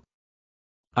you.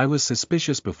 I was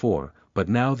suspicious before, but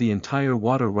now the entire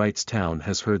Water Rights town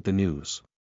has heard the news.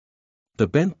 The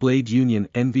Bent Blade Union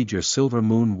envied your Silver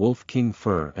Moon Wolf King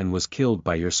fur and was killed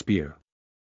by your spear.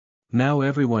 Now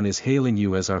everyone is hailing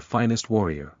you as our finest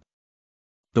warrior.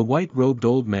 The white-robed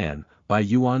old man, by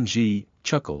Yuan Ji,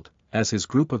 chuckled, as his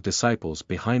group of disciples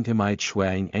behind him eyed Xue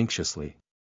Ying anxiously.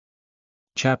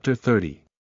 Chapter 30.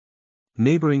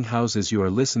 Neighboring houses. You are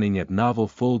listening at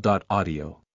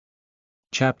novelfull.audio.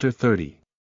 Chapter 30.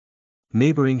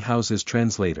 Neighboring houses.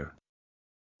 Translator.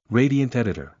 Radiant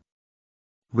Editor.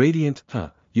 Radiant,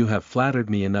 you have flattered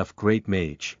me enough, great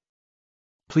mage.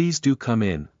 Please do come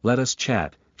in, let us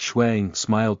chat. Xue Ying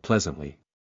smiled pleasantly.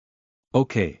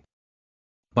 Okay.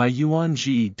 Bai Yuan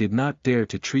Ji did not dare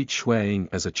to treat Xue Ying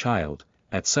as a child.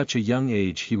 At such a young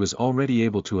age he was already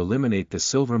able to eliminate the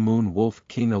Silver Moon Wolf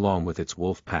King along with its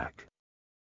wolf pack.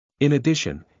 In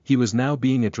addition, he was now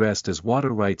being addressed as Water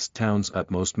Rights Town's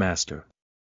utmost master.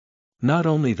 Not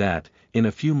only that, in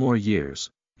a few more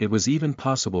years, it was even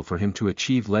possible for him to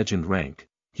achieve legend rank.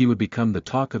 He would become the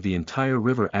talk of the entire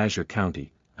River Azure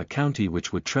County, a county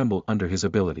which would tremble under his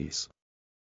abilities.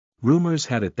 Rumors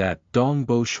had it that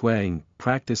Dongbo Xue Ying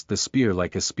practiced the spear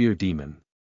like a spear demon.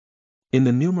 In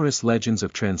the numerous legends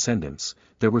of transcendence,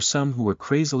 there were some who were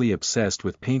crazily obsessed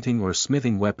with painting or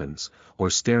smithing weapons, or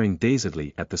staring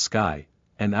dazedly at the sky,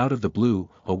 and out of the blue,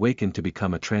 awakened to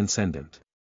become a transcendent.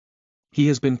 He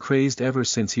has been crazed ever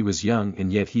since he was young,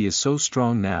 and yet he is so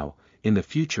strong now. In the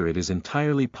future it is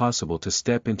entirely possible to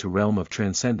step into realm of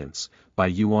transcendence, Bai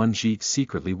Yuan Ji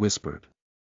secretly whispered.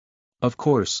 Of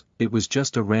course, it was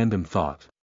just a random thought.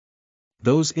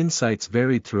 Those insights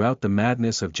varied throughout the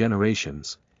madness of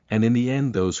generations, and in the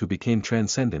end those who became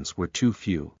transcendents were too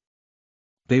few.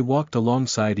 They walked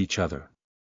alongside each other.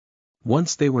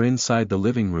 Once they were inside the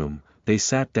living room, they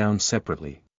sat down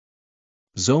separately.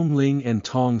 Zhong Ling and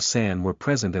Tong San were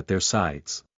present at their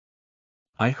sides.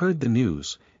 I heard the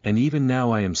news, and even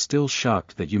now I am still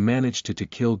shocked that you managed to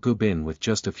kill Gu Bin with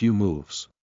just a few moves.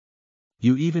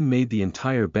 You even made the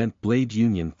entire Bent Blade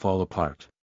Union fall apart.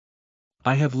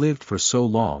 I have lived for so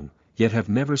long, yet have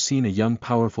never seen a young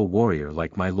powerful warrior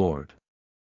like my lord.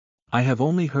 I have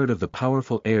only heard of the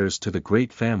powerful heirs to the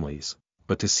great families,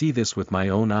 but to see this with my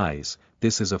own eyes,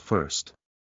 this is a first.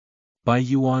 Bai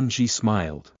Yuanji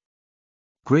smiled.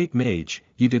 Great mage,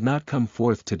 you did not come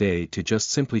forth today to just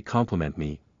simply compliment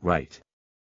me, right?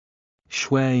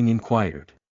 Xue Ying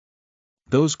inquired.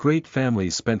 Those great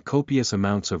families spent copious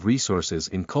amounts of resources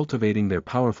in cultivating their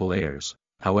powerful heirs,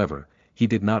 however, he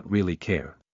did not really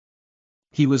care.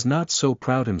 He was not so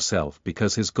proud himself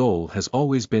because his goal has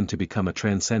always been to become a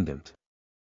transcendent.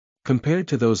 Compared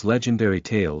to those legendary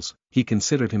tales, he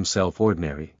considered himself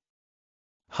ordinary.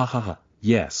 Ha ha ha,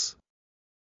 yes.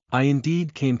 I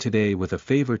indeed came today with a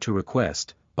favor to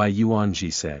request, Bai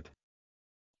Yuanji said.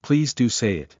 Please do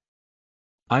say it.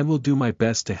 I will do my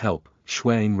best to help,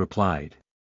 Xue Ying replied.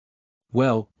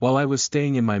 Well, while I was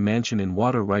staying in my mansion in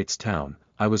Water Rights Town,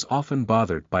 I was often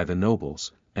bothered by the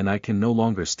nobles, and I can no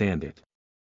longer stand it.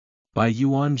 Bai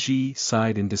Yuanji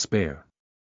sighed in despair.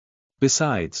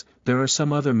 Besides, there are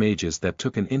some other mages that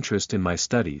took an interest in my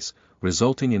studies,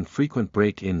 resulting in frequent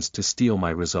break-ins to steal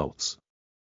my results.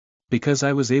 Because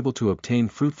I was able to obtain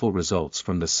fruitful results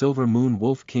from the Silver Moon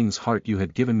Wolf King's heart you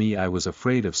had given me, I was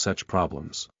afraid of such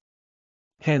problems.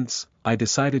 Hence, I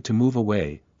decided to move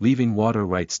away, leaving Water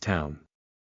Rights Town.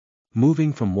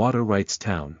 Moving from Water Rights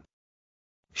Town.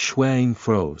 Xue Ying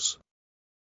froze.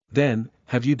 Then,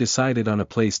 have you decided on a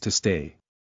place to stay?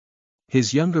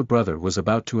 His younger brother was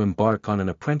about to embark on an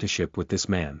apprenticeship with this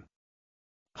man.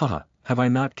 Haha, have I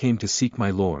not came to seek my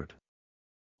lord?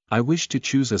 I wish to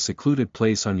choose a secluded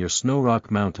place on your Snow Rock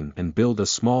Mountain and build a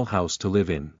small house to live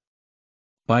in.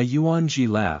 Bai Yuanji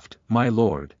laughed, my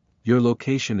lord, your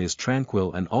location is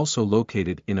tranquil and also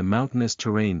located in a mountainous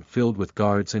terrain filled with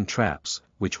guards and traps,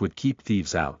 which would keep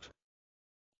thieves out.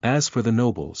 As for the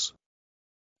nobles,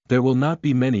 there will not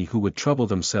be many who would trouble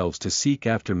themselves to seek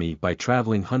after me by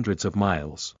traveling hundreds of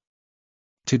miles.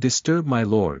 To disturb my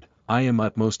lord, I am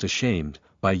utmost ashamed,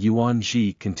 Bai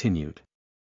Yuanji continued.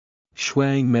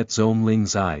 Xue Ying met Zhong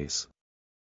Ling's eyes.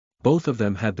 Both of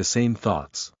them had the same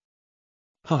thoughts.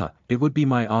 Haha, it would be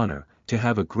my honor, to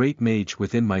have a great mage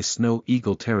within my Snow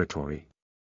Eagle territory.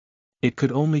 It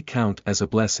could only count as a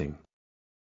blessing.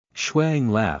 Xue Ying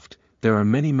laughed, there are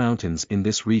many mountains in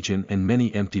this region and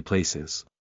many empty places.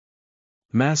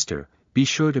 Master, be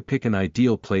sure to pick an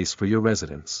ideal place for your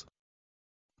residence.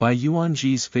 Bai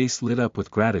Yuanji's face lit up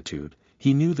with gratitude,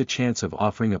 he knew the chance of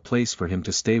offering a place for him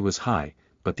to stay was high,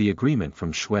 but the agreement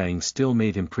from Xue Ying still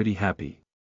made him pretty happy.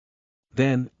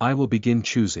 Then, I will begin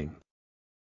choosing.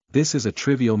 This is a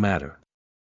trivial matter.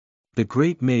 The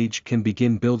great mage can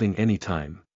begin building any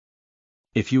time.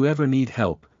 If you ever need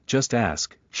help, just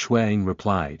ask, Xue Ying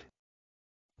replied.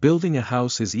 Building a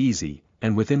house is easy,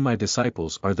 and within my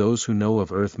disciples are those who know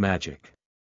of earth magic.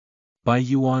 Bai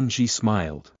Yuanji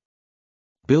smiled.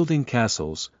 Building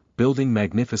castles, building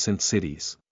magnificent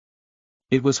cities.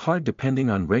 It was hard depending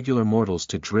on regular mortals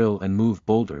to drill and move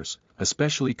boulders,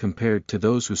 especially compared to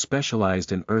those who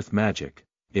specialized in earth magic.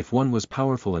 If one was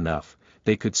powerful enough,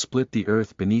 they could split the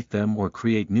earth beneath them or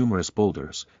create numerous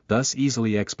boulders, thus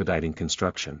easily expediting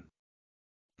construction.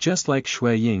 Just like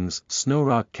Xue Ying's Snow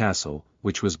Rock Castle,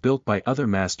 which was built by other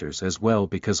masters as well,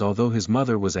 because although his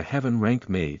mother was a heaven-ranked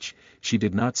mage, she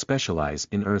did not specialize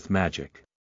in earth magic.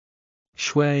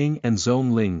 Xue Ying and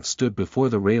Zhong Ling stood before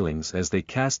the railings as they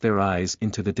cast their eyes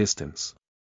into the distance.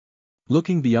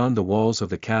 Looking beyond the walls of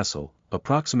the castle,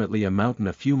 approximately a mountain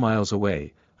a few miles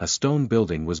away, a stone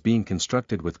building was being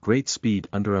constructed with great speed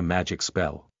under a magic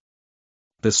spell.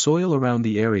 The soil around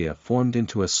the area formed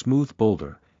into a smooth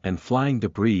boulder, and flying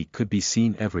debris could be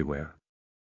seen everywhere.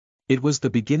 It was the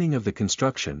beginning of the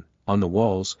construction. On the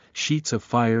walls, sheets of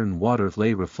fire and water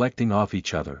lay reflecting off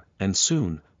each other, and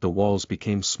soon, the walls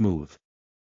became smooth.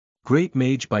 Great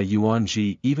Mage Bai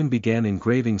Yuanji even began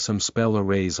engraving some spell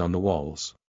arrays on the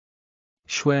walls.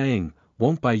 Xue Ying,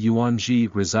 won't Bai Yuanji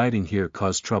residing here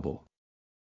cause trouble?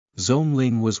 Zhong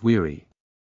Ling was weary.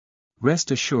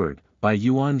 Rest assured, Bai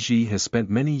Yuanji has spent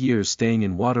many years staying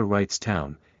in Water Rights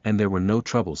Town, and there were no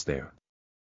troubles there.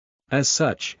 As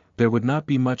such, there would not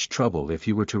be much trouble if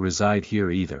you were to reside here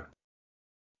either.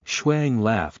 Xue Ying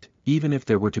laughed, even if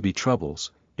there were to be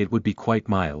troubles, it would be quite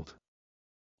mild.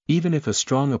 Even if a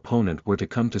strong opponent were to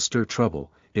come to stir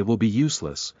trouble, it will be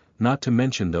useless, not to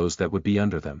mention those that would be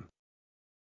under them.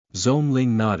 Zhong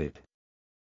Ling nodded.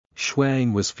 Xue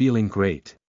Ying was feeling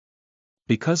great.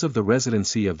 Because of the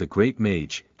residency of the great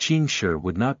mage, Qing Shi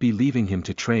would not be leaving him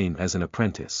to train as an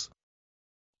apprentice.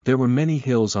 There were many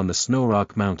hills on the Snow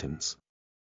Rock Mountains.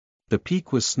 The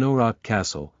peak was Snow Rock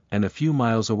Castle, and a few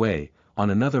miles away,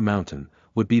 on another mountain,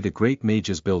 would be the Great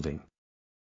Mage's building.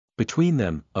 Between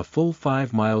them, a full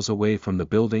 5 miles away from the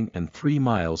building and 3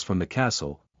 miles from the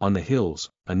castle, on the hills,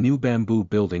 a new bamboo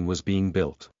building was being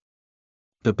built.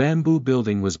 The bamboo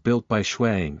building was built by Xue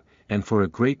Ying, and for a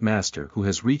great master who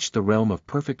has reached the realm of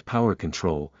perfect power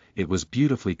control, it was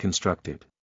beautifully constructed.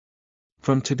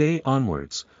 From today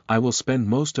onwards, I will spend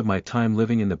most of my time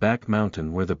living in the back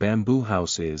mountain where the bamboo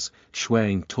house is, Xue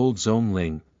Ying told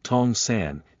Zhongling, Tong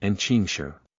San, and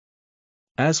Qingshi.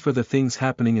 As for the things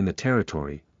happening in the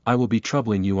territory, I will be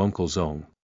troubling you, Uncle Zong.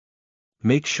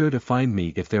 Make sure to find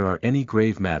me if there are any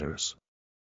grave matters.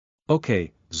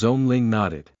 Okay, Zhongling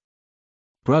nodded.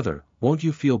 Brother, won't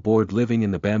you feel bored living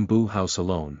in the bamboo house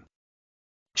alone?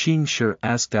 Qingshi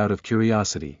asked out of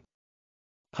curiosity.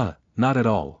 Not at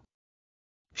all.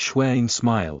 Xue Ying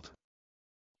smiled.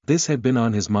 This had been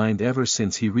on his mind ever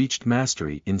since he reached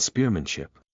mastery in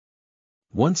spearmanship.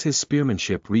 Once his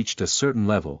spearmanship reached a certain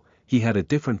level, he had a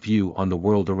different view on the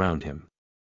world around him.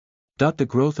 The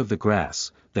growth of the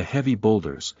grass, the heavy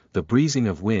boulders, the breezing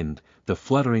of wind, the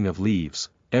fluttering of leaves,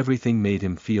 everything made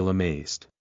him feel amazed.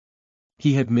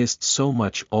 He had missed so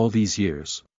much all these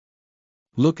years.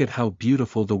 Look at how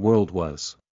beautiful the world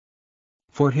was.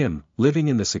 For him, living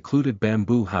in the secluded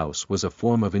bamboo house was a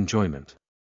form of enjoyment.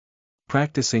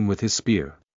 Practicing with his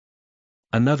spear.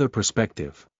 Another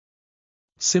perspective.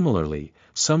 Similarly,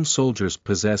 some soldiers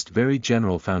possessed very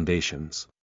general foundations.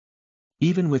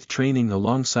 Even with training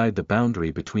alongside the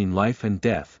boundary between life and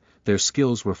death, their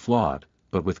skills were flawed,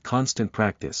 but with constant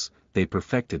practice, they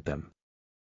perfected them.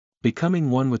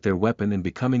 Becoming one with their weapon and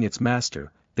becoming its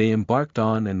master, they embarked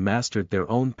on and mastered their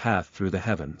own path through the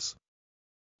heavens.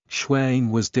 Xue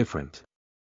Ying was different.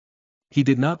 He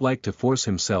did not like to force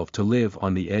himself to live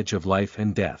on the edge of life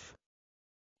and death.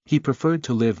 He preferred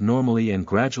to live normally and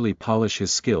gradually polish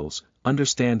his skills,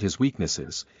 understand his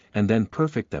weaknesses, and then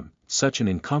perfect them. Such an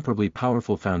incomparably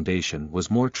powerful foundation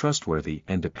was more trustworthy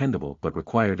and dependable but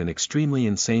required an extremely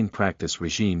insane practice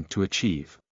regime to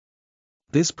achieve.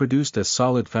 This produced a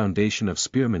solid foundation of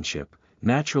spearmanship,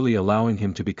 naturally allowing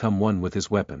him to become one with his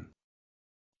weapon.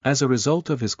 As a result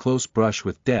of his close brush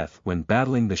with death when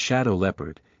battling the shadow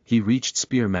leopard, he reached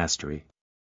spear mastery.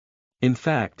 In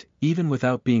fact, even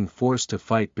without being forced to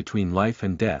fight between life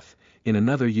and death, in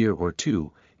another year or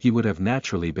two, he would have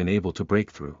naturally been able to break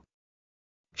through.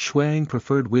 Xue Ying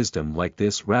preferred wisdom like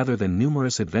this rather than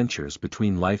numerous adventures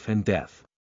between life and death.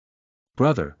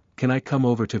 Brother, can I come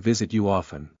over to visit you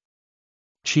often?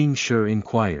 Qingshi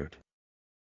inquired.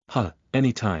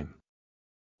 Anytime.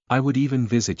 I would even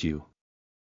visit you.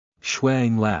 Xue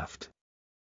Ying laughed.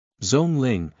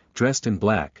 Zhongling, dressed in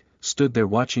black, stood there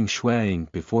watching Xue Ying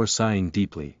before sighing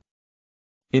deeply.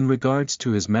 In regards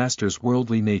to his master's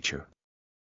worldly nature,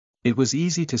 it was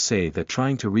easy to say that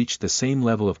trying to reach the same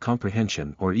level of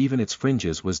comprehension or even its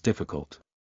fringes was difficult.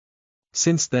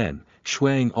 Since then,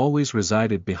 Xue Ying always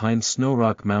resided behind Snow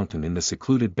Rock Mountain in the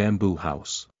secluded bamboo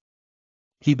house.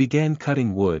 He began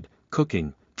cutting wood,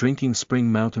 cooking, drinking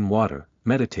spring mountain water,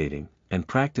 meditating, and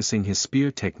practicing his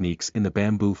spear techniques in the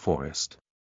bamboo forest.